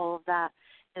and all of that.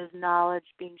 There's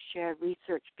knowledge being shared,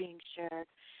 research being shared.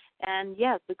 And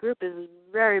yes, the group is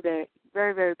very big,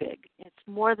 very, very big. It's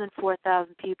more than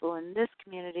 4,000 people in this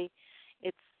community.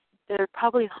 There are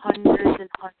probably hundreds and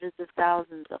hundreds of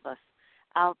thousands of us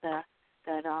out there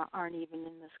that aren't even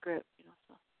in this group.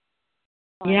 So.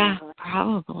 Yeah,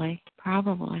 probably.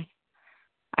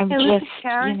 I'm hey, just,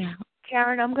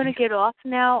 Karen, I'm going to get off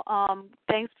now.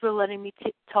 Thanks for letting me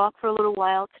talk for a little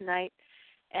while tonight.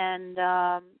 And,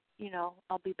 I'll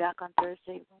be back on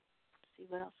Thursday. We'll see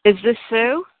what else. Is this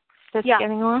Sue that's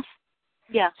getting off?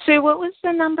 Yeah. Sue, what was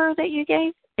the number that you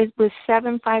gave? It was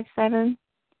 757?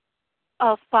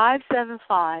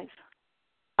 575.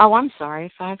 Oh, I'm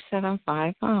sorry,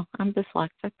 575. Oh, I'm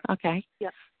dyslexic. Okay.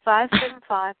 Yeah,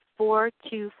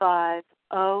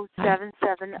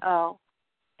 575-425-0770.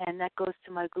 And that goes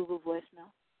to my Google voicemail.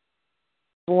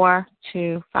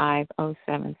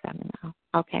 425-0770.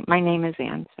 Okay, my name is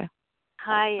Ann. So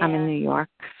hi, Ann. I'm in New York.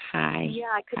 Hi. Yeah,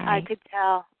 I could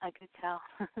tell.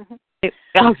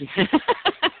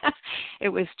 It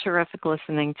was terrific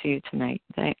listening to you tonight.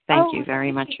 Thank you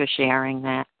very much for sharing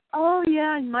that. Oh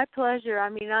yeah, my pleasure. I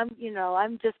mean,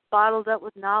 I'm just bottled up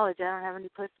with knowledge. I don't have any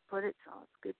place to put it, so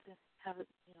it's good to have it,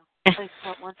 place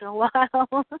out once in a while.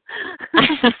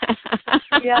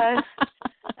 Yes,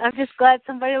 I'm just glad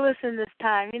somebody listened this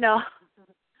time.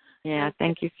 Yeah,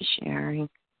 thank you for sharing.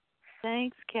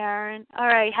 Thanks, Karen. All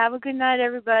right, have a good night,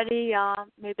 everybody.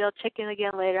 Maybe I'll check in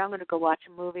again later. I'm going to go watch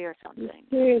a movie or something.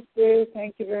 Sue,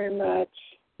 thank you very much.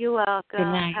 You're welcome. Good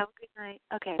night. Have a good night.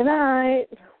 Okay. Good night.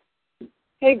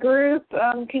 Hey, group,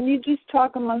 can you just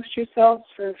talk amongst yourselves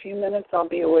for a few minutes? I'll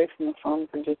be away from the phone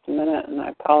for just a minute, and I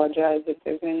apologize if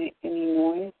there's any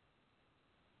noise.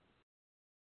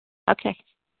 Okay.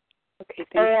 Okay,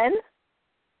 thank you. Ann?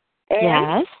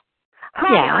 Yes.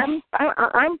 Hi, yes.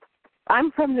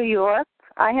 I'm from New York.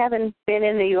 I haven't been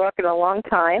in New York in a long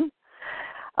time.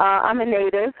 I'm a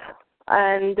native,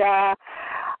 and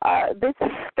this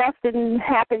stuff didn't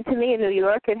happen to me in New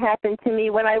York. It happened to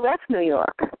me when I left New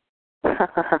York.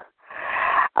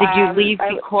 Did you leave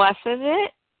because of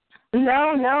it?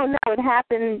 No. It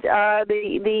happened.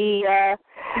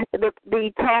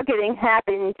 The targeting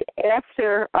happened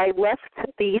after I left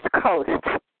the East Coast.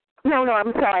 No,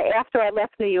 I'm sorry. After I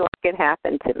left New York, it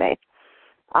happened to me.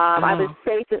 I was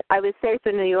safe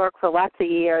in New York for lots of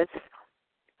years,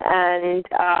 and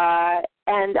I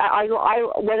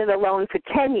went it alone for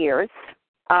 10 years.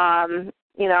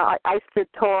 I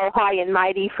stood tall, high, and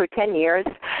mighty for 10 years,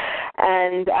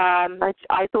 and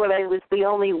I thought I was the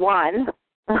only one.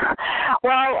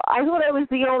 Well, I thought I was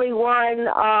the only one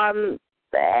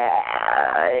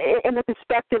in the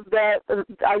perspective that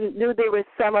I knew there were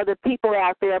some other people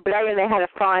out there, but I didn't know how to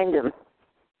find them.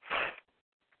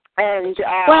 And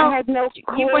I had no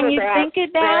clue when you think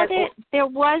about that.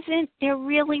 it, there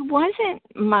really wasn't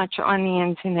much on the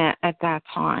internet at that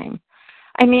time.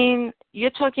 I mean,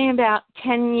 you're talking about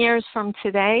 10 years from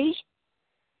today?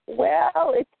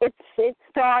 Well, it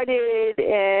started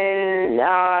in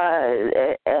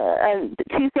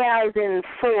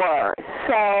 2004,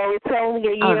 so it's only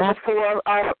a year before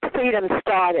our freedom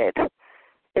started.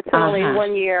 It's only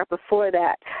 1 year before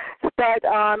that. But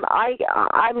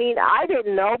I mean, I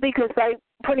didn't know because I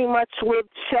pretty much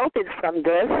lived sheltered from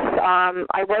this.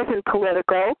 I wasn't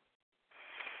political.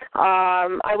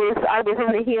 I was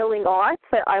in the healing arts.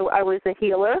 I was a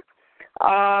healer.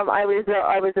 I was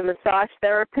a massage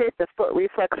therapist, a foot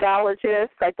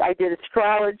reflexologist. I did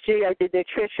astrology. I did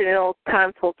nutritional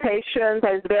consultations.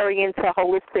 I was very into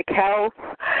holistic health.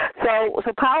 So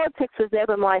politics was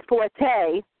never my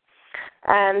forte.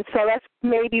 And so that's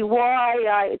maybe why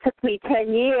it took me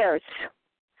 10 years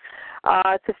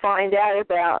to find out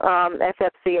about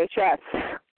FFCHS.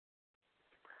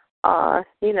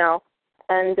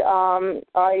 And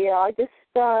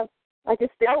I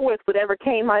just dealt with whatever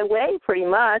came my way, pretty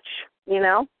much.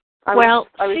 I was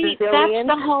see, resilient.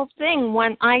 That's the whole thing.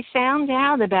 When I found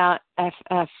out about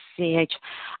FFCH,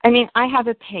 I mean, I have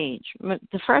a page.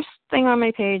 The first thing on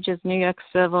my page is New York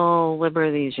Civil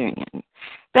Liberties Union.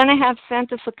 Then I have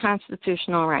Center for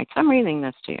Constitutional Rights. I'm reading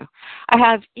this to you. I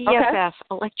have EFF,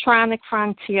 Electronic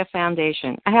Frontier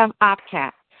Foundation. I have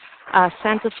OPCAT,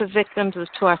 Center for Victims of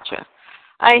Torture.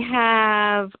 I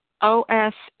have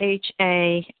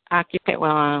OSHA,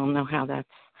 well, I don't know how that's,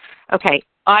 okay,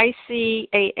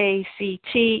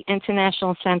 ICAACT,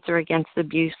 International Center Against the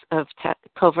Abuse of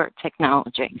Covert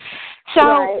Technology.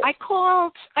 So I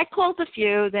called a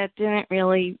few that didn't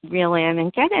really I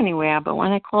didn't get anywhere, but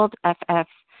when I called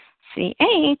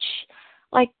FFCH,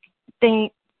 like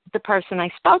the person I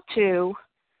spoke to,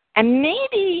 and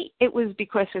maybe it was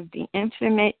because of the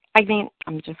information, I mean,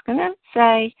 I'm just going to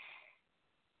say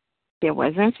there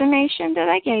was information that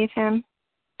I gave him,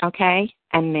 okay,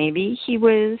 and maybe he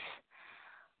was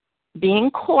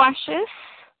being cautious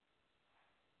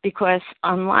because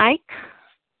unlike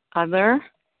other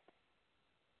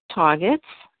targets,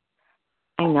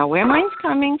 I know where mine's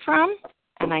coming from,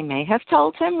 and I may have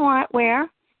told him what, where,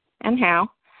 and how.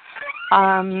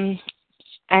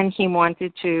 And he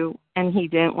wanted to, and he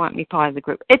didn't want me part of the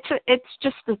group. It's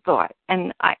just a thought,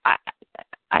 and I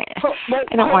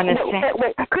don't want to say.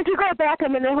 Wait. Could you go back a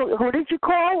minute? Who did you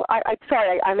call? I'm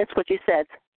sorry, I missed what you said.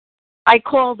 I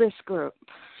called this group,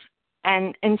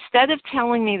 and instead of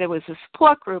telling me there was a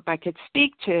support group I could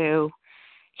speak to,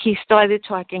 he started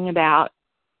talking about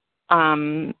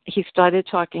gang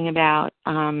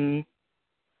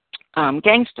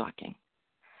stalking,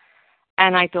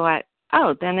 and I thought,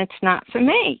 oh, then it's not for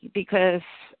me because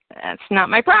that's not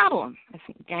my problem.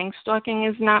 Gang stalking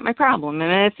is not my problem,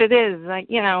 and if it is, they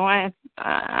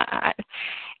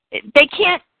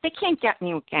can't get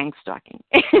me with gang stalking.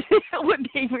 It would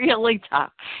be really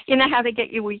tough. You know how they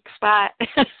get your weak spot?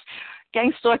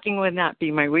 Gang stalking would not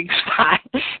be my weak spot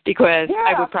because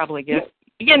I would probably get.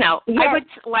 I would,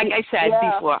 like I said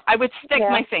before, I would stick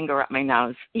my finger up my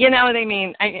nose. You know what I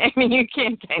mean? I mean, you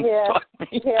can't gang stalk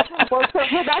me. Well, so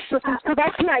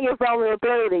that's not your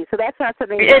vulnerability. So that's not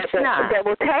something that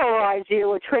will terrorize you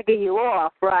or trigger you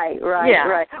off. Right. Well,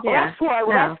 that's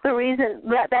the reason.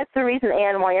 That's the reason,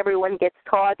 Anne, why everyone gets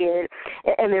targeted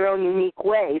in their own unique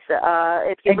ways.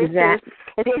 If you're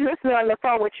listening on the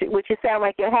phone, which you sound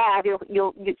like you have,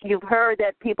 you've heard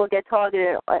that people get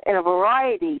targeted in a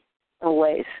variety of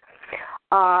ways.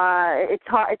 It's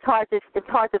hard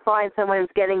to find someone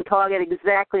who's getting targeted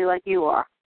exactly like you are.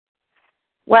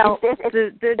 Well,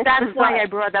 that's why I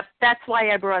brought up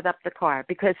the car,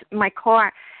 because my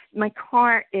car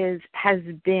has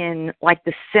been like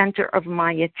the center of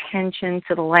my attention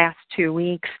for the last 2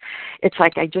 weeks. It's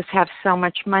like I just have so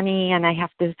much money and I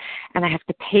have to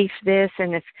pay for this,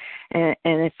 and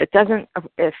if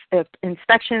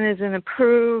inspection isn't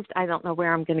approved, I don't know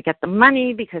where I'm going to get the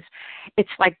money, because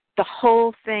it's like the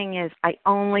whole thing is I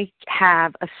only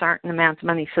have a certain amount of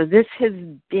money. So this has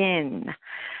been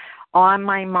on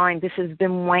my mind. This has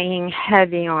been weighing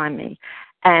heavy on me.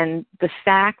 And the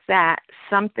fact that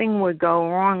something would go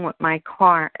wrong with my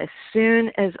car as soon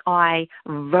as I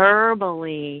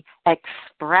verbally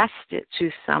expressed it to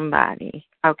somebody,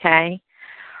 okay,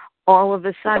 all of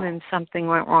a sudden something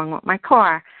went wrong with my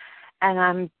car.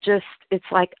 And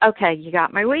it's like, okay, you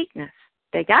got my weakness.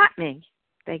 They got me.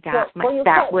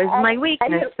 That was my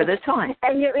weakness for the time.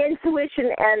 And your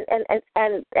intuition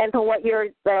and from what you're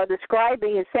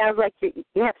describing, it sounds like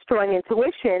you have strong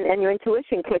intuition, and your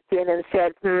intuition kicked in and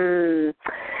said,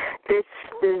 this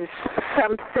is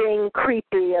something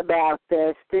creepy about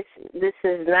this. This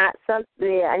is not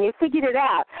something, and you figured it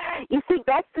out. You see,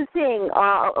 that's the thing.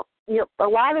 A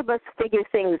lot of us figure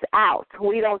things out.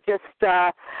 We don't just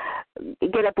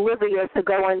get oblivious to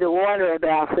go underwater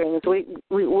about things.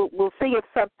 We'll see if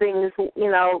something's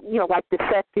like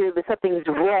defective, if something's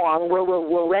wrong.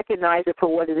 We'll recognize it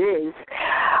for what it is.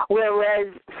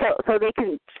 Whereas, so they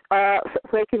can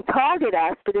target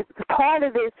us, but it's part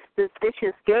of this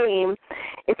vicious game.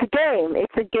 It's a game.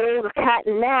 It's a game of cat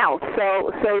and mouse.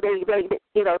 So they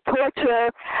torture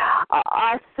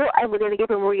us, and we're going to give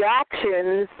them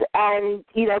reactions. And,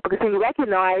 because we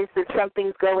recognize that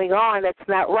something's going on that's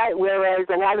not right, whereas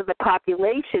a lot of the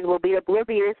population will be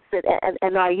oblivious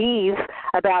and naive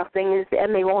about things,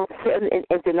 and they won't, in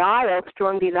denial,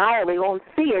 strong denial, they won't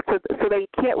see it, so they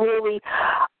can't really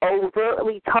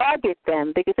overtly target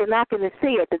them because they're not going to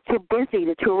see it. They're too busy,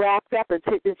 they're too wrapped up,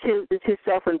 they're too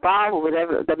self-involved with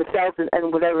themselves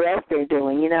and whatever else they're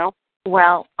doing,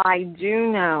 Well, I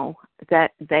do know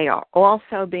that they are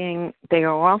also being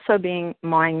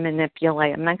mind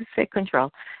manipulated. I'm not going to say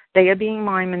control. They are being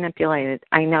mind manipulated.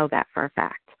 I know that for a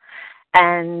fact.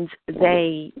 And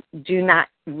they do not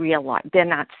realize, they're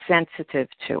not sensitive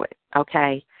to it,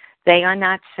 okay? They are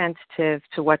not sensitive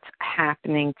to what's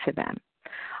happening to them.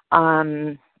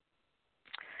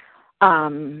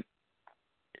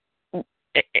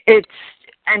 it's,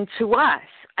 and to us,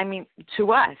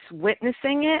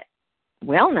 witnessing it,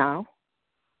 we'll know.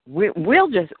 We'll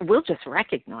just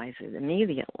recognize it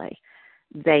immediately.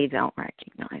 They don't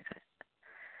recognize it.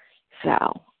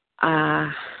 So,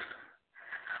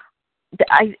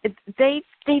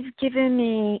 they've given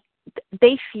me,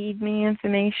 they feed me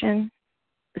information.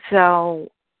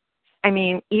 So, I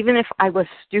mean, even if I was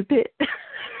stupid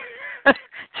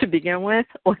to begin with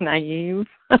or naive,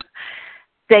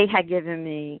 they had given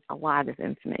me a lot of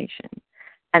information,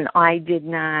 and I did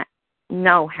not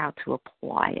know how to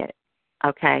apply it,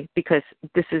 okay, because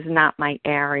this is not my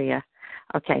area.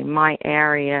 Okay, my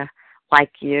area,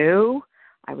 like you,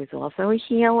 I was also a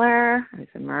healer. I was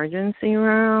emergency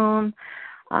room.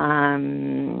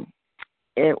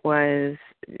 It was,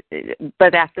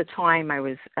 but at the time I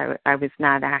was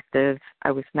not active.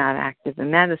 I was not active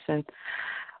in medicine.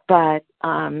 But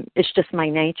it's just my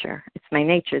nature. It's my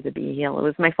nature to be a healer. It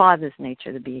was my father's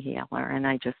nature to be a healer, and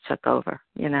I just took over.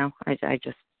 You know, I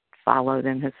just followed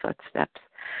in his footsteps.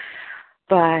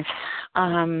 But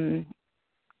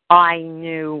I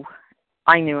knew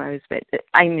I was.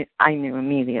 I knew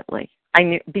immediately. I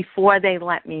knew before they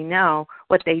let me know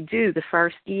what they do the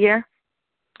first year.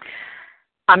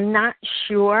 I'm not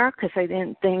sure because I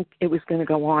didn't think it was going to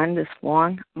go on this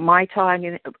long. My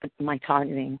targeting.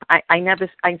 I've never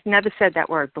said that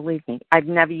word. Believe me, I've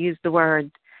never used the word.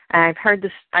 And I've heard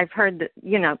this. I've heard that.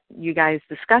 You know, you guys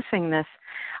discussing this.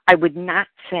 I would not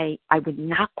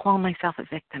call myself a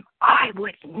victim. I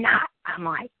would not. I'm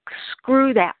like,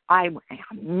 screw that. I am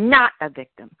not a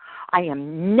victim. I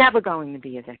am never going to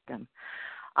be a victim.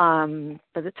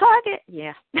 But the target,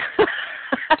 yeah.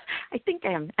 I think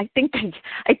I am. I think I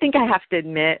have to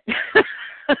admit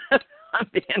I'm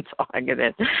being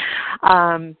targeted.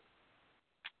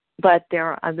 But there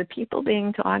are other people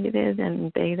being targeted,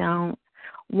 and they don't.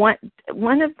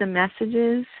 One of the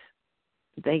messages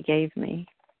they gave me,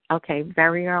 okay,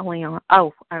 very early on.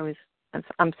 Oh,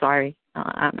 I'm sorry.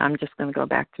 I'm just going to go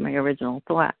back to my original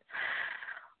thought.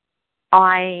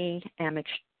 I am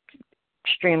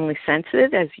extremely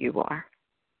sensitive, as you are,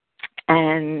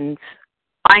 and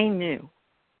I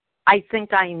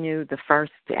think I knew the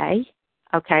first day,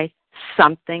 okay,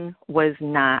 something was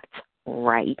not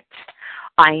right.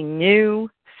 I knew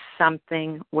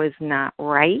something was not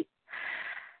right,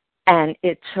 and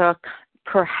it took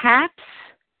perhaps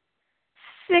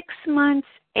 6 months,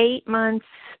 8 months,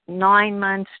 9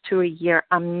 months to a year.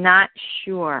 I'm not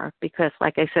sure because,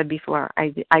 like I said before,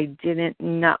 I didn't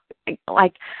know.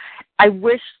 Like, I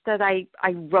wish that I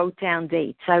wrote down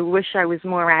dates. I wish I was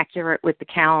more accurate with the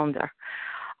calendar.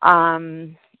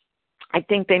 I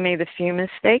think they made a few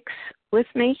mistakes with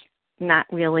me, not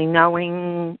really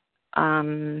knowing.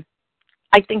 I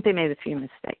think they made a few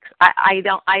mistakes. I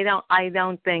don't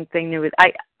think they knew it.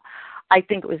 I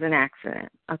think it was an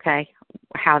accident. Okay,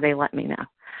 how they let me know,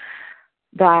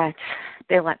 but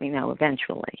they let me know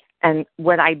eventually. And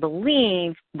what I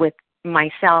believe with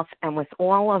myself and with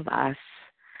all of us,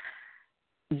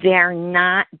 they're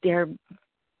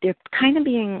kind of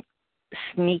being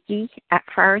sneaky at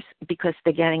first because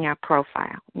they're getting our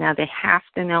profile. Now they have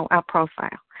to know our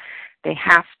profile. They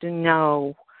have to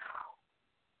know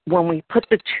when we put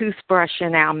the toothbrush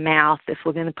in our mouth, if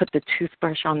we're going to put the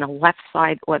toothbrush on the left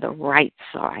side or the right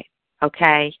side,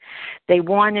 okay? They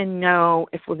want to know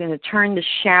if we're going to turn the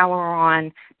shower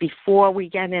on before we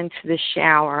get into the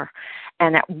shower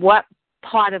and at what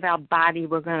part of our body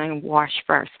we're going to wash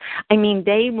first. I mean,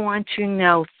 they want to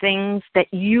know things that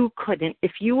you couldn't.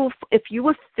 If you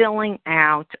were filling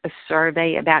out a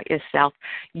survey about yourself,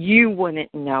 you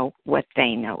wouldn't know what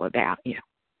they know about you.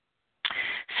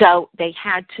 So they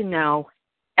had to know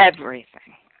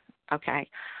everything, okay,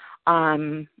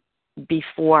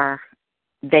 before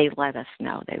they let us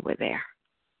know they were there.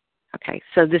 Okay,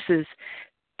 so this is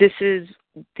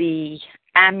the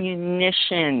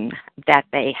ammunition that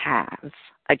they have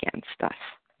against us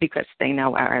because they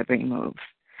know our every move.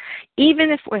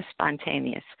 Even if we're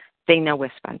spontaneous, they know we're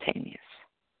spontaneous.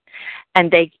 And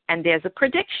there's a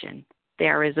prediction.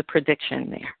 There is a prediction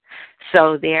there.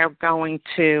 So they're going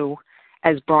to,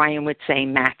 as Brian would say,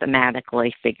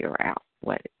 mathematically figure out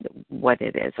what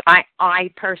it is. I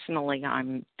personally,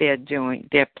 they're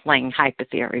playing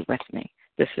hypotheory with me.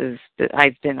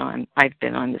 I've been on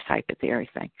this hypotheory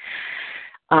thing,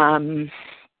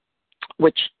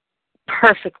 which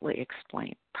perfectly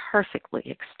explained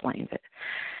it.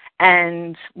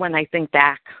 And when I look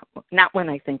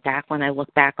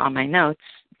back on my notes,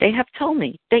 They have told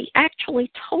me. They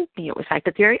actually told me it was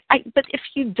hypothyroid. But if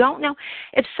you don't know,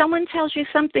 if someone tells you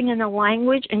something in a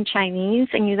language in Chinese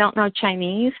and you don't know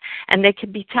Chinese, and they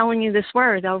could be telling you this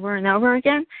word over and over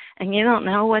again, and you don't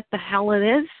know what the hell it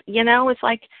is, it's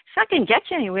like, it's not going to get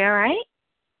you anywhere, right?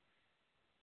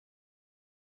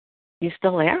 You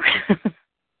still there?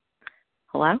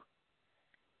 Hello? I'm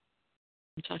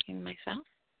talking to myself.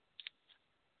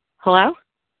 Hello?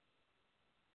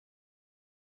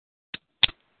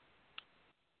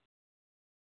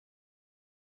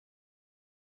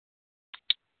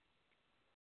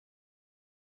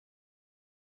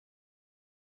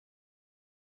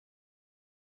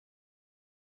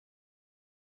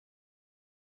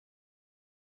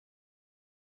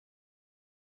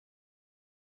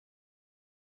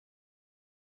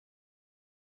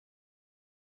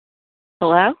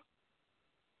 Hello?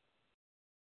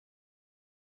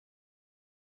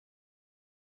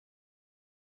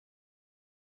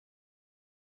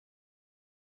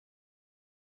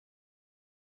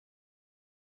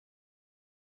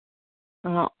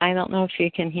 Well, I don't know if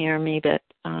you can hear me, but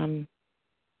I'm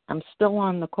still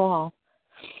on the call.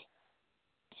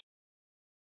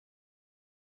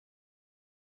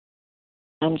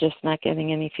 I'm just not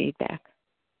getting any feedback.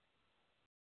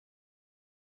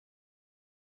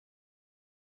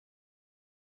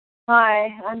 Hi,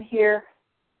 I'm here.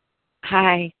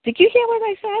 Hi. Did you hear what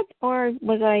I said, or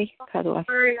was I cut off?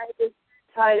 Sorry, I just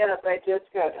tied up. I just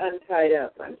got untied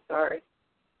up. I'm sorry.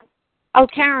 Oh,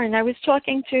 Karen, I was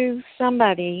talking to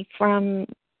somebody from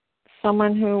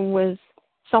someone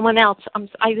else.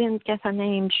 I didn't get her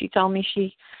name. She told me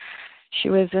she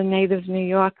was a native New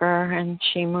Yorker, and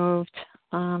she moved,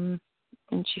 and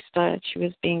she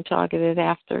was being targeted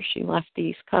after she left the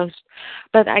East Coast.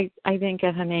 But I didn't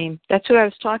get her name. That's who I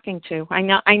was talking to.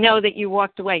 I know that you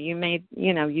walked away. You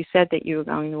said that you were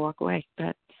going to walk away,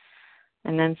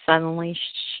 and then suddenly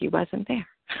she wasn't there.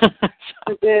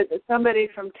 Is it somebody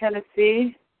from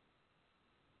Tennessee?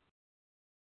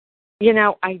 I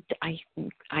Yeah,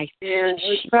 it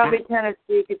was probably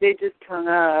Tennessee because they just hung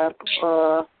up,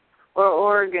 or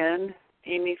Oregon.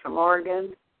 Amy from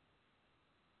Oregon.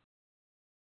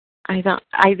 I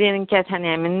didn't get her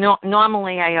name, and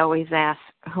normally I always ask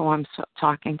who I'm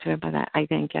talking to, but I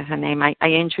didn't get her name. I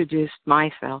introduced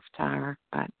myself to her,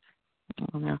 but I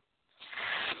don't know.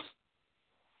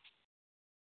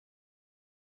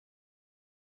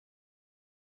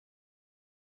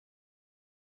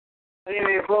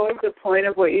 Anyway, what was the point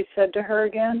of what you said to her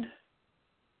again?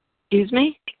 Excuse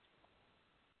me?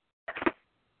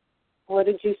 What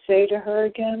did you say to her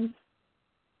again?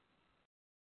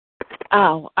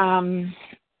 Oh,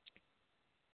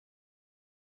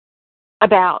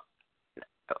 about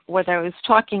what I was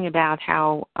talking about,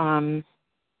 how a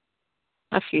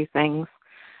few things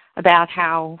about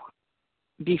how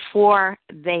before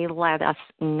they let us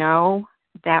know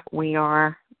that we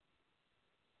are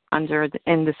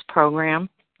in this program,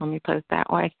 let me put it that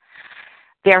way,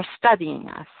 they're studying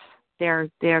us. They're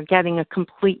getting a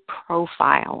complete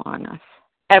profile on us,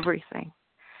 everything.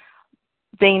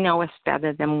 They know us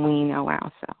better than we know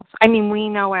ourselves. I mean, we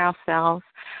know ourselves,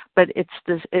 but it's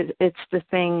the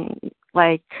thing,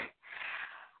 like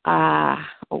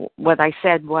what I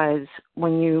said was,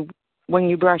 when you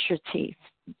brush your teeth,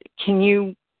 can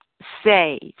you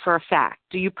say for a fact,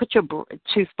 do you put your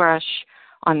toothbrush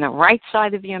on the right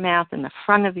side of your mouth, in the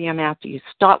front of your mouth? Do you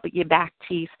start with your back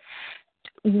teeth?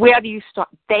 Where do you start?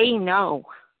 They know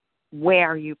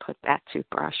where you put that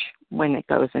toothbrush when it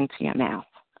goes into your mouth,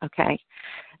 okay?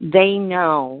 They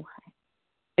know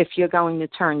if you're going to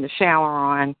turn the shower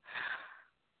on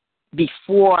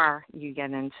before you get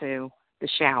into the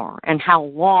shower, and how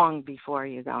long before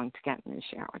you're going to get in the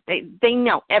shower. They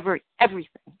know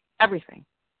everything,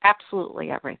 absolutely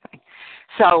everything.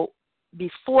 So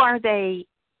before they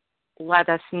let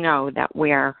us know that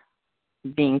we're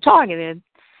being targeted,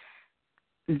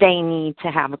 they need to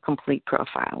have a complete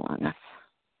profile on us.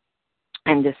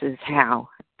 And this is how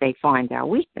they find our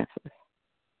weaknesses.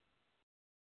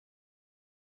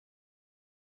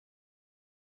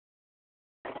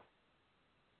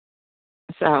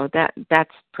 So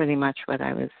that's pretty much what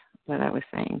I was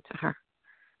saying to her.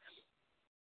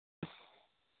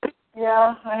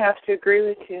 Yeah, I have to agree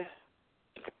with you.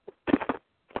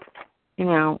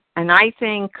 And I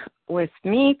think with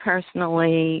me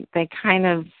personally,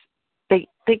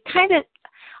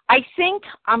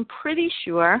 I'm pretty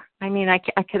sure, I mean, I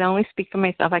can only speak for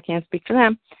myself, I can't speak for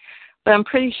them, but I'm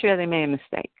pretty sure they made a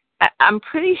mistake. I'm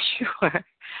pretty sure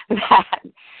that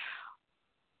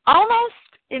almost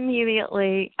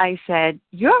immediately I said,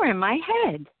 you're in my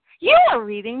head. You are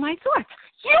reading my thoughts.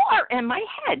 You are in my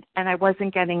head. And I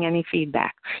wasn't getting any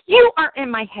feedback. You are in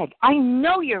my head. I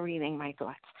know you're reading my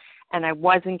thoughts. And I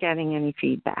wasn't getting any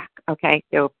feedback, okay?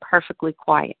 They were perfectly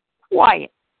quiet.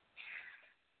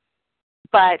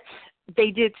 But they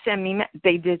did send me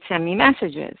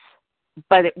messages,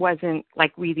 but it wasn't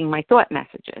like reading my thought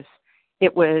messages.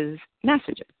 It was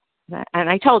messages. And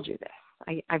I told you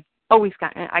this. I've always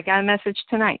gotten, I got a message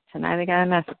tonight. Tonight I got a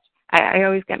message. I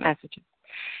always get messages.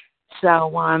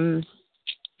 So, and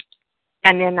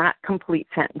they're not complete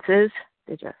sentences.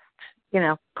 They're just,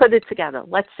 put it together.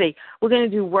 Let's see. We're going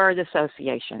to do word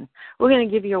association. We're going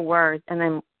to give you a word, and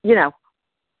then,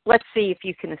 let's see if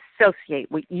you can associate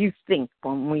what you think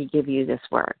when we give you this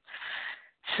word.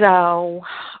 So,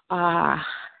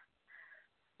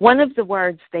 one of the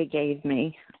words they gave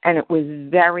me, and it was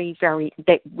very, very,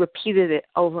 they repeated it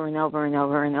over and over and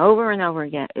over and over and over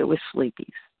again. It was sleepies.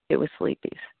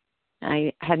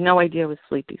 I had no idea what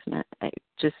sleepies meant. I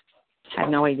just had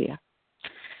no idea.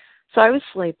 So I was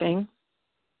sleeping,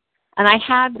 and I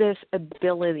had this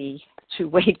ability to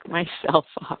wake myself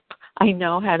up. I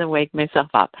know how to wake myself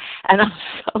up. And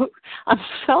I'm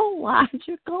so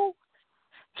logical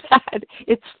that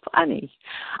it's funny.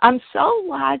 I'm so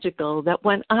logical that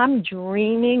when I'm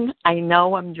dreaming, I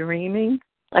know I'm dreaming.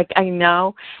 Like, I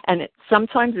know, and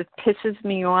sometimes it pisses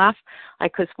me off.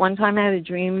 Like, because one time I had a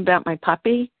dream about my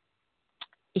puppy.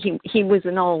 He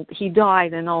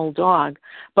died, an old dog,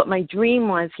 but my dream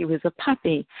was he was a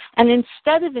puppy. And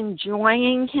instead of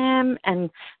enjoying him and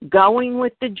going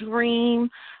with the dream,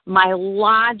 my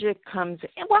logic comes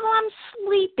in. While I'm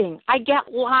sleeping, I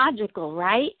get logical,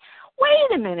 right?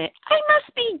 Wait a minute, I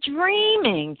must be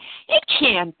dreaming. It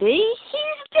can't be.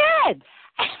 He's dead.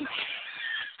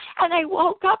 And I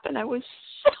woke up and I was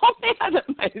so mad at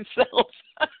myself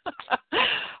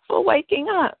for waking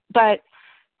up. But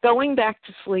going back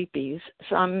to sleepies,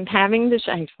 so I'm having this,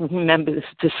 I remember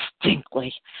this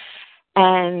distinctly,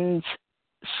 and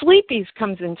sleepies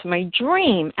comes into my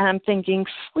dream, and I'm thinking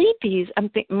sleepies,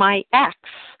 my ex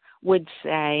would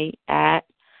say at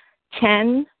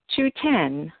 10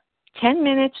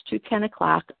 minutes to 10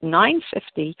 o'clock,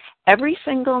 9:50, every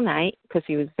single night, because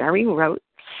he was very rote,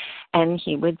 and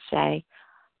he would say,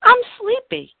 I'm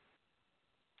sleepy,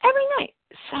 every night.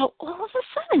 So all of a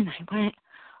sudden I went,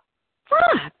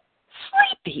 Rob,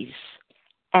 sleepies.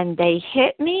 And they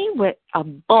hit me with a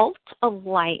bolt of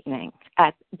lightning.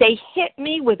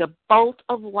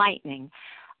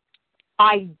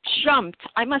 I jumped.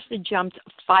 I must have jumped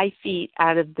 5 feet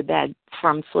out of the bed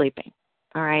from sleeping.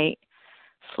 All right?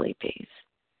 Sleepies.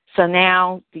 So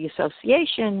now the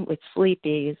association with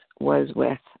sleepies was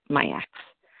with my ex.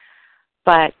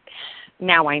 But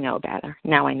now I know better.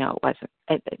 Now I know it wasn't.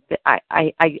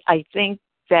 I think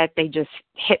that they just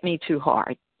hit me too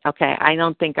hard. Okay, I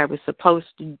don't think I was supposed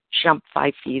to jump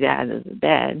 5 feet out of the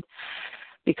bed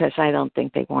because I don't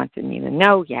think they wanted me to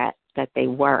know yet that they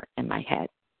were in my head.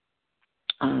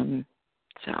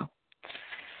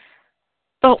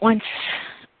 But once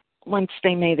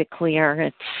they made it clear,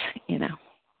 it's,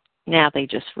 now they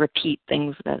just repeat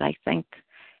things that I think.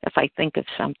 If I think of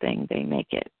something, they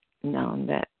make it known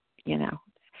that,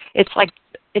 it's like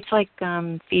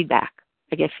feedback.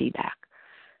 I get feedback.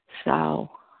 So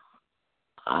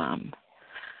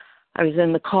I was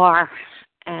in the car,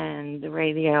 and the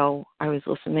radio, I was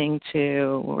listening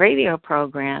to a radio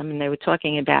program, and they were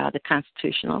talking about the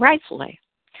constitutional rights lawyer.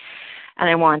 And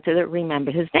I wanted to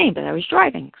remember his name, but I was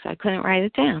driving, so I couldn't write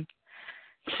it down.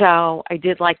 So I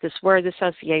did like this word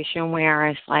association where I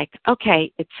was like,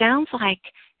 okay, it sounds like,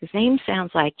 his name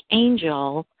sounds like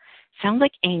Angel. And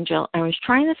I was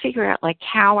trying to figure out like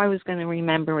how I was going to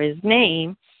remember his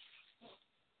name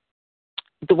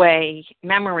the way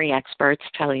memory experts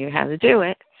tell you how to do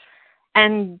it.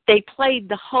 And they played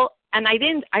the whole, and I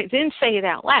didn't say it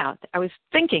out loud. I was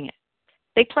thinking it.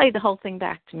 They played the whole thing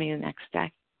back to me the next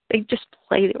day. They just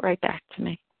played it right back to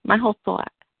me. My whole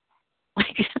thought.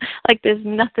 Like there's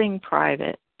nothing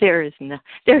private. There's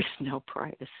no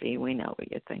privacy. We know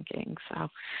what you're thinking. So,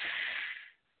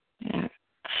 yeah.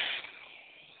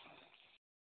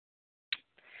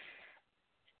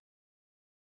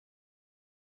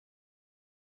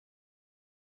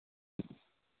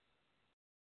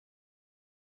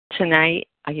 Tonight,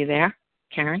 are you there,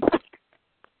 Karen?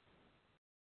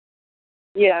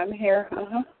 Yeah, I'm here.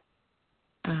 Uh-huh.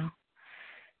 Oh.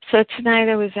 So tonight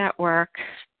I was at work,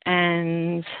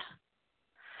 and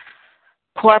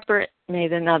corporate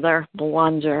made another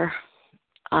blunder.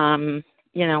 I'm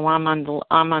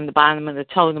on the bottom of the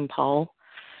totem pole,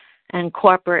 and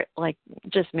corporate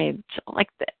just made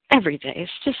every day.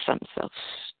 It's just something so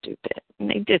stupid. And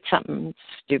they did something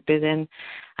stupid, and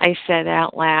I said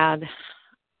out loud,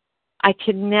 I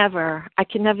could never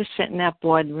sit in that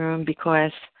boardroom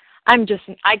because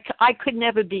I could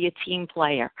never be a team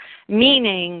player.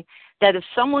 Meaning that if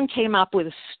someone came up with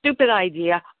a stupid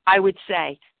idea, I would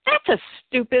say, that's a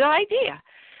stupid idea.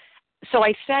 So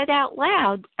I said out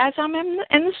loud, as I'm in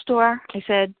the store, I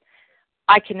said,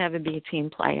 I can never be a team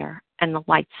player. And the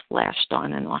lights flashed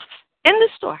on and off in the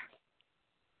store.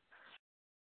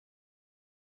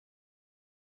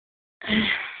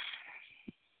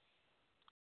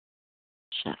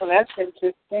 Well, that's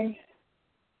interesting.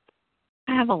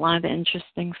 I have a lot of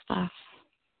interesting stuff.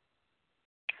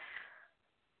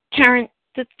 Karen,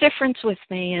 the difference with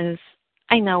me is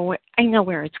I know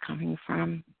where it's coming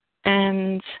from,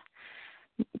 and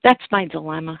that's my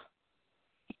dilemma.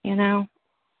 You know,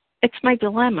 it's my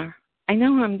dilemma. I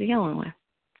know who I'm dealing with.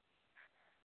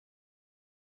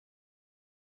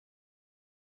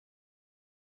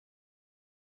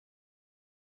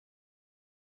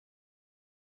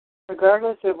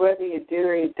 Regardless of whether you do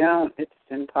or you don't, it's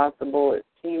impossible, it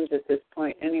seems at this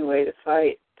point anyway, to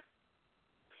fight.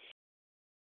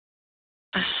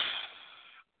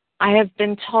 I have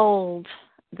been told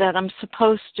that I'm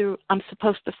supposed to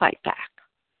fight back.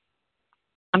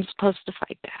 I'm supposed to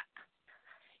fight back.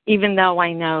 Even though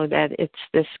I know that it's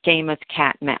this game of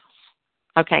cat and mouse.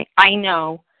 Okay, I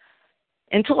know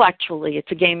intellectually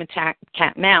it's a game of cat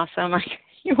and mouse. So I'm like,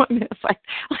 you want me to fight?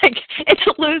 Like, it's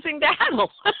a losing battle.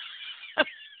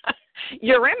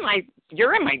 You're in my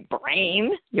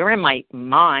brain. You're in my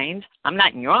mind. I'm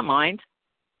not in your mind.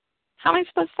 How am I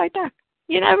supposed to fight back?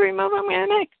 You know every move I'm going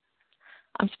to make.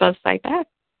 I'm supposed to fight back.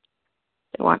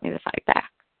 They want me to fight back.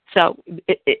 So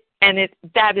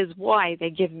that is why they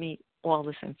give me all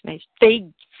this information.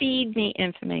 They feed me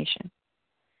information.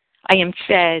 I am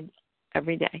fed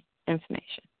every day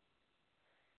information.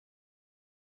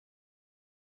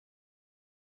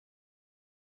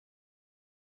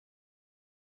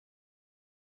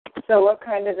 So what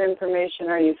kind of information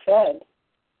are you fed?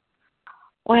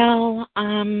 Well,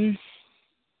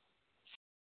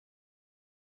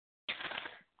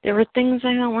 there are things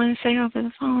I don't want to say over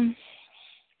the phone.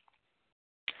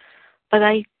 But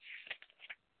I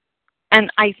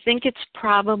think it's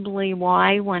probably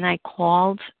why when I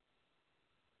called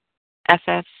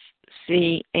FFCH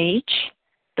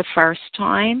the first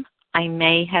time, I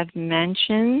may have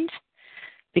mentioned,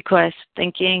 because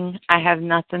thinking I have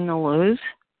nothing to lose,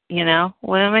 you know,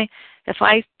 if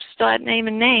I start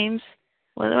naming names,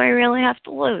 what do I really have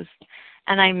to lose?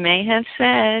 And I may have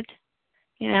said,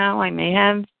 you know, I may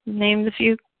have named a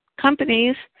few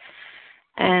companies,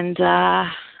 and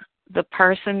the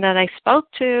person that I spoke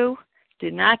to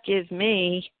did not give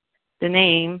me the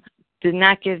name, did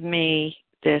not give me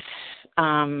this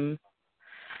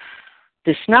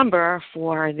number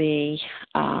for the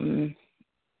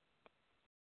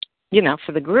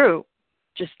for the group,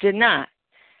 just did not.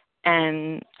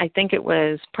 And I think it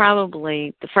was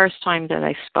probably the first time that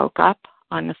I spoke up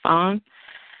on the phone,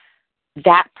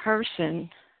 that person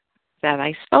that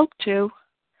I spoke to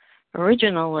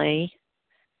originally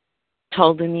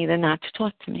told Anita not to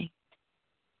talk to me.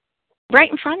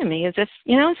 Right in front of me, as if,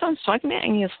 you know, someone's talking to me,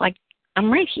 and he's like,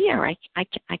 I'm right here. I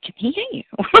can hear you.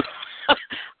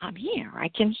 I'm here. I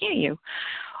can hear you.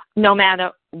 No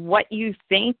matter what you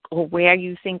think or where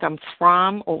you think I'm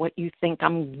from or what you think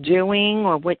I'm doing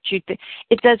or what you think,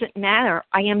 it doesn't matter.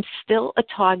 I am still a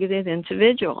targeted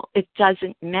individual. It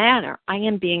doesn't matter. I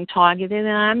am being targeted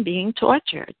and I'm being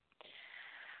tortured.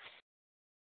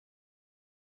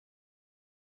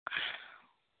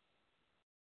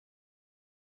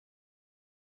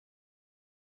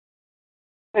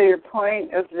 So your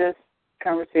point of this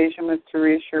conversation was to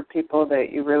reassure people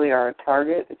that you really are a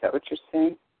target? Is that what you're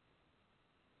saying?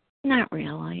 Not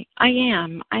really. I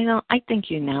am. I think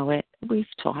you know it. We've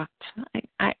talked.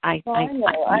 I know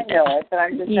it, but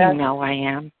I'm just you asking. know I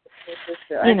am.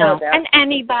 You know, and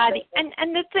anybody, and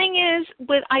the thing is,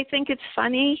 but I think it's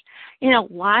funny, you know,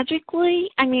 logically,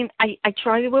 I mean, I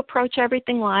try to approach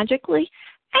everything logically.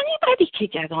 Anybody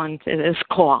could get onto this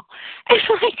call. It's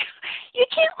like, you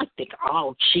can't like think,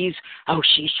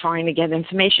 she's trying to get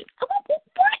information. What?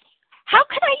 How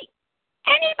could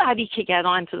anybody could get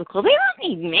onto the call? They don't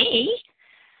need me.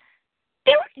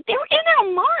 They're in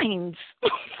our minds.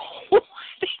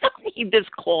 They don't need this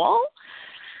call.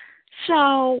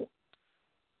 So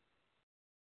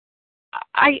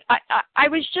I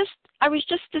was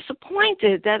just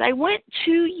disappointed that I went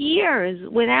 2 years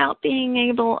without being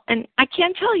able, and I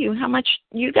can't tell you how much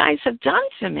you guys have done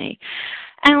for me.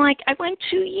 And like I went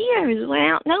 2 years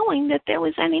without knowing that there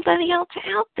was anybody else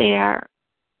out there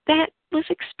that was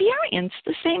experienced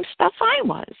the same stuff I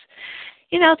was.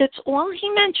 That's all he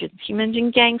mentioned. He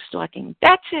mentioned gang stalking.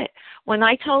 That's it. When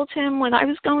I told him what I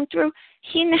was going through,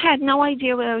 he had no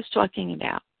idea what I was talking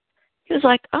about. He was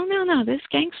like, oh, no, this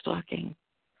gang stalking.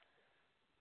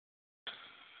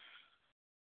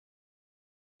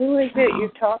 Who is it you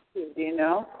talked to, do you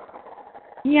know?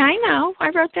 Yeah, I know. I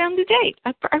wrote down the date.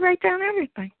 I write down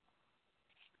everything.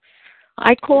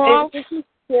 I called. Did you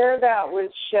share that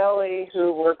with Shelley,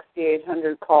 who works the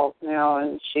 800 calls now,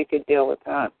 and she could deal with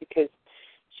that because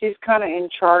she's kind of in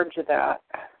charge of that.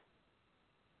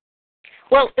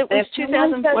 Well, it was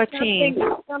 2014.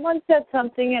 Someone said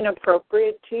something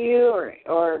inappropriate to you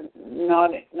or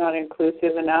not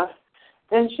inclusive enough,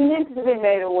 then she needs to be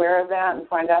made aware of that and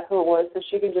find out who it was so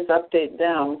she can just update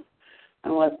them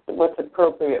on what's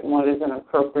appropriate and what isn't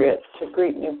appropriate to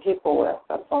greet new people with.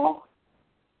 That's all.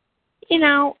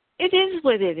 It is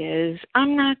what it is.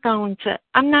 I'm not going to,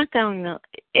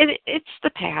 it's the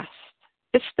past.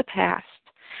 It's the past.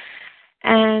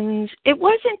 And it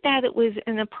wasn't that it was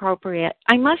inappropriate.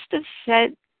 I must have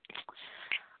said,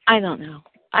 I don't know.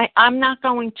 I'm not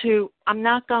going to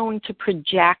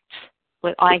project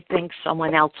what I think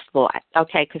someone else thought,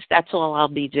 okay, because that's all I'll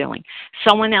be doing.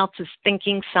 Someone else is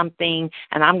thinking something,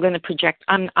 and I'm going to project.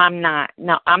 I'm not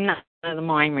one of the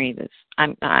mind readers.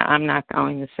 I'm not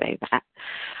going to say that.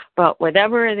 But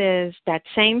whatever it is, that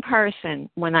same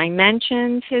person, when I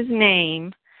mentioned his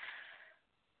name,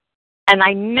 and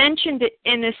I mentioned it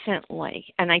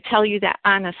innocently, and I tell you that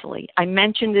honestly, I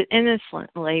mentioned it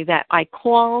innocently that I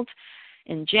called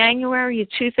in January of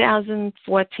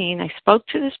 2014. I spoke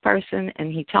to this person,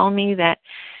 and he told me that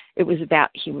it was about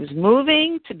he was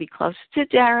moving to be close to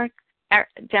Derek,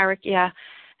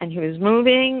 and he was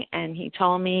moving, and he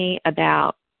told me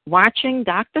about watching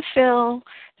Dr. Phil.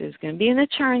 There's going to be an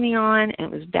attorney on, and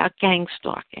it was about gang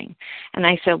stalking. And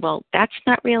I said, well, that's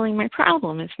not really my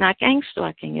problem. It's not gang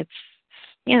stalking. It's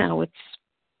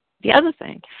the other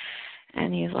thing.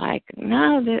 And he's like,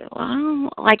 no,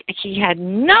 he had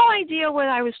no idea what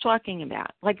I was talking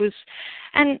about.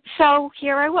 And so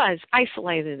here I was,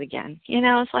 isolated again.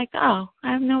 It's like, oh,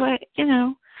 I have no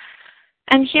idea,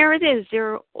 And here it is.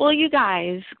 There are all you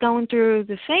guys going through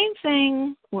the same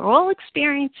thing. We're all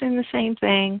experiencing the same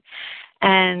thing.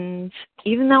 And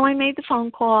even though I made the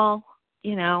phone call,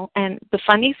 and the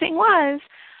funny thing was,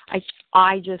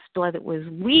 I just thought it was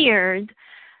weird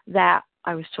that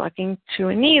I was talking to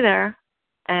Anita,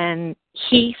 and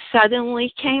he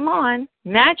suddenly came on,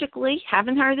 magically,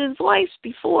 haven't heard his voice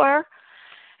before,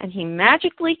 and he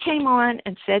magically came on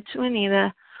and said to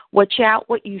Anita, watch out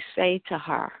what you say to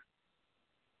her.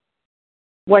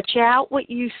 Watch out what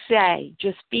you say.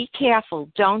 Just be careful.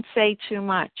 Don't say too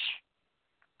much.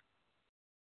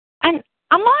 And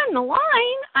I'm on the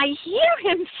line. I hear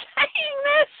him saying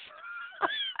this.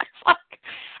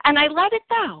 And I let it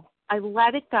go.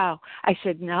 I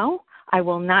said, no, I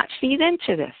will not feed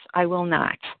into this. I will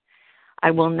not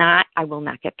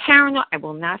get paranoid. I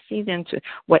will not feed into it.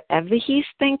 Whatever he's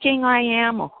thinking I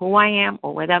am or who I am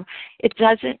or whatever, it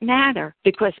doesn't matter,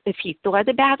 because if he thought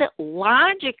about it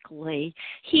logically,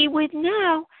 he would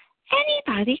know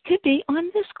anybody could be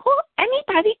on this call.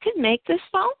 Anybody could make this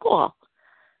phone call.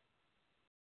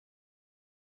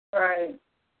 Right.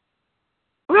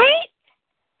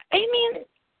 I mean,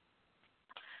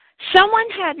 someone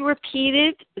had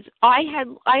repeated, I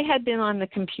had been on the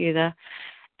computer,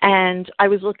 and I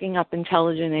was looking up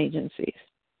intelligence agencies.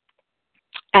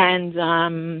 And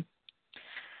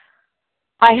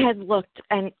I had looked,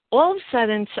 and all of a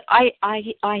sudden, I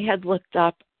had looked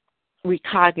up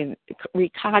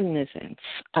recognizance,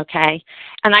 okay?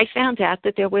 And I found out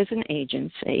that there was an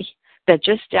agency that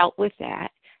just dealt with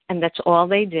that, and that's all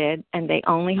they did, and they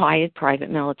only hired private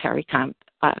military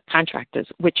contractors,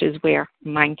 which is where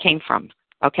mine came from,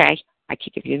 okay? I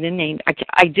could give you the name.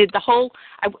 I did the whole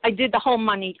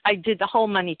money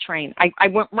train. I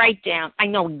went right down. I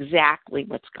know exactly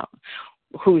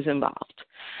who's involved.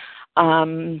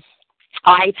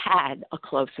 I've had a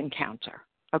close encounter.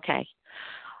 Okay.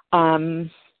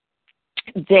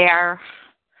 There,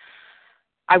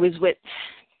 I was with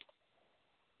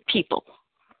people.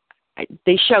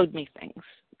 They showed me things.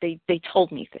 They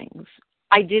told me things.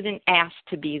 I didn't ask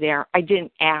to be there. I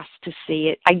didn't ask to see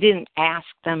it. I didn't ask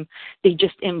them. They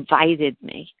just invited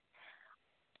me.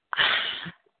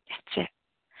 That's it.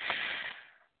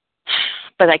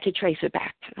 But I could trace it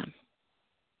back to them.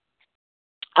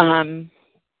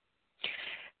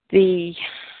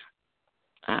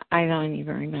 I don't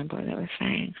even remember what I was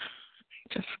saying.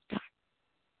 I just forgot.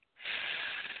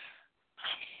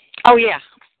 Oh yeah.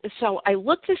 So I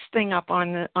looked this thing up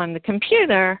on the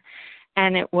computer,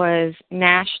 and it was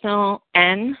National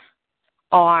NRO,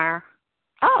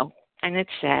 and it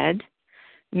said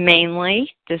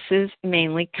this is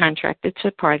mainly contracted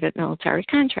to private military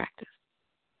contractors.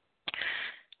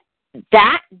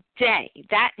 That day,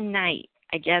 that night,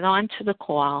 I get onto the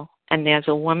call, and there's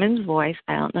a woman's voice.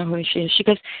 I don't know who she is. She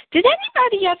goes, "Did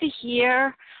anybody ever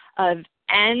hear of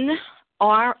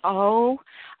NRO?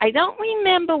 I don't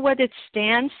remember what it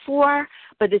stands for,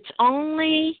 but the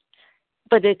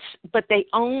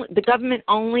government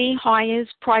only hires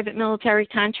private military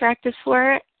contractors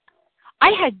for it." I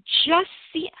had just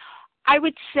seen, I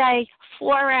would say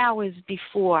 4 hours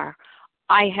before,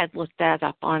 I had looked that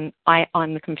up on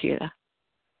the computer.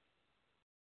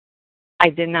 I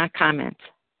did not comment.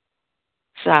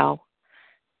 So,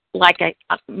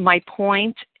 my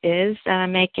point is that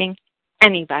I'm making,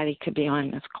 anybody could be on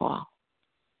this call.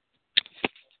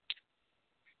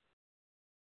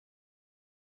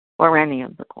 Or any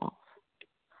of the calls.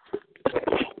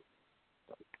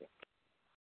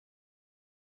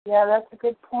 Yeah, that's a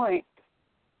good point.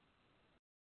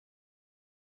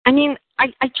 I mean,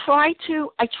 I try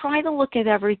to look at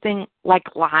everything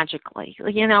logically.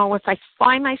 If I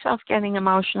find myself getting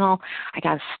emotional, I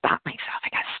gotta stop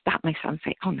myself and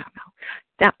say, "Oh no.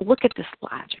 Now look at this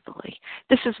logically.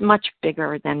 This is much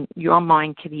bigger than your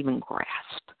mind could even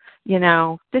grasp.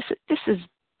 This is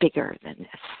bigger than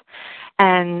this."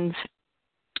 And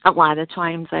a lot of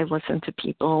times I listen to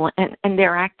people and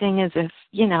they're acting as if,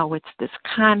 it's these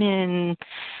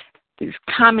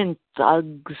common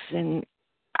thugs, and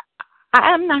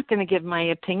I'm not going to give my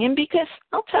opinion because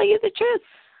I'll tell you the truth.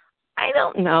 I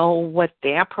don't know what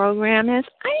their program is.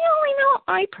 I only know what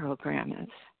my program is,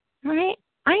 right?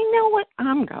 I know what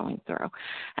I'm going through.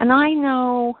 And I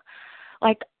know,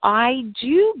 I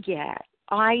do get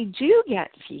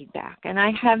feedback, and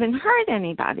I haven't heard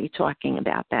anybody talking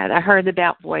about that. I heard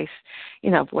about voice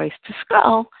to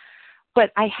skull,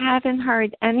 but I haven't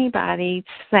heard anybody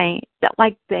saying that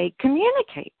they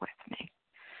communicate with me.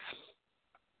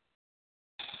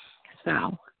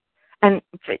 So, and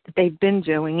they've been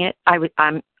doing it. I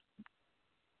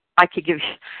could give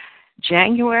you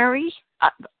January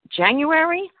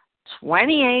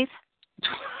 28th,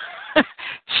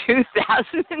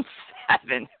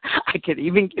 2007. I could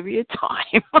even give you a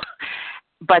time.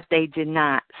 But they did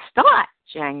not start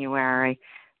January.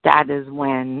 That is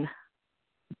when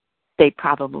they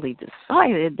probably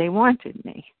decided they wanted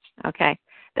me. Okay?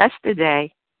 That's the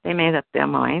day they made up their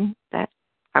mind that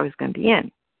I was going to be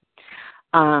in.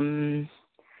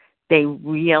 They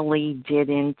really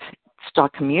didn't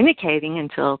start communicating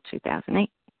until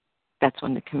 2008. That's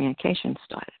when the communication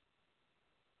started.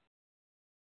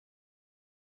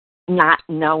 Not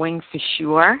knowing for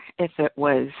sure if it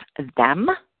was them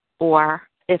or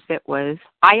if it was,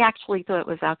 I actually thought it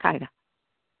was Al-Qaeda.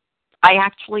 I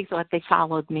actually thought they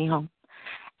followed me home.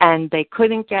 And they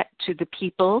couldn't get to the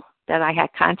people that I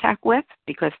had contact with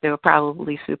because they were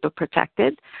probably super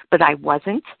protected, but I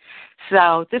wasn't.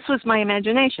 So this was my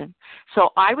imagination.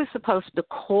 So I was supposed to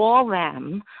call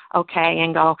them, okay,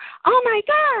 and go, "Oh my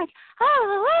God,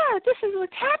 this is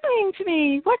what's happening to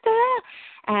me. What the?"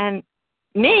 And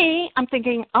I'm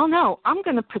thinking, "Oh no, I'm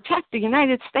going to protect the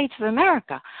United States of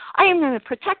America. I am going to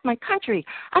protect my country.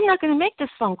 I'm not going to make this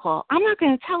phone call. I'm not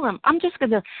going to tell them. I'm just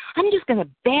going to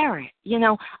bear it,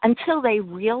 until they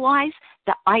realize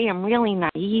that I am really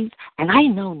naive and I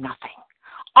know nothing.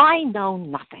 I know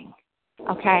nothing.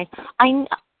 Okay? I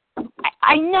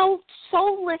know so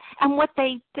little,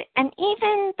 and and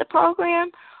even the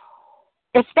program,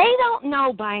 if they don't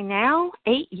know by now,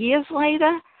 8 years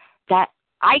later, that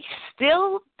I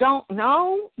still don't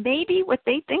know maybe what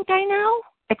they think I know,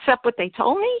 except what they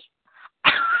told me.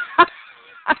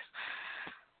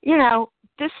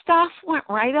 This stuff went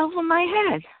right over my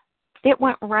head. It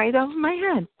went right over my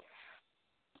head.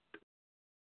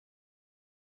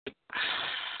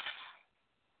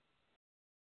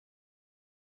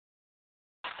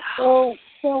 So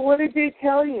what did they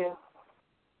tell you?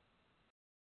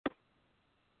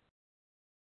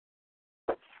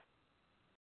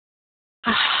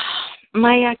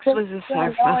 My ex was a I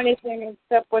don't know anything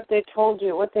except what they told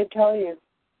you. What they tell you?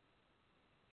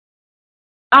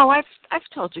 Oh, I've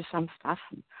told you some stuff.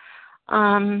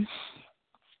 I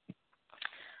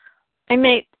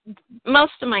made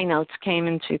most of my notes came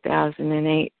in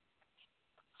 2008,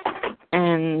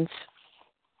 and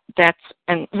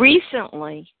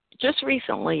just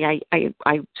recently,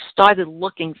 I started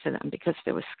looking for them because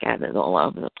they were scattered all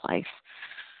over the place.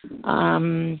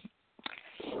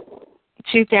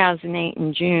 2008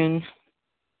 in June,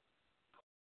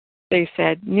 they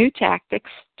said new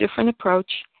tactics, different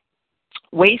approach,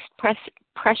 waste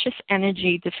precious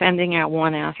energy defending our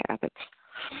worn-out habits.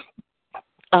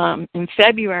 In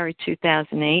February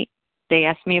 2008, they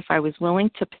asked me if I was willing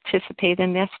to participate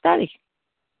in their study.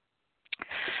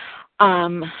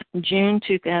 June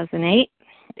 2008,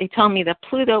 they told me that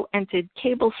Pluto entered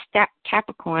cable stack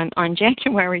Capricorn on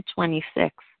January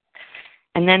 26th.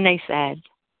 And then they said,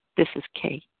 this is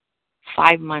key,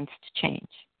 5 months to change.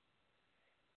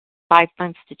 5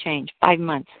 months to change. 5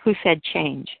 months. Who said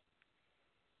change?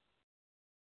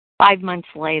 5 months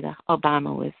later,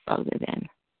 Obama was voted in.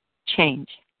 Change.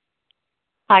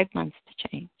 5 months to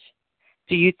change.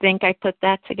 Do you think I put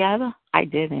that together? I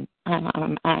didn't.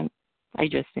 I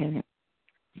just didn't.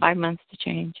 5 months to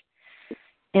change.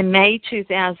 In May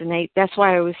 2008, that's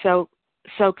why I was so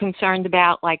concerned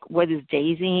about, like, what is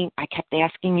Daisy? I kept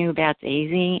asking you about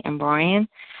Daisy and Brian.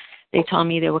 They told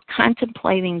me they were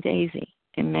contemplating Daisy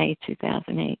in May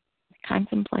 2008.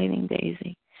 Contemplating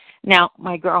Daisy. Now,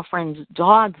 my girlfriend's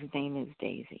dog's name is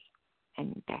Daisy,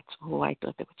 and that's who I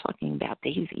thought they were talking about,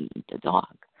 Daisy, the dog.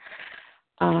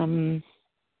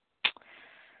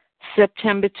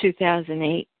 September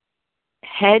 2008,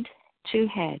 head to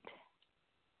head.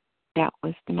 That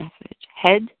was the message.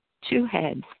 Head to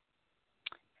head.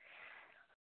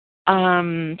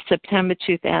 September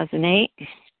 2008,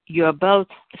 you're both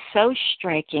so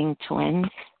striking twins.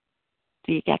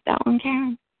 Do you get that one,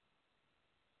 Karen?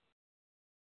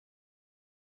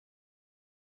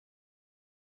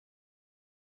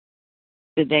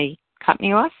 Did they cut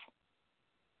me off?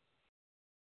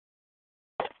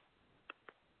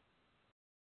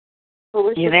 What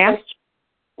was You your there? question?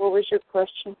 What was your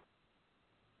question?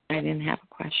 I didn't have a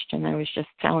question. I was just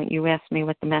telling you, asked me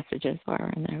what the messages were,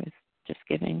 and I was just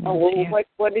giving them to you.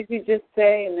 What did you just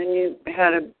say? And then you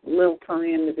had a little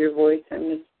tiny end of your voice. I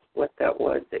missed what that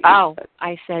was. That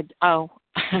you said.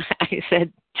 I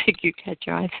said, did you catch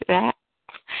on to that?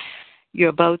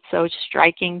 You're both so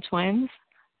striking twins.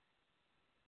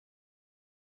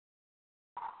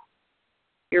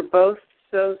 You're both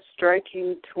so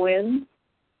striking twins?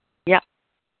 Yep.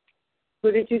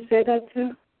 Who did you say that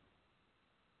to?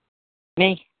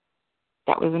 Me.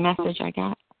 That was a message I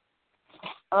got.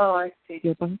 Oh, I see.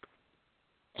 You're both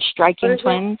striking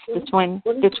twins.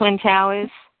 The twin towers.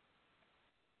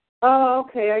 Oh,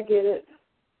 okay, I get it.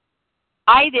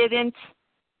 I didn't.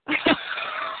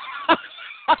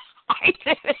 I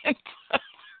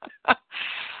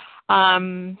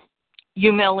didn't.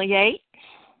 Humiliate.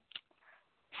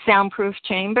 Soundproof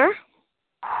chamber.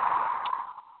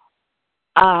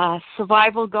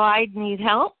 Survival guide, need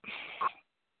help.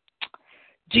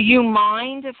 Do you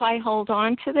mind if I hold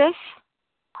on to this?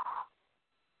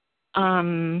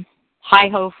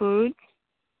 Hi-ho food,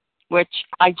 which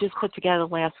I just put together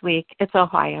last week. It's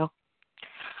Ohio.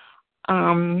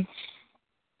 And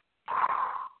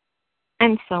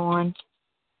so on.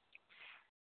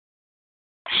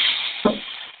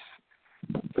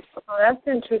 Oh, that's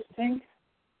interesting.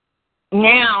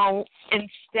 Now,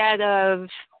 instead of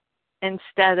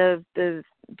the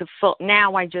full,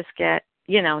 now I just get,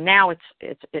 now it's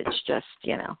just,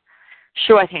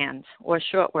 shorthand or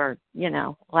short word,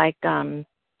 like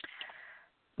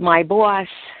my boss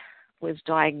was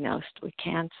diagnosed with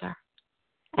cancer,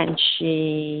 and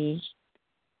she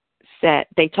said,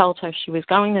 they told her she was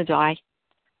going to die.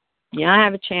 You don't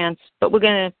have a chance, but we're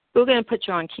gonna put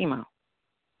you on chemo.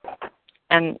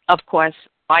 And of course,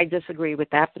 I disagree with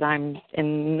that, but I'm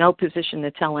in no position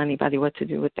to tell anybody what to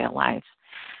do with their lives.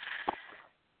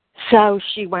 So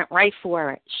she went right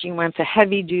for it. She went for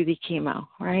heavy-duty chemo,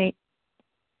 right?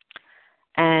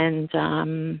 And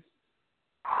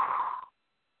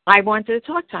I wanted to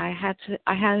talk to her.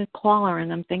 I had to call her,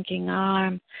 and I'm thinking,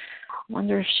 I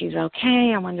wonder if she's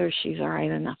okay. I wonder if she's all right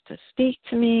enough to speak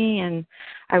to me. And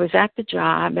I was at the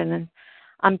job, and then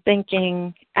I'm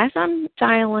thinking, as I'm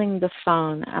dialing the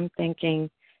phone, I'm thinking,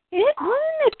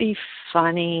 wouldn't it be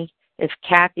funny if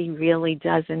Kathy really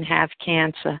doesn't have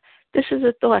cancer? This is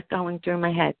a thought going through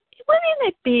my head. Wouldn't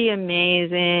it be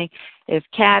amazing if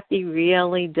Kathy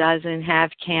really doesn't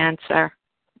have cancer?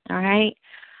 All right?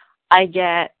 I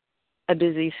get a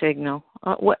busy signal.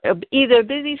 Either a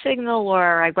busy signal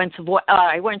or I went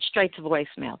straight to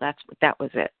voicemail. That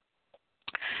was it.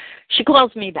 She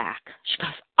calls me back. She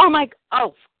goes,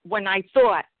 when I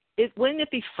thought, wouldn't it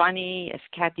be funny if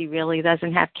Kathy really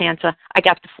doesn't have cancer? I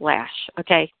got the flash,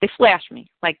 okay? They flashed me,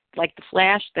 like the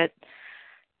flash that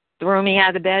threw me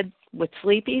out of bed with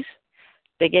sleepies.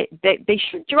 They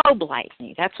strobe light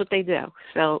me. That's what they do.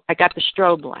 So I got the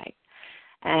strobe light.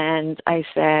 And I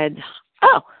said,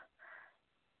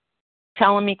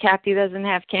 telling me Kathy doesn't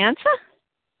have cancer?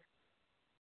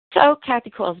 So Kathy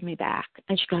calls me back,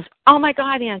 and she goes, "Oh, my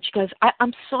God, Ann." She goes,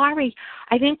 I'm sorry.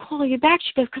 I didn't call you back.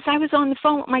 She goes, because I was on the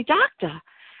phone with my doctor.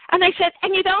 And I said,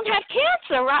 "And you don't have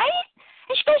cancer, right?"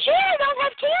 And she goes, "Yeah, I don't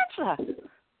have cancer."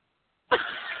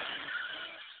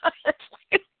 It's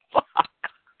like, fuck.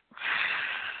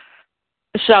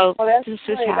 So this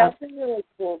is how. That's a really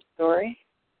cool story.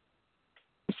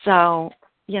 So,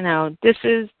 this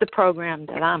is the program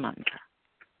that I'm under.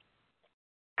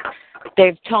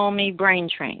 They've told me brain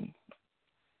train.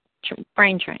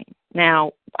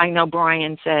 Now, I know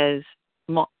Brian says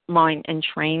mind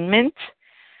entrainment.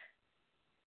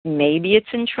 Maybe it's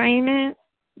entrainment,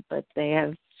 but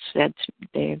they've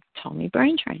told me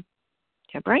brain train.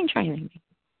 They're brain training me.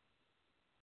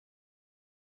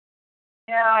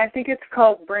 Yeah, I think it's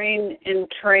called brain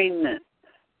entrainment.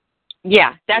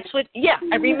 Yeah, that's what. Yeah,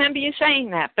 I remember you saying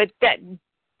that, but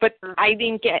I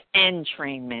didn't get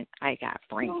entrainment. I got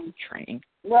brain train.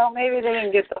 Well, maybe they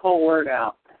didn't get the whole word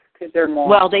out because they're more.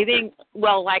 Well, they didn't.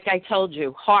 Well, like I told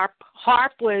you, HARP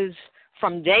was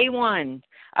from day one.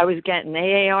 I was getting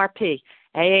AARP,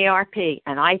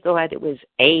 and I thought it was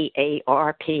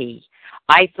AARP.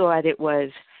 I thought it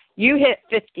was, you hit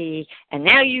 50, and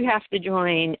now you have to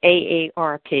join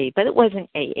AARP. But it wasn't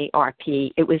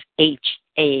AARP. It was HAARP.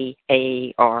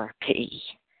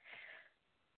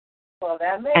 Well,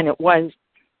 that makes And it was,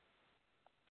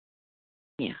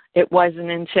 yeah, it wasn't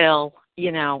until,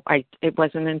 it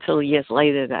wasn't until years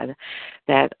later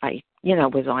that I,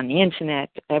 was on the internet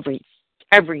every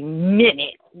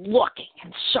minute looking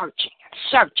and searching.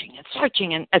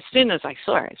 And as soon as I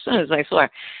saw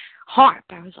HARP,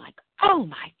 I was like, oh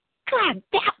my God,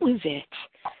 that was it.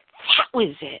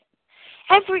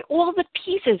 All the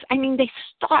pieces, they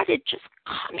started just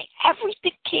coming.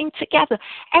 Everything came together.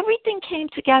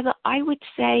 I would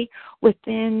say,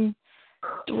 within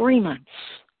 3 months.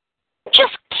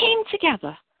 Just came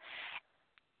together.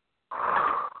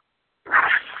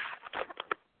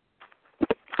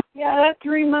 Yeah, that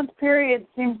 3-month period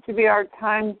seems to be our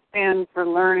time span for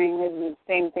learning. Is the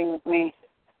same thing with me.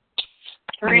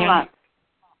 3 months.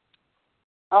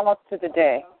 Almost to the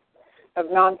day of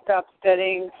nonstop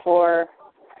studying for,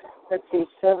 7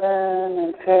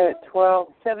 and 12,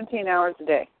 17 hours a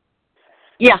day.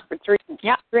 Yeah. For 3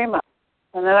 months.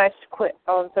 And then I quit.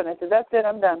 All of a sudden I said, that's it,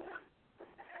 I'm done.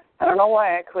 I don't know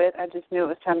why I quit. I just knew it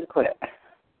was time to quit.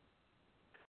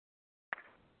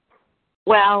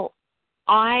 Well,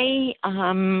 I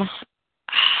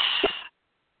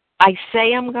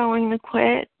say I'm going to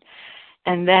quit,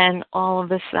 and then all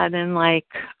of a sudden, like,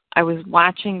 I was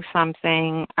watching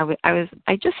something. I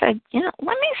just said, let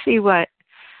me see what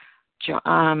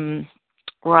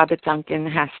Robert Duncan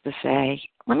has to say.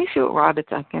 Let me see what Robert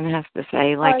Duncan has to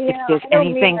say. Like, if there's I don't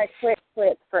anything. mean I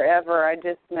quit forever. I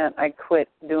just meant I quit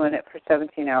doing it for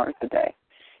 17 hours a day.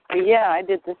 But yeah, I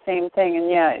did the same thing, and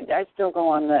yeah, I still go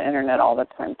on the internet all the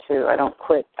time too. I don't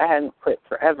quit. I hadn't quit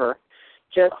forever.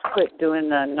 Just quit doing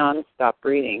the nonstop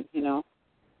reading.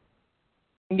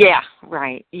 Yeah,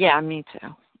 right. Yeah, me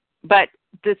too. But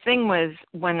the thing was,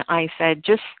 when I said,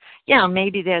 just,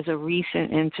 maybe there's a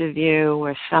recent interview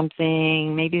or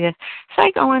something, so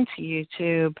I go onto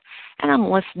YouTube, and I'm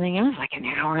listening. It was like an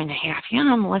hour and a half.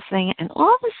 I'm listening, and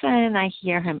all of a sudden I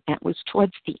hear him. It was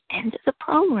towards the end of the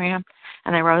program,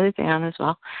 and I wrote it down as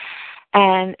well.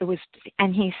 And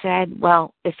he said,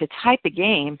 well, if it's hype a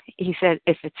game, he said,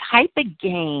 he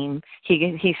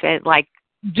said, like,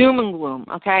 doom and gloom,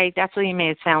 okay? That's what he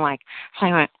made it sound like. So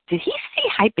I went, did he say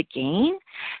hype a game?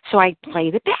 So I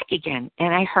played it back again,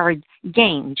 and I heard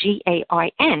gain, Gain,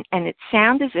 and it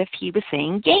sounded as if he was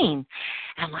saying gain.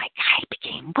 And I'm like, hype a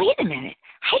game? Wait a minute.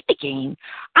 Hype a game?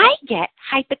 I get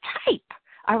hypertype,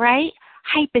 all right?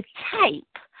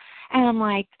 Hypertype. And I'm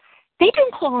like, they've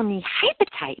been calling me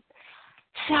hypertype.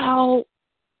 So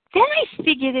then I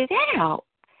figured it out.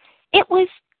 It was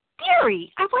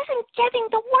theory. I wasn't getting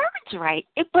the words right,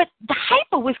 but the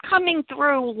hyper was coming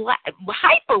through.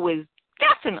 Hyper was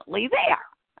definitely there,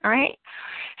 all right?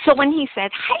 So when he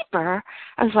said hyper,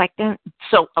 I was like, then,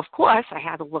 so of course I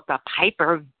had to look up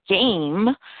hyper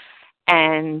game,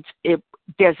 and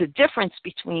there's a difference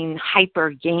between hyper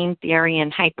game theory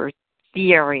and hyper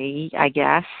theory, I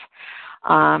guess.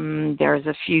 There's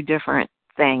a few different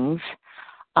things.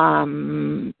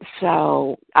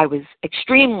 So I was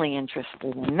extremely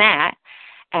interested in that.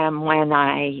 And when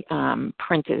I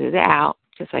printed it out,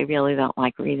 because I really don't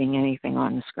like reading anything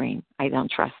on the screen. I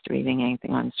don't trust reading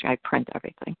anything on the screen. I print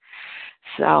everything.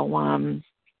 So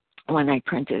when I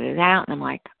printed it out, I'm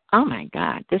like, oh my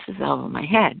God, this is over my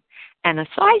head. And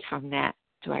aside from that,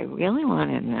 do I really want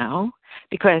to know?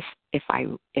 Because if I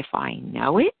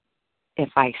know it, if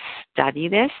I study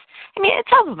this. I mean,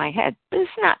 it's over my head, but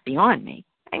it's not beyond me.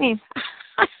 I mean,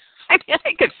 I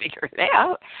could figure it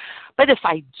out. But if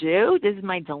I do, this is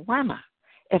my dilemma.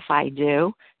 If I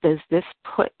do, does this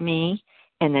put me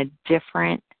in a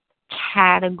different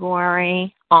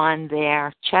category on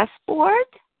their chessboard?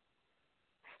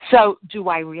 So do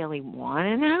I really want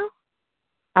to know?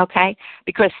 Okay,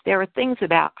 because there are things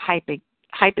about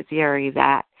hypotherapy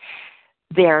that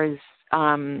there's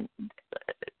the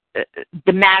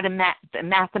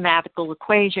mathematical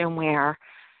equation where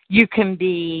you can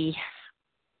be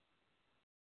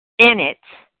in it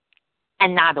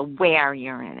and not aware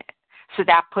you're in it. So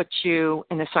that puts you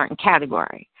in a certain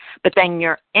category. But then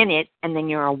you're in it and then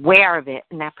you're aware of it,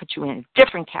 and that puts you in a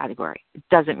different category. It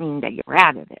doesn't mean that you're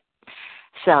out of it.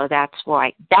 So that's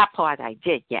why that part I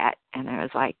did get, and I was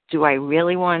like, do I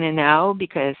really want to know?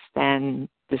 Because then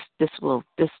this will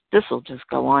just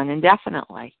go on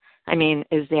indefinitely. I mean,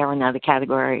 is there another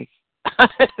category?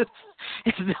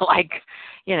 It's like,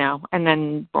 you know, and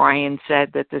then Brian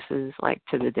said that this is like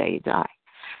to the day you die.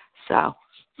 So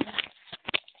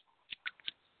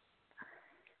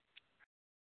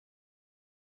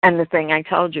and the thing I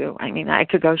told you, I mean, I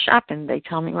could go shopping. They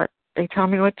tell me what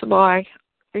to buy.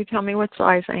 They tell me what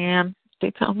size I am.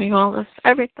 They tell me all this,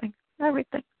 everything.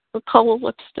 The color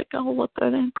lipstick I'll look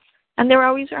good in. And they're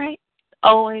always right.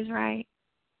 Always right.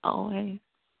 Always.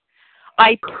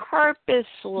 I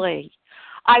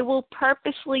will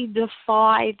purposely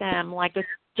defy them like a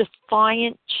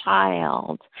defiant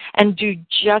child and do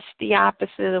just the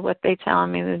opposite of what they tell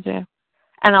me to do.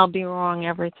 And I'll be wrong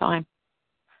every time.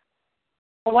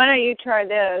 Well, why don't you try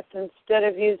this? Instead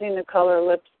of using the color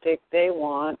lipstick they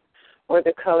want or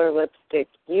the color lipstick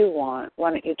you want,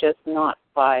 why don't you just not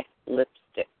buy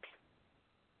lipstick?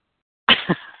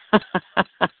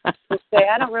 Just say,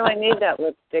 I don't really need that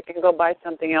lipstick, and go buy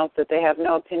something else that they have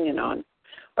no opinion on.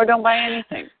 Or don't buy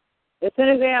anything. As soon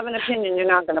as they have an opinion, you're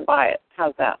not going to buy it.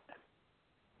 How's that?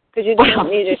 Because you don't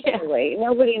need it anyway.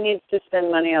 Nobody needs to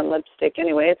spend money on lipstick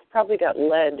anyway. It's probably got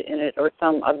lead in it or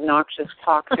some obnoxious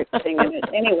toxic thing in it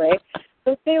anyway.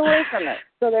 So stay away from it.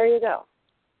 So there you go.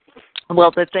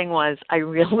 Well, the thing was, I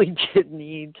really did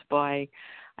need to buy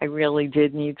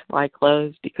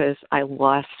clothes because I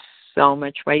lost so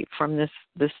much weight from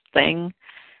this thing.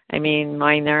 I mean,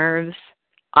 my nerves.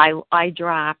 I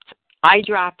dropped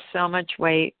so much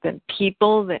weight that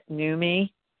people that knew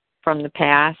me from the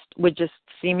past would just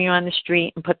see me on the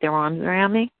street and put their arms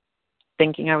around me,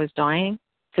 thinking I was dying,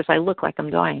 because I look like I'm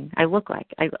dying. I look like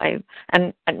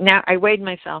and now I weighed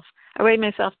myself.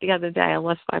 The other day. I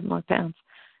lost 5 more pounds.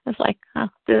 It's like,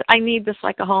 I need this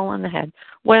like a hole in the head.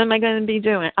 What am I going to be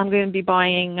doing? I'm going to be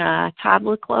buying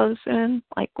toddler clothes soon?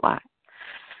 Like what?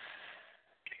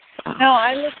 So. No,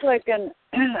 I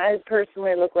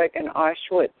personally look like an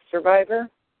Auschwitz survivor.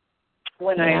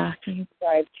 When I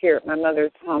arrived here at my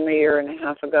mother's home a year and a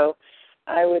half ago,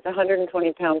 I was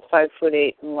 120 pounds,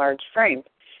 5'8", and large frame.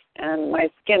 And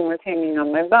my skin was hanging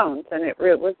on my bones, and it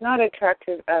was not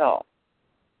attractive at all.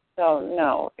 So,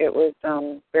 no, it was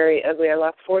very ugly. I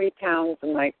lost 40 pounds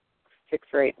in like 6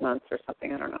 or 8 months or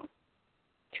something. I don't know.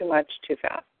 Too much, too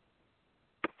fast.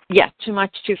 Yeah, too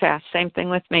much, too fast. Same thing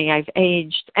with me. I've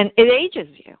aged, and it ages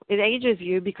you. It ages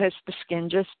you because the skin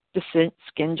just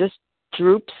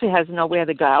droops. It has nowhere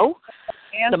to go.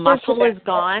 The muscle is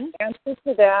gone. The answer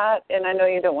to that, and I know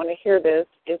you don't want to hear this,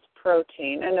 is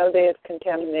protein. I know they have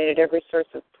contaminated every source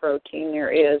of protein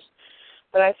there is.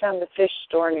 But I found a fish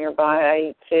store nearby. I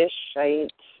eat fish. I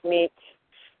eat meat.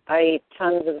 I eat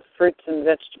tons of fruits and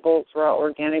vegetables, raw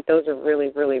organic. Those are really,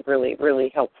 really, really, really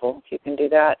helpful if you can do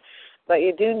that. But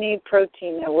you do need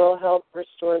protein that will help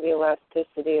restore the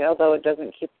elasticity, although it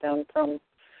doesn't keep them from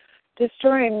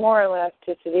destroying more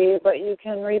elasticity, but you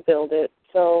can rebuild it.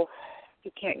 So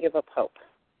you can't give up hope.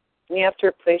 And you have to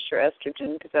replace your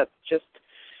estrogen because that's just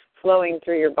flowing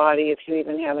through your body. If you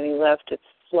even have any left, it's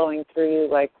flowing through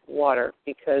you like water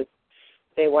because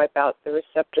they wipe out the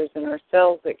receptors in our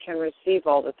cells that can receive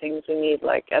all the things we need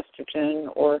like estrogen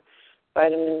or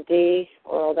vitamin D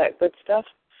or all that good stuff.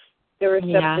 The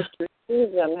receptors to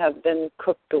receive them have been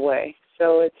cooked away.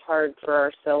 So it's hard for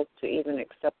our cells to even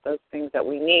accept those things that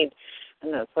we need.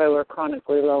 And that's why we're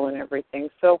chronically low in everything.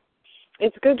 So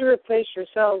it's good to replace your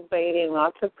cells by eating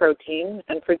lots of protein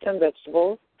and fruits and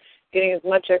vegetables, getting as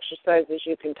much exercise as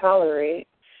you can tolerate,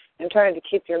 and trying to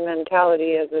keep your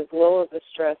mentality as low of a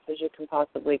stress as you can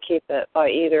possibly keep it by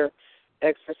either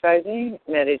exercising,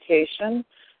 meditation,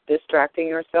 distracting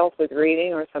yourself with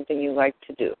reading, or something you like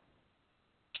to do.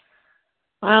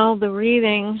 Well, the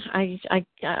reading,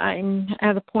 I'm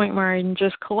at a point where I'm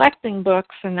just collecting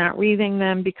books and not reading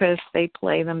them because they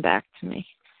play them back to me.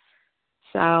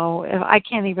 So if I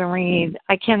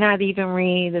cannot even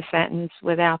read a sentence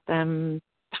without them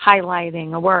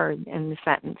highlighting a word in the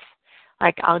sentence.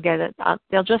 Like I'll get it,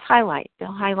 they'll just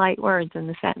they'll highlight words in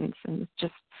the sentence, and it's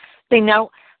just, they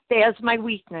know, there's my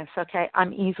weakness, okay?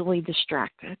 I'm easily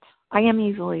distracted. I am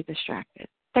easily distracted.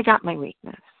 They got my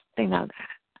weakness. They know that.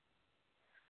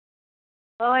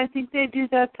 Well, I think they do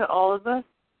that to all of us.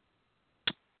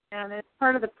 And it's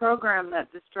part of the program,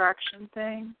 that distraction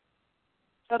thing.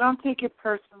 So don't take it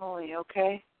personally,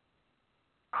 okay?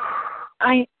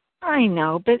 I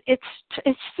know, but it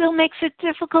still makes it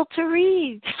difficult to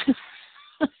read.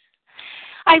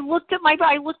 I looked at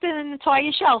an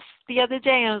entire shelf the other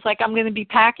day, and I was like, I'm going to be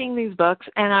packing these books,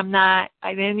 and I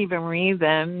didn't even read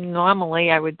them.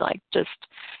 Normally I would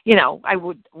I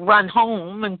would run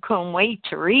home and couldn't wait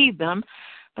to read them,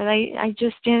 but I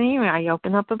just didn't even. I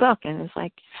opened up a book, and it's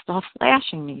like, start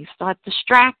flashing me, start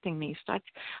distracting me, start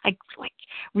like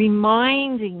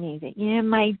reminding me that you're in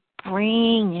my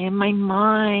brain, you're in my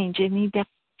mind, you need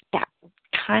that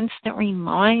constant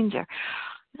reminder.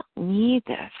 I don't need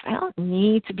this. I don't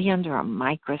need to be under a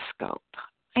microscope.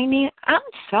 I'm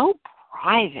so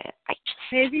private.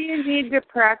 Maybe you need to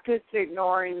practice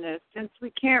ignoring this. Since we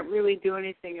can't really do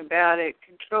anything about it,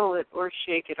 control it, or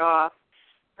shake it off,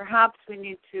 perhaps we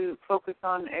need to focus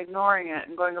on ignoring it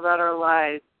and going about our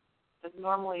lives as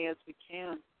normally as we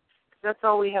can. 'Cause that's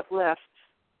all we have left.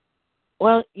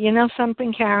 Well, you know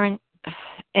something, Karen?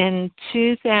 In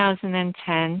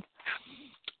 2010,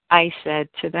 I said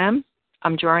to them,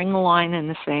 I'm drawing a line in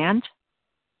the sand.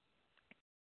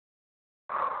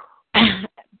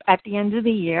 At the end of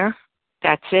the year,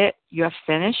 that's it. You're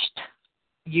finished.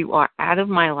 You are out of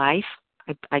my life.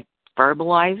 I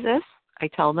verbalize this. I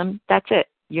tell them, that's it.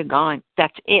 You're gone.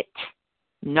 That's it.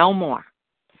 No more.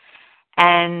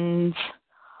 And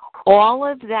all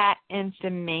of that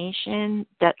information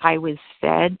that I was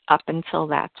fed up until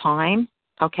that time,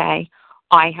 okay,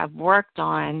 I have worked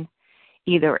on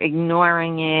either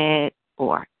ignoring it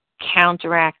or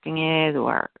counteracting it,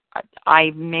 or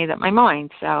I've made up my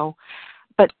mind. So,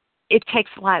 but it takes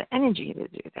a lot of energy to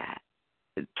do that.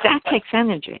 That takes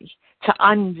energy to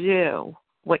undo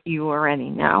what you already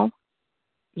know,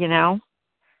 you know?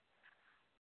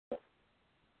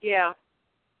 Yeah.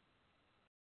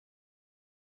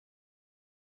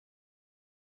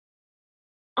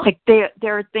 Like there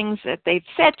are things that they've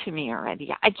said to me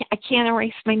already. I can't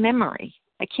erase my memory.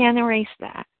 I can't erase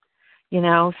that, you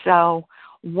know? So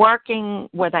working,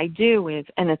 what I do is,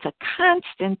 and it's a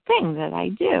constant thing that I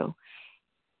do,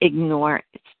 ignore.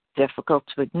 It's difficult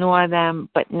to ignore them,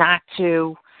 but not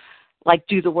to, like,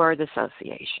 do the word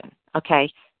association,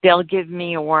 okay? They'll give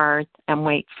me a word and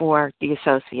wait for the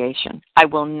association. I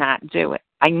will not do it.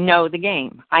 I know the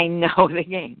game.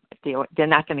 They're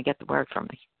not going to get the word from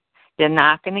me. They're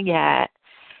not going to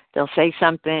they'll say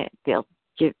something, they'll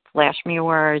flash me a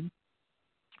word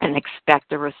and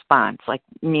expect a response, like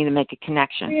me to make a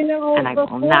connection, and I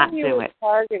will not do it.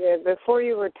 Before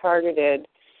you were targeted,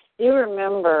 you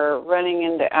remember running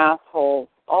into assholes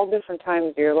all different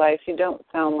times of your life. You don't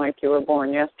sound like you were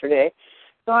born yesterday.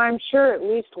 So I'm sure at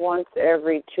least once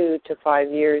every 2 to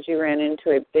 5 years you ran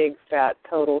into a big, fat,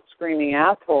 total screaming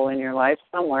asshole in your life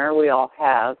somewhere. We all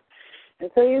have.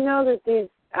 And so you know that these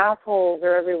assholes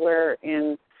are everywhere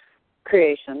in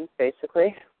creation,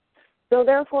 basically. So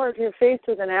therefore, if you're faced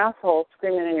with an asshole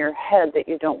screaming in your head that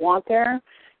you don't want there,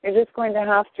 you're just going to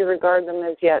have to regard them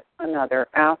as yet another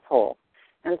asshole.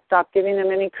 And stop giving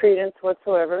them any credence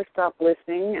whatsoever. Stop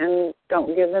listening and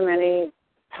don't give them any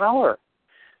power.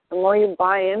 The more you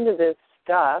buy into this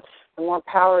stuff, the more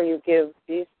power you give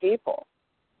these people.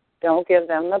 Don't give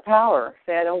them the power.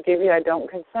 Say, I don't give you, I don't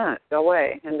consent. Go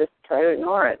away. And just try to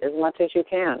ignore it as much as you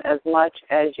can. As much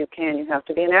as you can. You have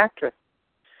to be an actress.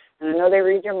 And I know they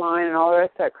read your mind and all the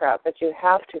rest of that crap, but you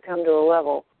have to come to a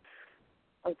level.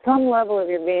 On some level of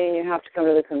your being, you have to come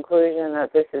to the conclusion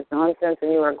that this is nonsense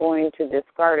and you are going to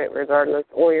discard it regardless,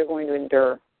 or you're going to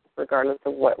endure regardless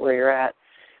of where you're at.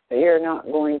 But you're not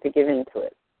going to give in to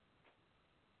it.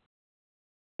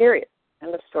 Period.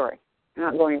 End of story.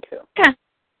 You're not going to. Yeah.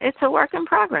 It's a work in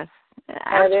progress.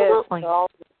 Absolutely.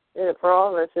 It is. For all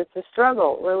of us, it's a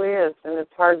struggle. It really is. And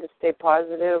it's hard to stay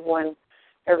positive when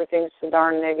everything's so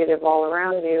darn negative all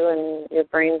around you and your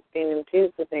brain's being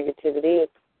infused with negativity.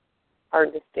 It's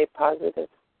hard to stay positive.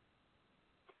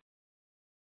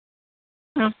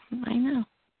 Oh, I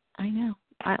know.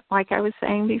 Like I was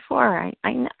saying before,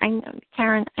 I know,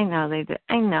 Karen, I know they did.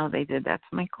 I know they did that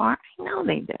to my car. I know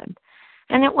they did.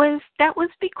 And that was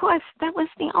because that was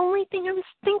the only thing I was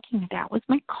thinking about was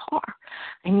my car.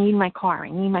 I need my car.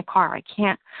 I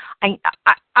can't.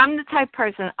 I'm the type of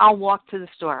person, I'll walk to the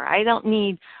store. I don't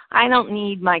need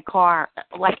my car.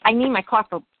 Like, I need my car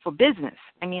for business.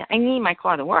 I mean, I need my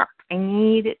car to work. I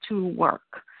need it to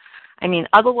work. I mean,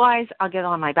 otherwise I'll get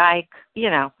on my bike. You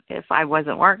know, if I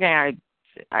wasn't working,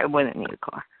 I wouldn't need a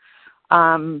car.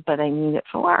 But I need it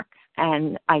for work.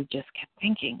 And I just kept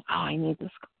thinking, oh, I need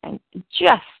this. And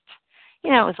just,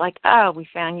 you know, it was like, oh, we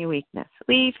found your weakness.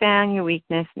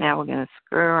 Now we're going to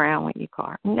screw around with your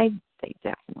car. And they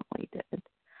definitely did.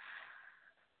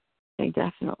 They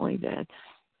definitely did.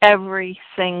 Every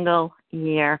single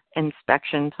year,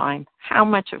 inspection time. How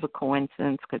much of a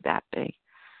coincidence could that be?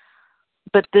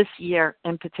 But this year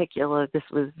in particular, this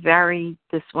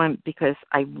went because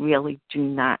I really do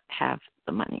not have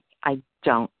the money. I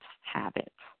don't have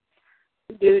it.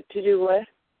 To do what?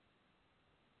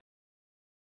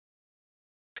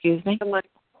 Excuse me?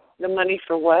 The money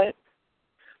for what?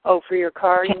 Oh, for your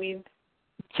car, you mean?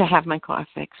 To have my car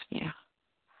fixed, yeah.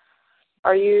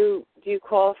 Do you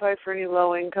qualify for any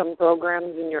low-income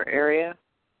programs in your area?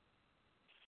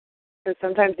 Because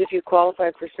sometimes if you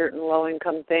qualify for certain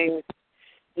low-income things,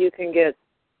 you can get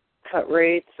cut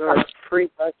rates or free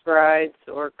bus rides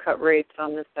or cut rates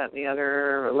on this, that, and the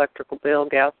other, electrical bill,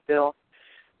 gas bill,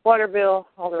 water bill,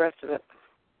 all the rest of it.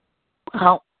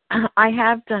 Well, I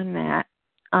have done that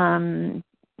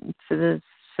for the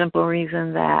simple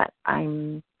reason that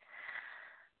I'm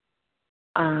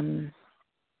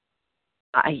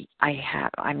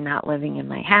not living in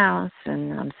my house,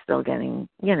 and I'm still getting,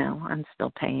 I'm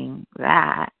still paying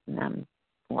that, and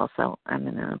I'm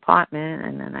in an apartment,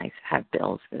 and then I have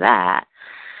bills for that.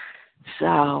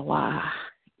 So, I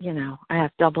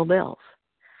have double bills.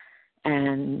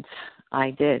 And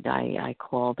I did. I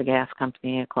called the gas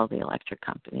company, I called the electric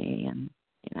company, and,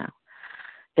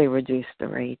 they reduced the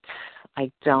rates. I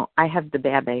have the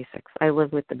bare basics. I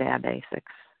live with the bare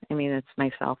basics. I mean, it's my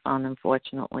cell phone.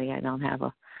 Unfortunately, I don't have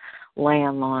a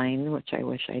landline, which I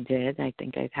wish I did. I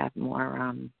think I'd have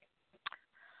more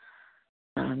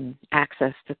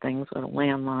access to things with a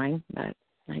landline, but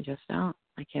I just don't.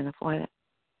 I can't afford it.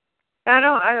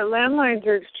 Landlines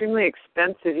are extremely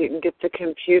expensive. You can get the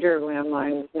computer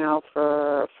landlines now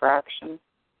for a fraction.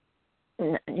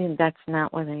 That's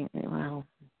not what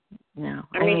no.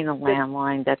 I mean a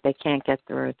landline that they can't get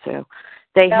through to.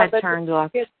 They had turned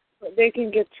off. They can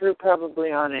get through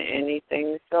probably on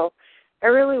anything. So I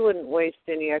really wouldn't waste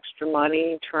any extra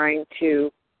money trying to,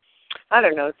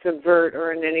 subvert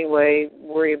or in any way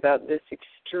worry about this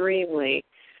extremely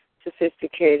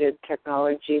sophisticated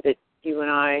technology that you and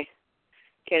I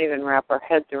can't even wrap our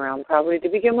heads around probably to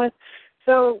begin with.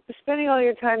 So spending all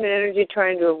your time and energy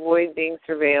trying to avoid being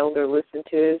surveilled or listened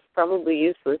to is probably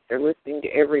useless. They're listening to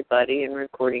everybody and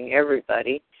recording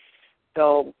everybody.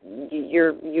 So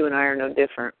you and I are no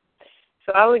different.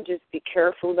 So I would just be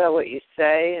careful about what you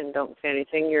say and don't say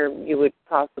anything you would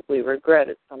possibly regret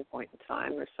at some point in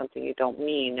time, or something you don't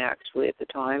mean actually at the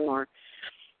time, or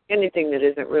anything that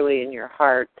isn't really in your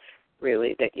heart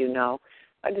really that you know.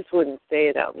 I just wouldn't say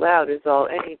it out loud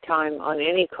any time on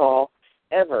any call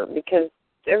ever, because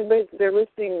they're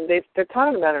listening, they're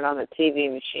talking about it on the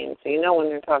TV machine, so when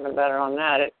they're talking about it on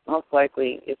that, it most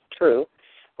likely is true,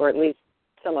 or at least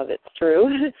some of it's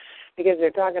true, because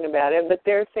they're talking about it, but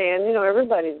they're saying,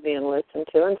 everybody's being listened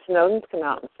to, and Snowden's come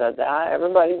out and said that.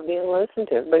 Everybody's being listened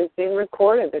to. Everybody's being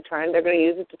recorded. They're going to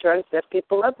use it to try to set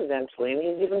people up eventually, and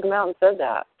he's even come out and said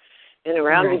that in a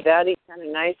roundy-batty kind of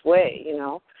nice way,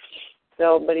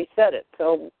 So, but he said it.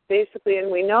 So basically, and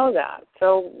we know that.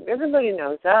 So everybody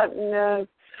knows that, and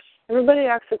everybody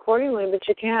acts accordingly, but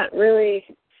you can't really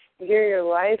gear your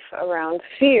life around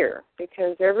fear,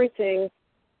 because everything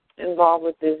involved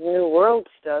with this new world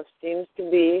stuff seems to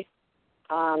be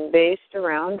based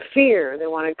around fear. They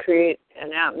want to create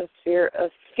an atmosphere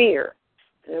of fear,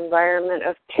 an environment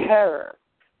of terror.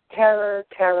 Terror,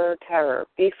 terror, terror.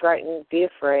 Be frightened, be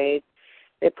afraid.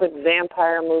 They put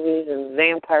vampire movies and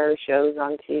vampire shows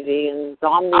on TV and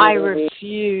zombie movies.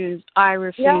 I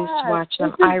refuse to watch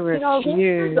them. I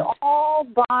refuse. This is all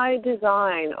by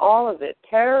design, all of it.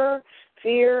 Terror,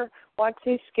 fear. Watch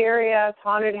these scary-ass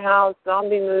haunted house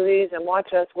zombie movies and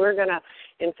watch us. We're going to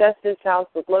infest this house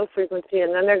with low frequency,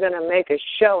 and then they're going to make a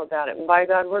show about it. And by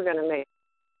God, we're going to make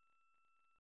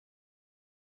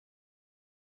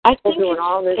I think doing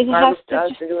all this garbage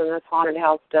stuff. They're doing this haunted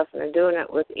house stuff, and they're doing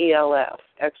it with ELF,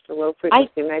 extra low frequency.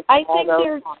 I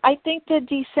think they're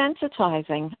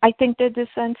desensitizing. I think they're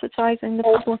desensitizing the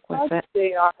public with it.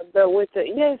 They are, but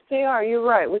yes, they are. You're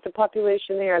right. With the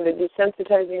population, they're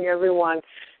desensitizing everyone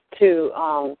to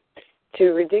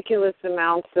to ridiculous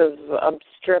amounts of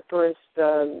obstreperous,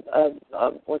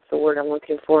 what's the word I'm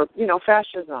looking for?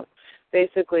 Fascism.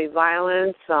 Basically,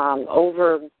 violence,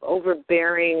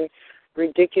 overbearing,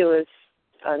 ridiculous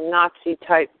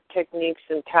Nazi-type techniques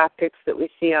and tactics that we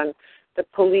see on the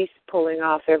police pulling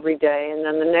off every day. And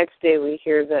then the next day we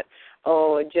hear that,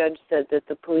 a judge said that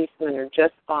the policemen are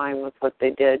just fine with what they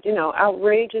did.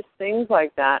 Outrageous things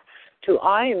like that.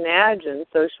 I imagine,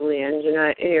 socially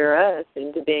engineer us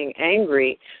into being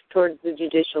angry towards the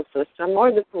judicial system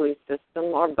or the police system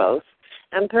or both,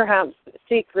 and perhaps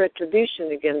seek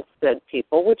retribution against said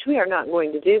people, which we are not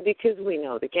going to do because we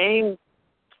know the game.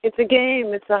 It's a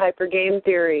game. It's a hyper game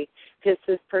theory. Piss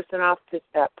this person off, piss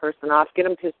that person off, get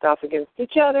them pissed off against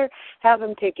each other, have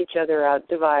them take each other out,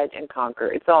 divide and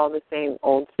conquer. It's all the same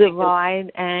old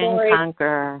divide and story.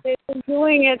 Conquer. They've been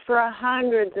doing it for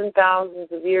hundreds and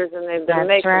thousands of years, and they've been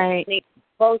making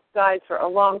both sides for a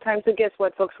long time. So guess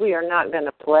what, folks? We are not going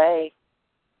to play.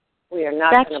 We are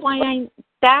not going to play.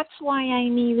 That's why I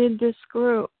needed this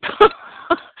group.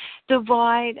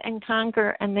 Divide and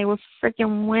conquer, and they were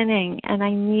freaking winning, and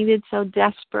I needed so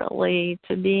desperately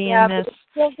to be in this.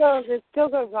 It still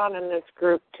goes on in this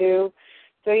group, too.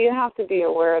 So you have to be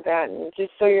aware of that, and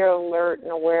just so you're alert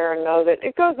and aware and know that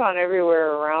it goes on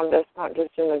everywhere around us, not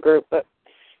just in the group, but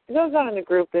it goes on in the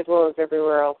group as well as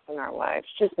everywhere else in our lives.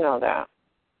 Just know that.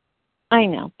 I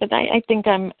know, but I think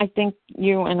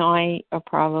you and I are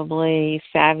probably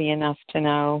savvy enough to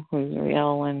know who's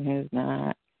real and who's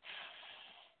not.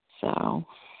 So,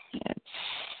 it's,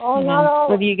 not always.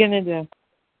 What are you going to do?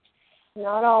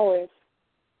 Not always.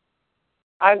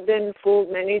 I've been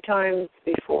fooled many times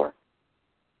before.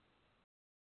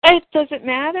 Does it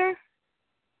matter?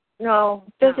 No.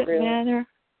 Does it matter?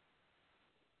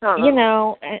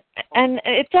 No. And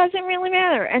it doesn't really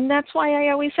matter. And that's why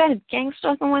I always said gang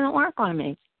stalking wouldn't work on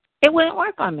me. It wouldn't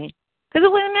work on me because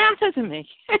it wouldn't matter to me.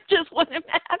 It just wouldn't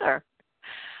matter.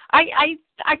 I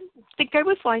think I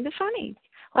would find it funny.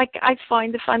 Like, I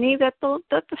find it funny that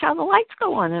how the lights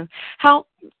go on and how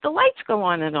the lights go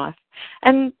on and off.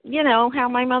 And, how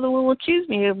my mother will accuse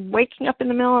me of waking up in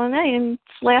the middle of the night and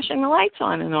flashing the lights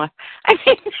on and off. I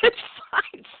mean,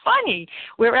 it's funny.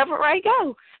 Wherever I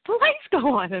go, the lights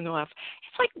go on and off.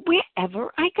 It's like,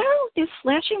 wherever I go, there's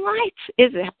flashing lights.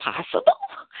 Is that possible?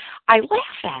 I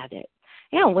laugh at it.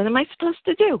 What am I supposed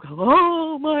to do? Go,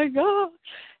 oh, my God.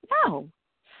 No.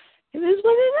 It is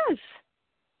what it is.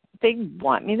 They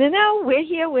want me to know we're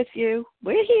here with you.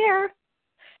 We're here.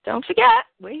 Don't forget,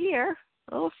 we're here.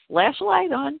 Oh, flash a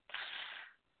light on.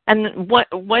 And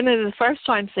one of the first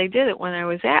times they did it when I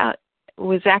was out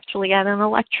was actually at an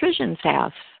electrician's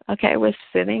house. Okay, I was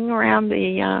sitting around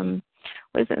not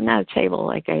a table,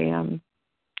 like a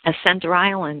center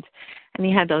island, and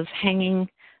he had those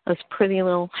pretty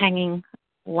little hanging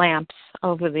lamps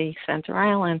over the center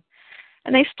island,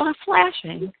 and they start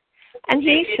flashing. And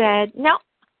he said, no.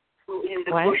 In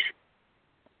the what? bush.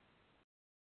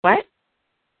 What?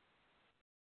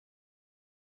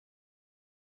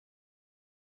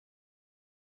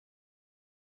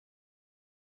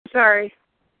 Sorry.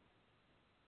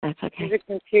 That's okay. There's a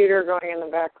computer going in the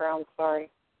background. Sorry.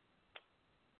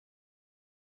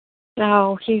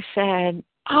 So he said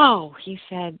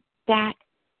that.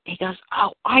 He goes,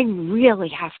 I really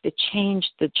have to change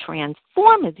the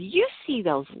transformer. Do you see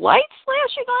those lights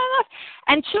flashing on us?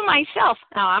 And to myself,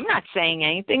 now I'm not saying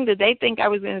anything. Did they think I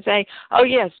was going to say, oh,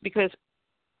 yes, because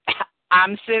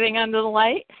I'm sitting under the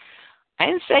light? I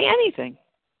didn't say anything.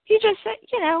 He just said,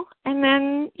 and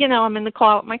then, I'm in the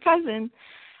car with my cousin,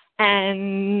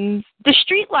 and the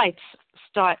street lights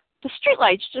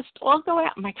just all go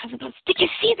out. My cousin goes, did you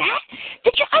see that?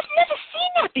 I've never seen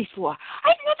that before.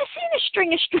 I've never seen a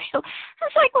string of street. I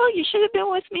was like, well, you should have been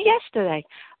with me yesterday.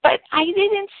 But I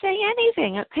didn't say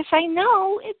anything because I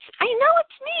know it's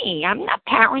me. I'm not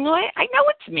paranoid. I know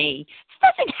it's me.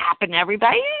 This doesn't happen to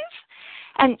everybody.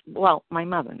 And, well, my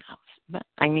mother knows. But,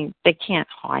 I mean, they can't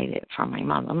hide it from my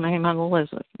mother. My mother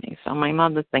lives with me, so my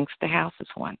mother thinks the house is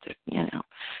haunted,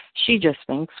 She just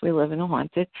thinks we live in a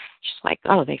haunted. She's like,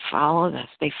 oh, they follow us.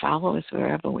 They follow us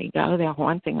wherever we go. They're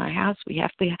haunting our house. We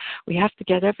have to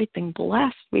get everything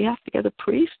blessed. We have to get a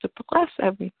priest to bless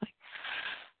everything.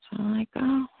 So I'm like,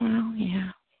 oh, well,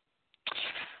 yeah.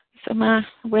 So,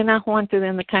 we're not haunted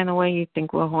in the kind of way you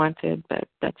think we're haunted, but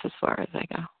that's as far as I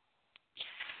go.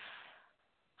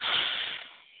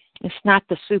 It's not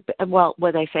the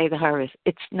what I say to her is,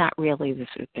 it's not really the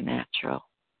supernatural.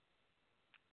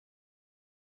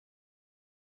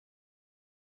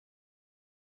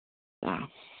 So.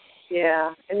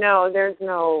 Yeah. No, there's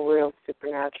no real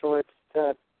supernatural. It's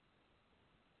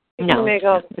no, you make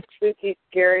all the spooky,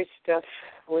 scary stuff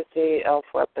with the elf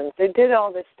weapons. They did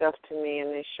all this stuff to me,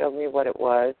 and they showed me what it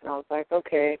was. And I was like,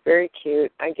 okay, very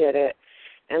cute. I get it.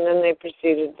 And then they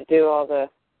proceeded to do all the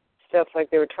stuff like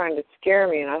they were trying to scare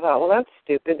me. And I thought, well, that's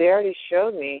stupid. They already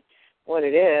showed me what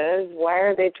it is. Why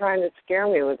are they trying to scare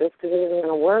me with this? Because it isn't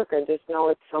going to work. I just know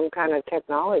it's some kind of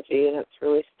technology, and it's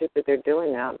really stupid they're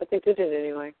doing that. But they did it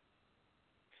anyway.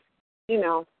 You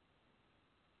know.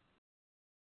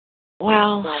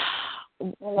 Well,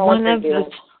 one of the,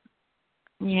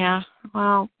 yeah,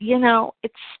 well, you know,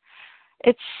 it's,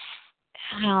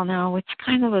 I don't know, it's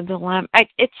kind of a dilemma.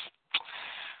 It's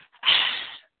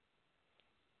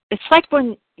like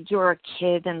when you're a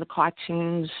kid and the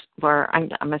cartoons were,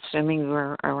 I'm assuming we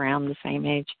were around the same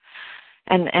age,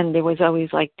 and there was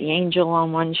always like the angel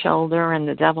on one shoulder and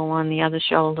the devil on the other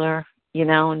shoulder, you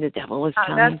know, and the devil was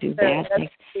trying to do bad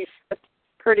things. That's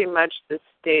pretty much the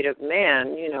state of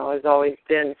man, you know, has always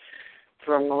been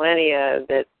for millennia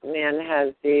that man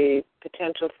has the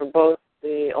potential for both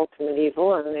the ultimate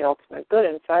evil and the ultimate good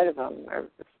inside of him.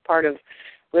 It's part of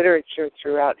literature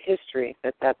throughout history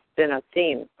that's been a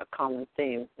theme, a common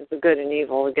theme. It's the good and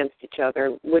evil against each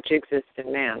other, which exists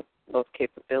in man, both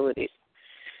capabilities.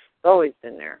 It's always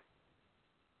been there.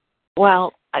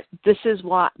 Well, this is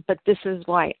why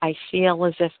I feel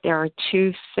as if there are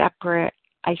two separate,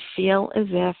 I feel as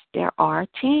if there are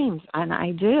teams, and I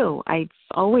do. I've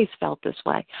always felt this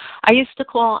way. I used to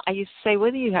say,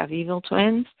 what do you have, evil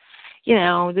twins? You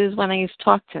know, this is when I used to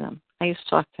talk to them. I used to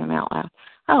talk to them out loud.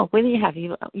 Oh, what do you have?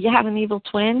 You have an evil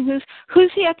twin?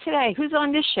 Who's here today? Who's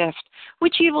on this shift?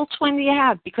 Which evil twin do you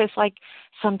have? Because, like,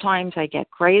 sometimes I get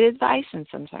great advice and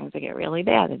sometimes I get really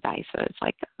bad advice. So it's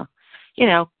like, you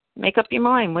know, make up your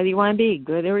mind. What do you want to be,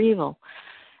 good or evil?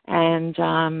 And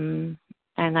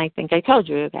I think I told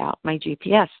you about my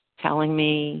GPS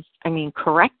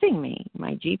correcting me.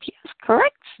 My GPS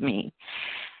corrects me.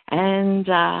 And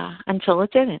until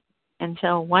it didn't.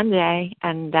 Until one day,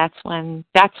 and that's when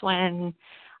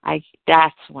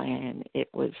it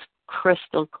was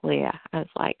crystal clear. I was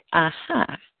like,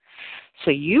 so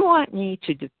you want me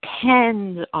to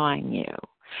depend on you.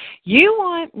 You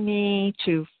want me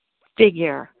to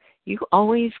figure. You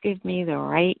always give me the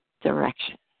right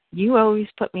direction. You always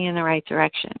put me in the right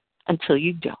direction until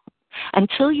you don't.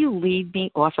 Until you lead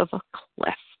me off of a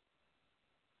cliff.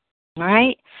 All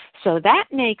right? So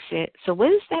that makes it, so what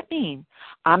does that mean?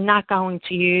 I'm not going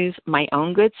to use my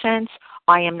own good sense.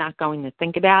 I am not going to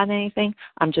think about anything.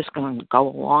 I'm just going to go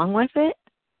along with it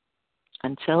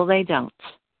until they don't.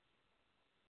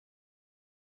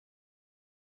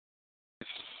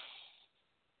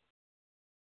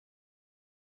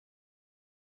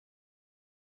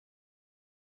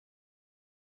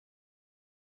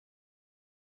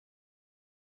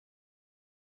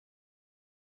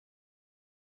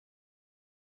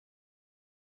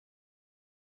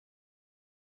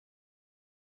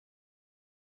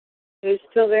 Are you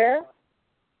still there?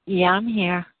 Yeah, I'm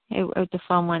here. The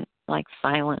phone went like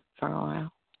silent for a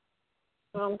while.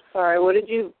 I'm sorry. What did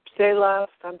you say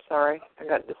last? I'm sorry. I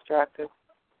got distracted.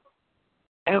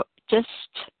 Just,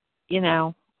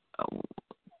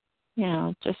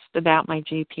 just about my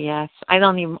GPS. I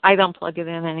don't plug it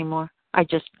in anymore. I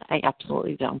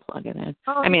absolutely don't plug it in.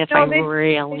 I mean, if I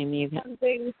really need it. Some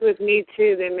things with me,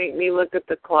 too, they make me look at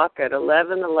the clock at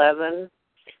 11:11,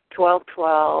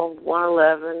 12:12,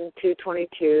 1:11,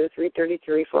 2:22,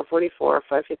 3:33, 4:44,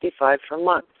 5:55 for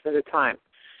months at a time.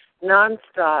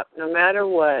 Non-stop, no matter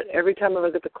what. Every time I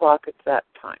look at the clock, it's that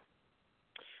time.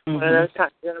 Mm-hmm. One of those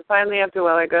times. And finally, after a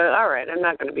while, I go, all right, I'm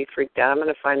not going to be freaked out. I'm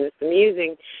going to find this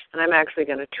amusing, and I'm actually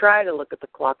going to try to look at the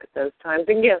clock at those times.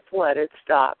 And guess what? It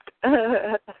stopped.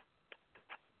 I'm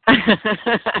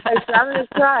going to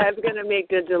try. I'm going to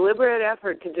make a deliberate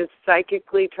effort to just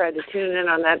psychically try to tune in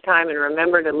on that time and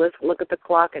remember to look at the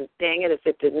clock, and dang it if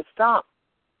it didn't stop.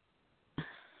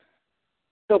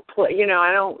 So,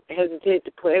 I don't hesitate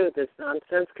to play with this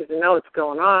nonsense because I know what's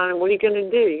going on. And what are you going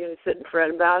to do? Are you going to sit and fret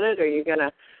about it? Or are you going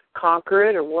to conquer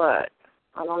it or what?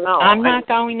 I don't know. I'm not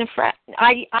going to fret.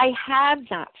 I have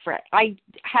not fret. I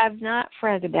have not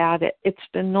fret about it. It's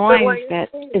the noise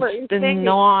it's the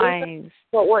noise.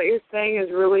 But what you're saying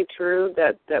is really true,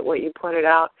 that what you pointed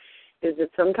out is that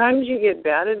sometimes you get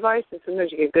bad advice and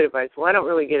sometimes you get good advice. Well, I don't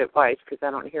really get advice because I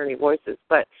don't hear any voices,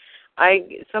 but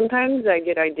sometimes I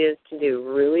get ideas to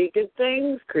do really good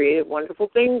things, creative, wonderful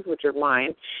things, which are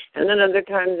mine, and then other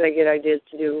times I get ideas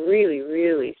to do really,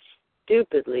 really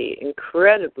stupidly,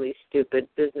 incredibly stupid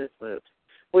business moves,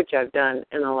 which I've done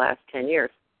in the last 10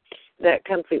 years. That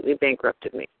completely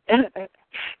bankrupted me.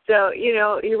 So,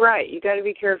 you're right. You got to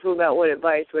be careful about what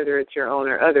advice, whether it's your own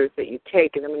or others, that you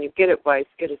take, and then when you get advice,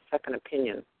 get a second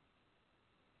opinion.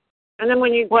 And then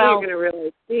when you do, you're going to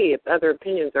really see if other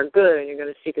opinions are good, and you're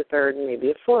going to seek a third and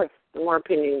maybe a fourth. The more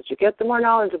opinions you get, the more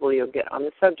knowledgeable you'll get on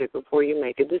the subject before you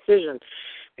make a decision.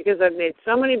 Because I've made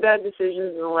so many bad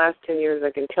decisions in the last 10 years,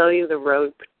 I can tell you the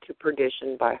road to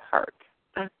perdition by heart.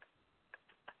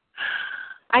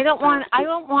 I don't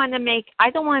want to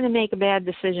make a bad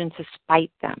decision to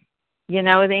spite them. You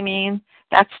know what I mean?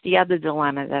 That's the other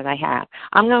dilemma that I have.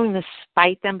 I'm going to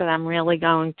spite them, but I'm really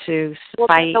going to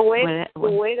spite. The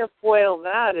way to foil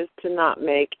that is to not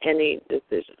make any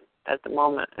decision at the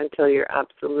moment until you're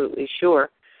absolutely sure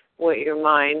what your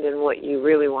mind and what you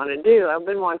really want to do. I've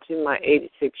been watching my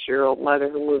 86-year-old mother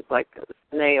who moves like a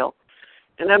snail,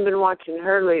 and I've been watching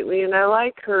her lately, and I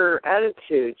like her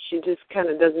attitude. She just kind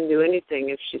of doesn't do anything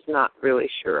if she's not really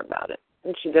sure about it.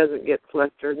 And she doesn't get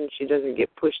flustered, and she doesn't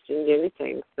get pushed into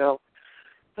anything. So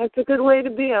that's a good way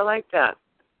to be. I like that.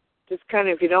 Just kind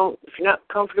of, if you're not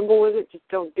comfortable with it, just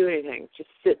don't do anything. Just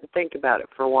sit and think about it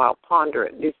for a while. Ponder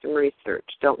it. Do some research.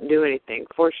 Don't do anything.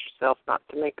 Force yourself not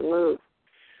to make a move.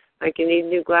 Like you need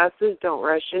new glasses, don't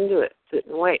rush into it. Sit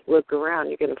and wait. Look around.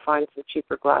 You're going to find some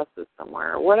cheaper glasses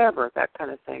somewhere or whatever, that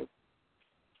kind of thing.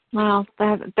 Well,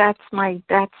 that's my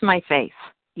faith.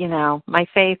 You know, my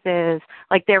faith is,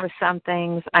 like, there are some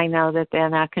things I know that they're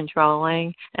not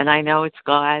controlling, and I know it's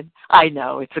God. I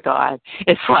know it's God.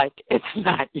 It's like, it's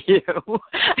not you.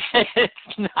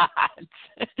 It's not.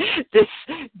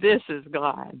 This is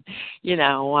God. You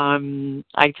know,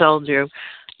 I told you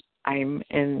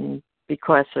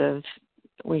because of,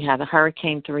 we had a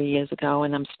hurricane 3 years ago,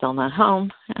 and I'm still not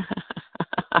home.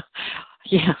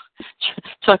 Yeah,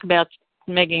 talk about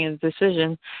making a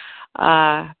decision.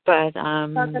 I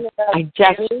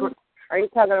just. Are you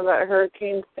talking about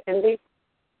Hurricane Sandy?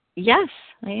 Yes,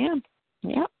 I am.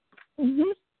 Yep.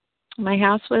 Mhm. My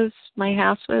house was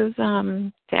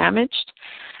damaged,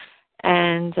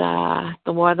 and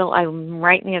the water. I'm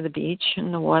right near the beach,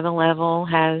 and the water level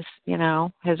has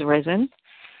risen,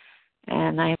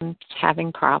 and I'm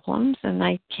having problems, and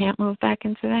I can't move back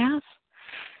into the house.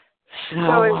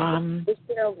 So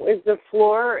is the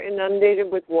floor inundated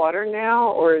with water now,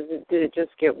 or did it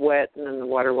just get wet and then the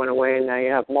water went away and now you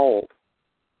have mold?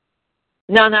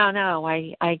 No.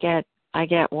 I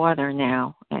get water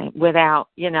now without,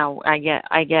 I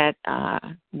get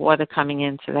water coming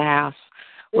into the house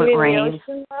with rain.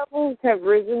 The ocean levels have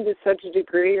risen to such a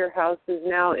degree your house is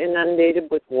now inundated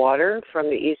with water from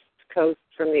the east coast,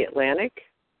 from the Atlantic?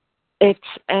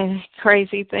 It's a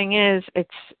crazy thing is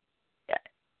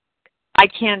I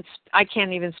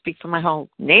can't even speak for my whole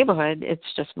neighborhood.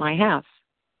 It's just my house.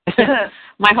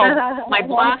 My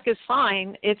block is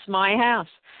fine. It's my house.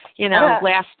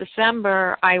 Last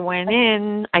December I went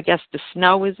in. I guess the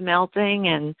snow was melting,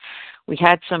 and we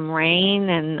had some rain,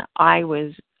 and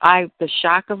the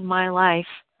shock of my life.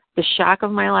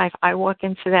 I walk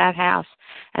into that house,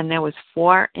 and there was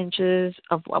 4 inches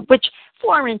of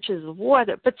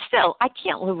water. But still, I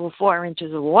can't live with 4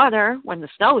 inches of water when the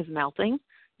snow is melting.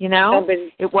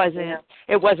 It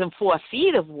wasn't 4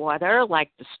 feet of water like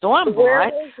the storm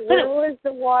brought. Where was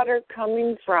the water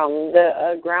coming from?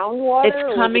 The groundwater?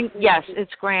 It's coming. Yes,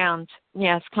 it's ground.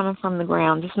 Yeah, it's coming from the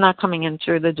ground. It's not coming in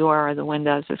through the door or the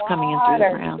windows. It's coming in through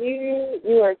the ground.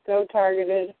 You are so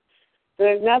targeted.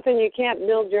 There's nothing. You can't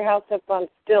build your house up on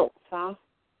stilts, huh?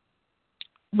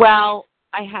 Well,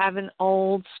 I have an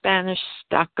old Spanish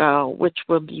stucco, which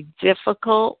will be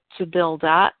difficult to build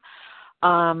up.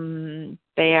 I'm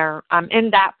in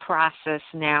that process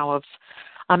now of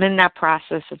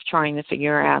trying to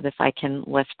figure out if I can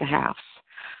lift the house.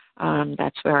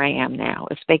 That's where I am now.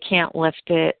 If they can't lift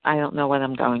it, I don't know what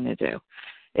I'm going to do.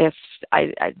 If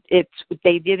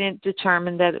they didn't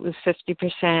determine that it was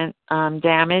 50%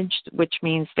 damaged, which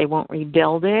means they won't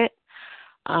rebuild it.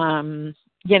 So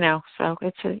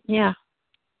it's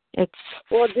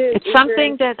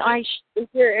something that I. Is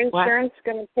your insurance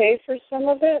going to pay for some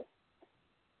of it?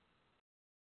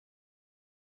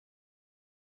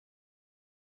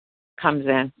 Comes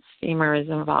in. FEMA is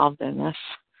involved in this.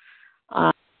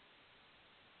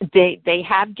 They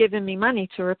have given me money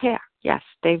to repair. Yes,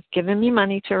 they've given me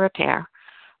money to repair,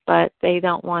 but they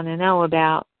don't want to know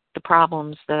about the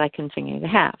problems that I continue to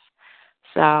have.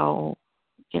 So,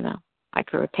 I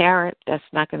could repair it. That's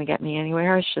not going to get me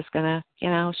anywhere. It's just going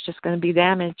to, be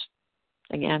damaged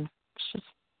again.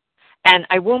 And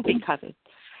I won't be covered.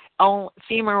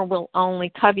 FEMA will only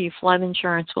cover you, flood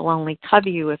insurance will only cover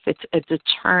you if it's a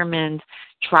determined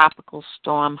tropical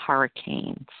storm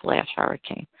hurricane.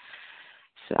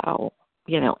 So,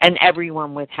 and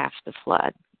everyone would have to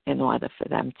flood in order for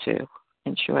them to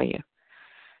insure you.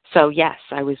 So, yes,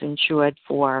 I was insured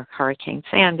for Hurricane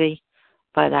Sandy,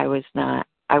 but I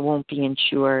I won't be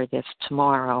insured if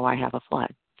tomorrow I have a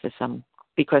flood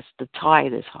because the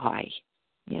tide is high,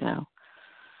 you know.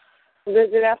 Does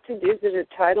it have to do, is it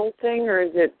a tidal thing, or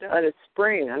is it a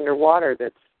spring underwater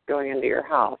that's going into your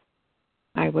house?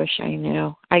 I wish I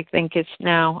knew. I think it's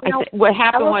now. What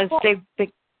happened was they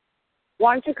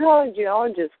why don't you call a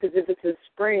geologist? Because if it's a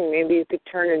spring, maybe you could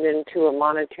turn it into a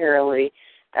monetarily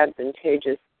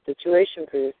advantageous situation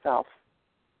for yourself.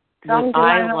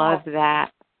 I love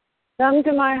that. Come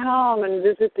to my home and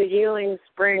visit the healing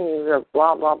springs of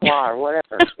blah, blah, blah, or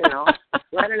whatever, you know.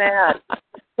 Let an ad.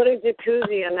 Put a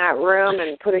jacuzzi in that room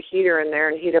and put a heater in there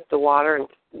and heat up the water and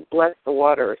bless the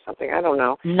water or something. I don't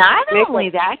know. Not only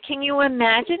that, can you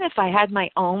imagine if I had my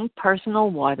own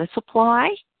personal water supply?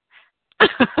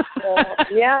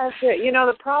 Yeah, you know,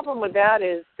 the problem with that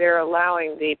is they're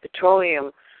allowing the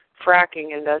petroleum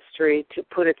fracking industry to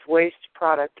put its waste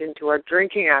product into our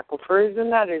drinking aquifers,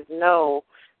 and that is no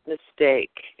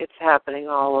mistake. It's happening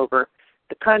all over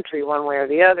the country one way or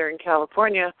the other. In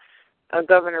California,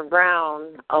 Governor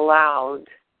Brown allowed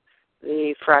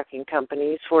the fracking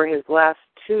companies for his last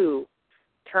 2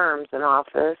 terms in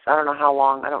office. I don't know how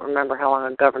long. I don't remember how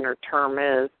long a governor term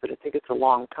is, but I think it's a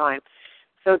long time.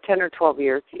 So 10 or 12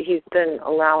 years, he's been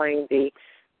allowing the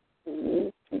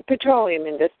petroleum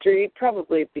industry,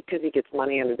 probably because he gets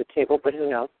money under the table, but who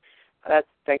knows? That's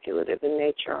speculative in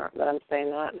nature, but I'm saying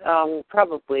that.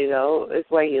 Probably, though, is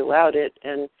why he allowed it,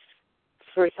 and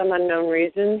for some unknown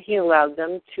reason, he allowed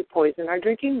them to poison our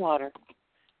drinking water.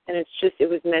 And it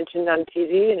was mentioned on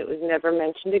TV, and it was never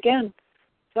mentioned again.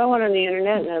 So I went on the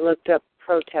Internet, and I looked up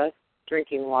protest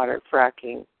drinking water,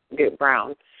 fracking, get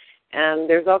brown. And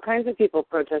there's all kinds of people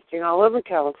protesting all over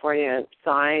California,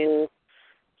 signs,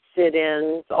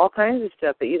 sit-ins, all kinds of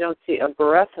stuff, but you don't see a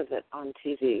breath of it on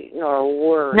TV, nor a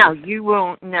word. No, you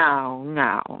won't. No,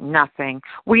 nothing.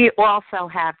 We also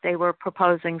they were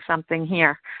proposing something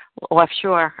here,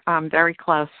 offshore, very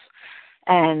close.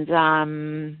 And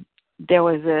there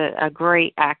was a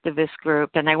great activist group,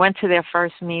 and I went to their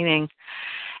first meeting,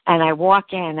 and I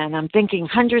walk in, and I'm thinking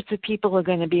hundreds of people are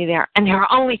going to be there, and there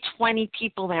are only 20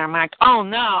 people there. I'm like, oh,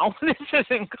 no, this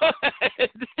isn't good.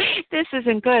 This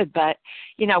isn't good. But,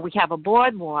 you know, we have a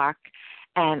boardwalk,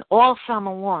 and all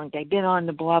summer long they've been on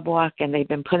the boardwalk, and they've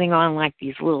been putting on, like,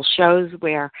 these little shows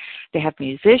where they have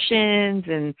musicians,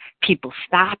 and people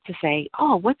stop to say,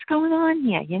 oh, what's going on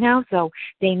here, you know? So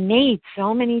they made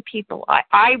so many people.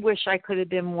 I wish I could have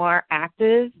been more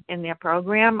active in their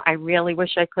program. I really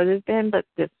wish I could have been, but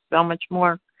there's so much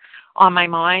more on my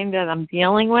mind that I'm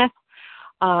dealing with.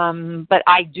 But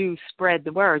I do spread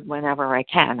the word whenever I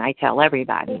can. I tell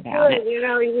everybody about it. You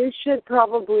know, you should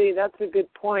probably, that's a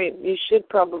good point, you should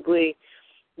probably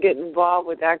get involved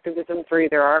with activism for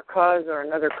either our cause or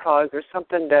another cause or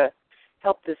something to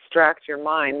help distract your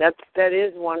mind. That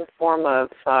is one form of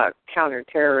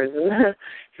counterterrorism, if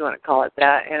you want to call it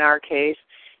that, in our case,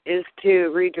 is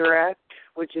to redirect,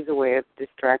 which is a way of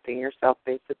distracting yourself,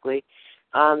 basically,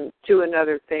 to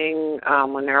another thing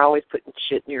when they're always putting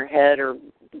shit in your head or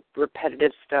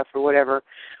repetitive stuff or whatever.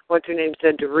 What's her name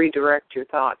said, to redirect your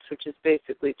thoughts, which is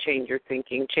basically change your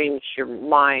thinking, change your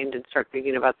mind and start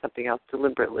thinking about something else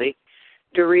deliberately,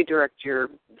 to redirect your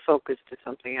focus to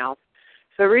something else.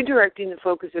 So redirecting the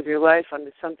focus of your life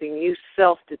onto something you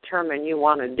self-determine you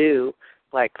want to do,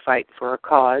 like fight for a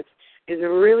cause, is a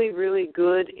really, really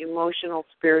good emotional,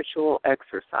 spiritual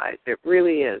exercise. It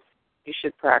really is. You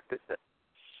should practice it.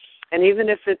 And even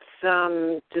if it's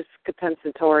just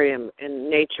compensatory in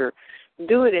nature,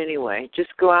 do it anyway.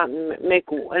 Just go out and make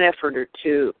an effort or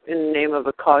two in the name of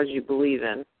a cause you believe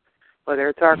in. Whether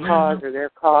it's our cause or their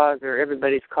cause or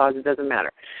everybody's cause, it doesn't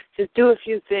matter. Just do a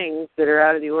few things that are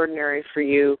out of the ordinary for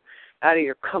you, out of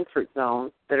your comfort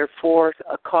zone, that are for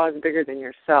a cause bigger than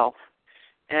yourself.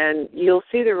 And you'll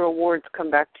see the rewards come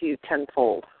back to you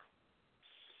tenfold.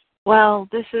 Well,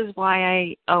 this is why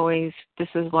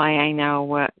I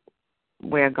know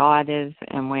where God is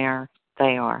and where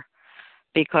they are.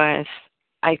 Because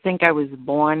I think I was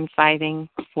born fighting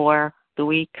for the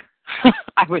weak.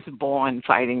 I was born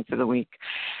fighting for the weak.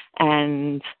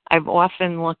 And I've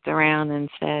often looked around and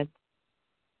said,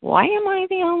 why am I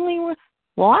the only one?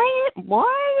 Why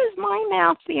is my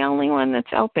mouth the only one that's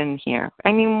open here?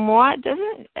 I mean,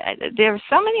 there's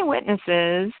so many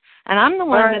witnesses, and I'm the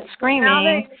one that's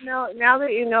screaming. Now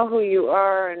that you know who you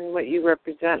are and what you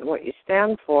represent and what you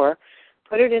stand for,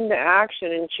 put it into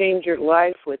action and change your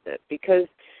life with it, because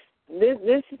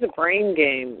this is a brain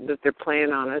game that they're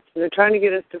playing on us. They're trying to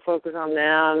get us to focus on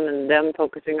them and them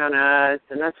focusing on us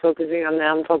and us focusing on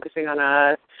them focusing on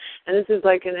us. And this is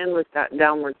like an endless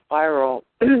downward spiral,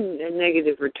 a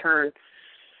negative return.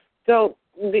 So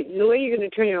the way you're going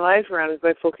to turn your life around is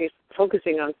by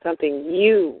focusing on something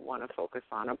you want to focus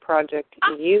on, a project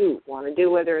you want to do,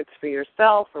 whether it's for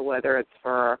yourself or whether it's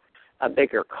for a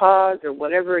bigger cause or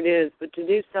whatever it is, but to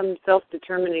do some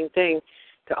self-determining thing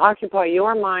to occupy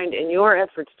your mind and your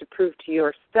efforts to prove to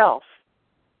yourself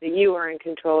that you are in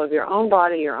control of your own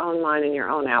body, your own mind, and your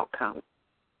own outcome. It's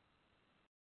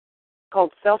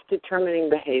called self-determining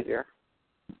behavior.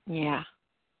 Yeah.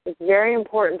 It's very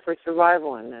important for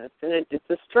survival in this, and it's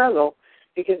a struggle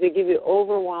because they give you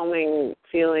overwhelming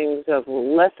feelings of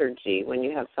lethargy when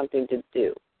you have something to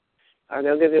do, or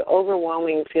they'll give you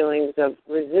overwhelming feelings of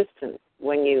resistance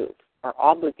when you are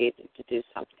obligated to do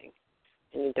something,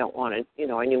 and you don't want to,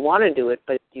 and you want to do it,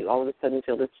 but you all of a sudden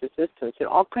feel this resistance. And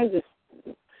all kinds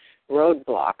of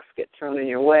roadblocks get thrown in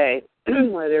your way,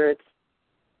 whether it's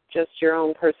just your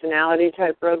own personality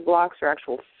type roadblocks or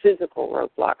actual physical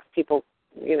roadblocks. People,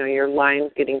 your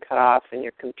line's getting cut off and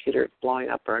your computer's blowing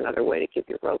up or another way to give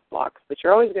you roadblocks. But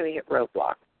you're always going to hit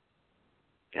roadblocks.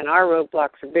 And our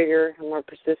roadblocks are bigger and more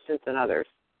persistent than others.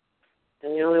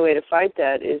 And the only way to fight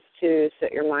that is to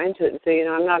set your mind to it and say,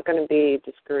 I'm not going to be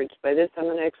discouraged by this. I'm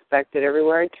going to expect it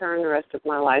everywhere I turn the rest of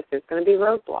my life. There's going to be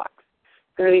roadblocks.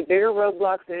 It's going to be bigger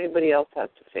roadblocks than anybody else has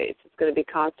to face. It's going to be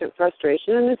constant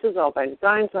frustration, and this is all by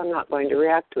design, so I'm not going to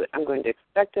react to it. I'm going to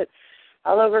expect it.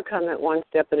 I'll overcome it one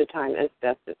step at a time as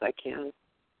best as I can.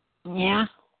 Yeah.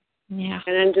 Yeah.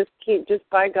 And then just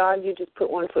by God, you just put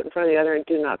one foot in front of the other and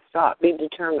do not stop. Be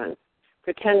determined.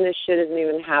 Pretend this shit isn't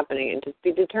even happening, and just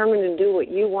be determined and do what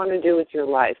you want to do with your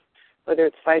life, whether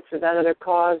it's fight for that other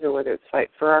cause or whether it's fight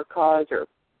for our cause or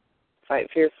fight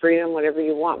for your freedom, whatever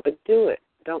you want, but do it.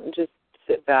 Don't just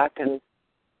sit back and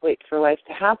wait for life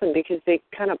to happen, because they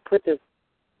kind of put this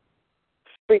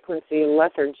frequency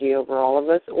lethargy over all of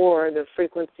us, or the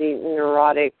frequency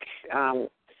neurotic,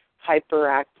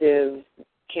 hyperactive,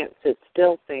 can't sit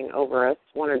still thing over us,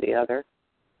 one or the other,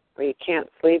 where you can't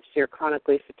sleep, so you're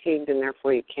chronically fatigued, and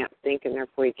therefore you can't think, and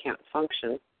therefore you can't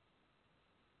function.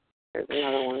 There's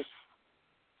another one.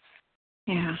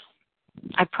 Yeah.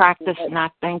 I practice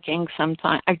not thinking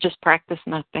sometimes. I just practice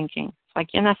not thinking. It's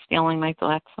like, you're not stealing my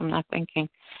thoughts. I'm not thinking.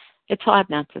 It's hard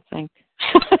not to think.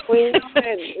 Well,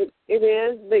 it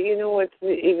is, but what's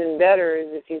even better is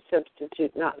if you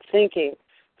substitute not thinking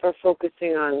for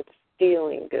focusing on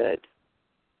feeling good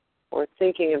or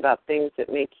thinking about things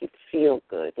that make you feel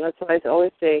good. And that's why I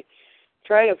always say,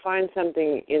 try to find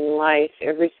something in life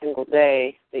every single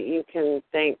day that you can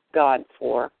thank God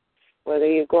for. Whether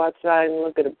you go outside and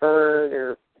look at a bird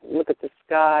or look at the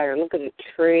sky or look at a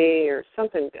tree or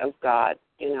something of God,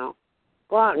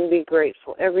 Go out and be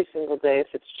grateful every single day if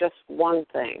it's just one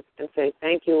thing, and say,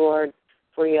 thank you, Lord,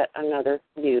 for yet another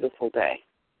beautiful day.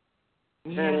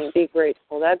 Yeah. And be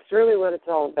grateful. That's really what it's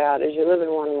all about, is you live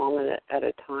in one moment at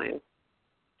a time.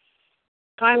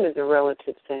 Time is a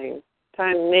relative thing.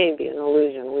 Time may be an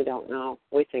illusion. We don't know.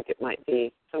 We think it might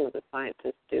be. Some of the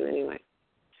scientists do anyway.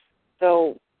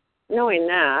 So knowing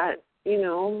that,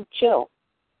 chill.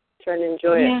 Try to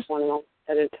enjoy it one moment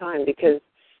at a time, because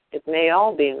it may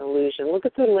all be an illusion. Look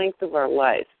at the length of our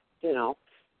life,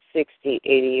 60,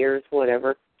 80 years,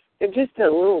 whatever. They're just a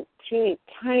little teeny,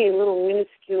 tiny, little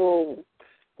minuscule,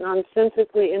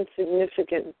 nonsensically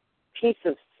insignificant piece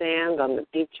of sand on the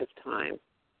beach of time.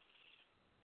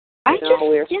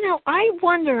 I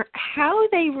wonder how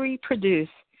they reproduce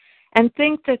and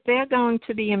think that they're going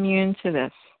to be immune to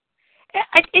this.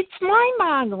 It's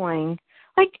mind-boggling.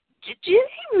 Like, do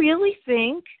they really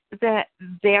think that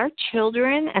their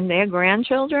children and their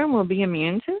grandchildren will be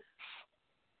immune to this?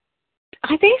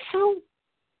 Are they so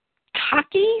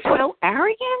cocky, so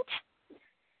arrogant?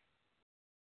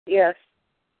 Yes.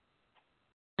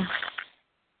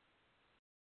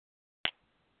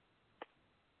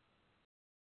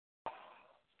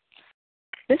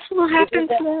 This will happen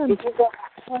to them.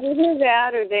 Either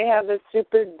that, or they have a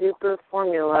super-duper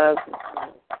formula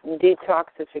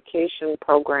detoxification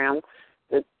program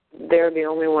that they're the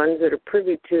only ones that are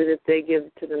privy to, that they give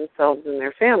to themselves and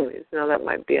their families. Now, that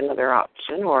might be another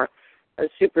option, or a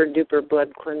super-duper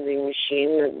blood cleansing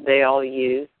machine that they all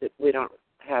use that we don't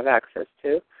have access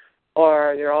to,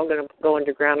 or they're all going to go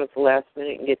underground at the last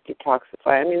minute and get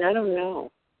detoxified. I mean, I don't know.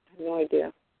 I have no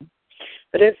idea.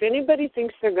 But if anybody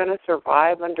thinks they're going to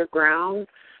survive underground,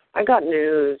 I got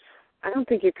news. I don't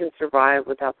think you can survive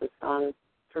without the sun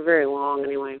for very long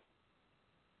anyway.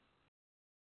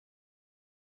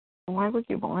 Why would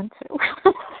you want to?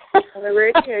 Well, the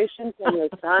radiation from the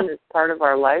sun is part of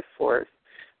our life force.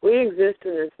 We exist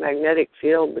in this magnetic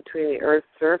field between the Earth's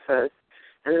surface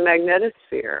and the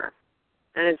magnetosphere.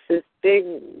 And it's this big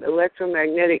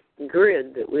electromagnetic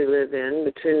grid that we live in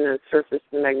between the surface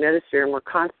and the magnetosphere, and we're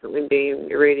constantly being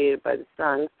irradiated by the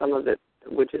sun, some of it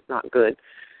which is not good.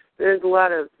 There's a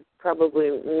lot of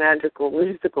probably magical,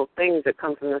 mystical things that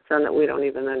come from the sun that we don't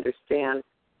even understand.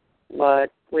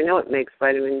 But we know it makes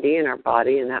vitamin D in our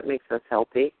body, and that makes us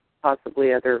healthy,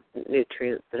 possibly other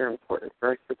nutrients that are important for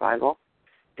our survival.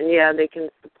 And, yeah, they can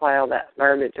supply all that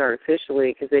garbage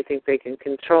artificially because they think they can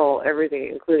control everything,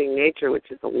 including nature, which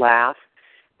is a laugh.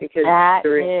 Because that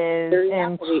is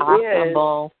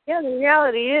impossible. The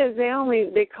reality is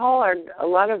they call a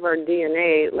lot of our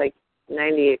DNA, like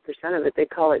 98% of it, they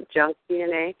call it junk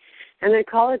DNA. And they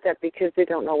call it that because they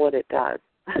don't know what it does.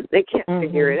 They can't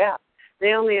figure it out.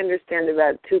 They only understand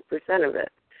about 2% of it.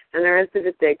 And the rest of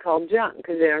it they call junk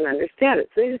because they don't understand it.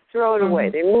 So they just throw it away.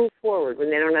 They move forward when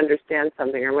they don't understand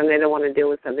something or when they don't want to deal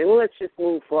with something. Well, let's just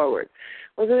move forward.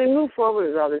 Well, so they move forward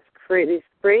with all these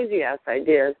crazy-ass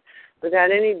ideas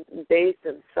without any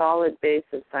solid base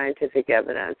of scientific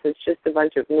evidence. It's just a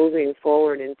bunch of moving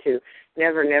forward into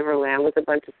never land with a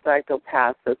bunch of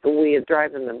psychopaths. So we are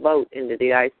driving the boat into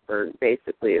the iceberg,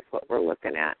 basically, is what we're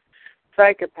looking at.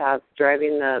 Psychopaths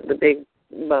driving the big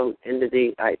boat into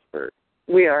the iceberg.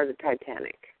 We are the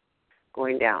Titanic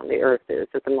going down. The Earth is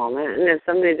at the moment. And if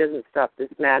somebody doesn't stop this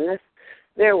madness,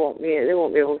 they won't be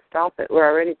able to stop it. We're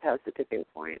already past the tipping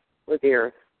point with the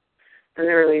Earth and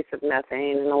the release of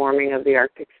methane and the warming of the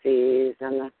Arctic seas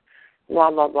and the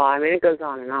blah, blah, blah. I mean, it goes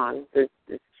on and on. It's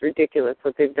ridiculous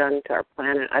what they've done to our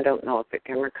planet. I don't know if it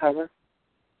can recover.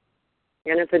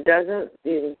 And if it doesn't,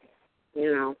 you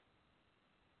know,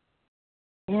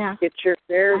 get your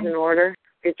affairs in order,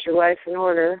 get your life in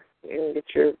order, and get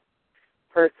your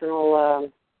personal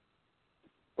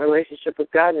relationship with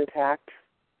God intact.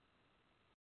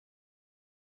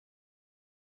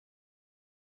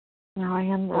 No, I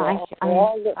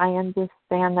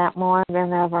understand that more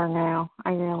than ever now.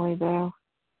 I really do.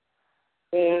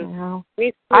 Yeah. You know?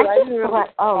 Me too.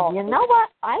 You know what?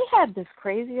 I had this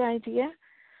crazy idea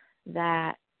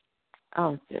that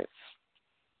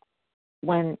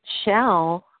when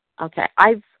Shell,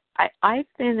 I've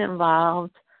been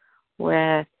involved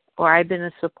with, or I've been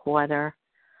a supporter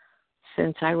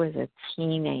since I was a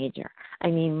teenager. I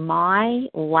mean, my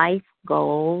life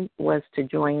goal was to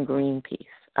join Greenpeace.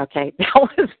 Okay, that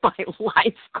was my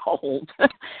life goal.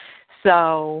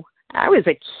 So I was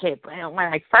a kid. When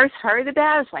I first heard about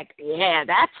it, I was like, yeah,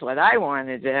 that's what I want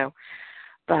to do.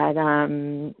 But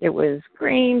it was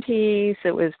Greenpeace.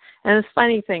 And it's a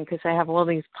funny thing because I have all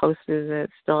these posters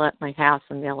that's still at my house,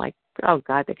 and they're like, oh,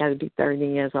 God, they got to be 30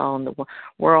 years old, and the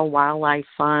World Wildlife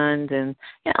Fund, and,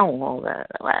 you know,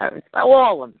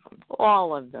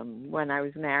 all of them. When I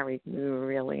was married, we were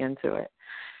really into it.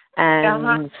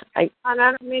 And I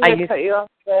don't mean to cut you off,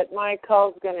 but my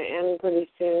call's going to end pretty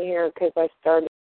soon here because I started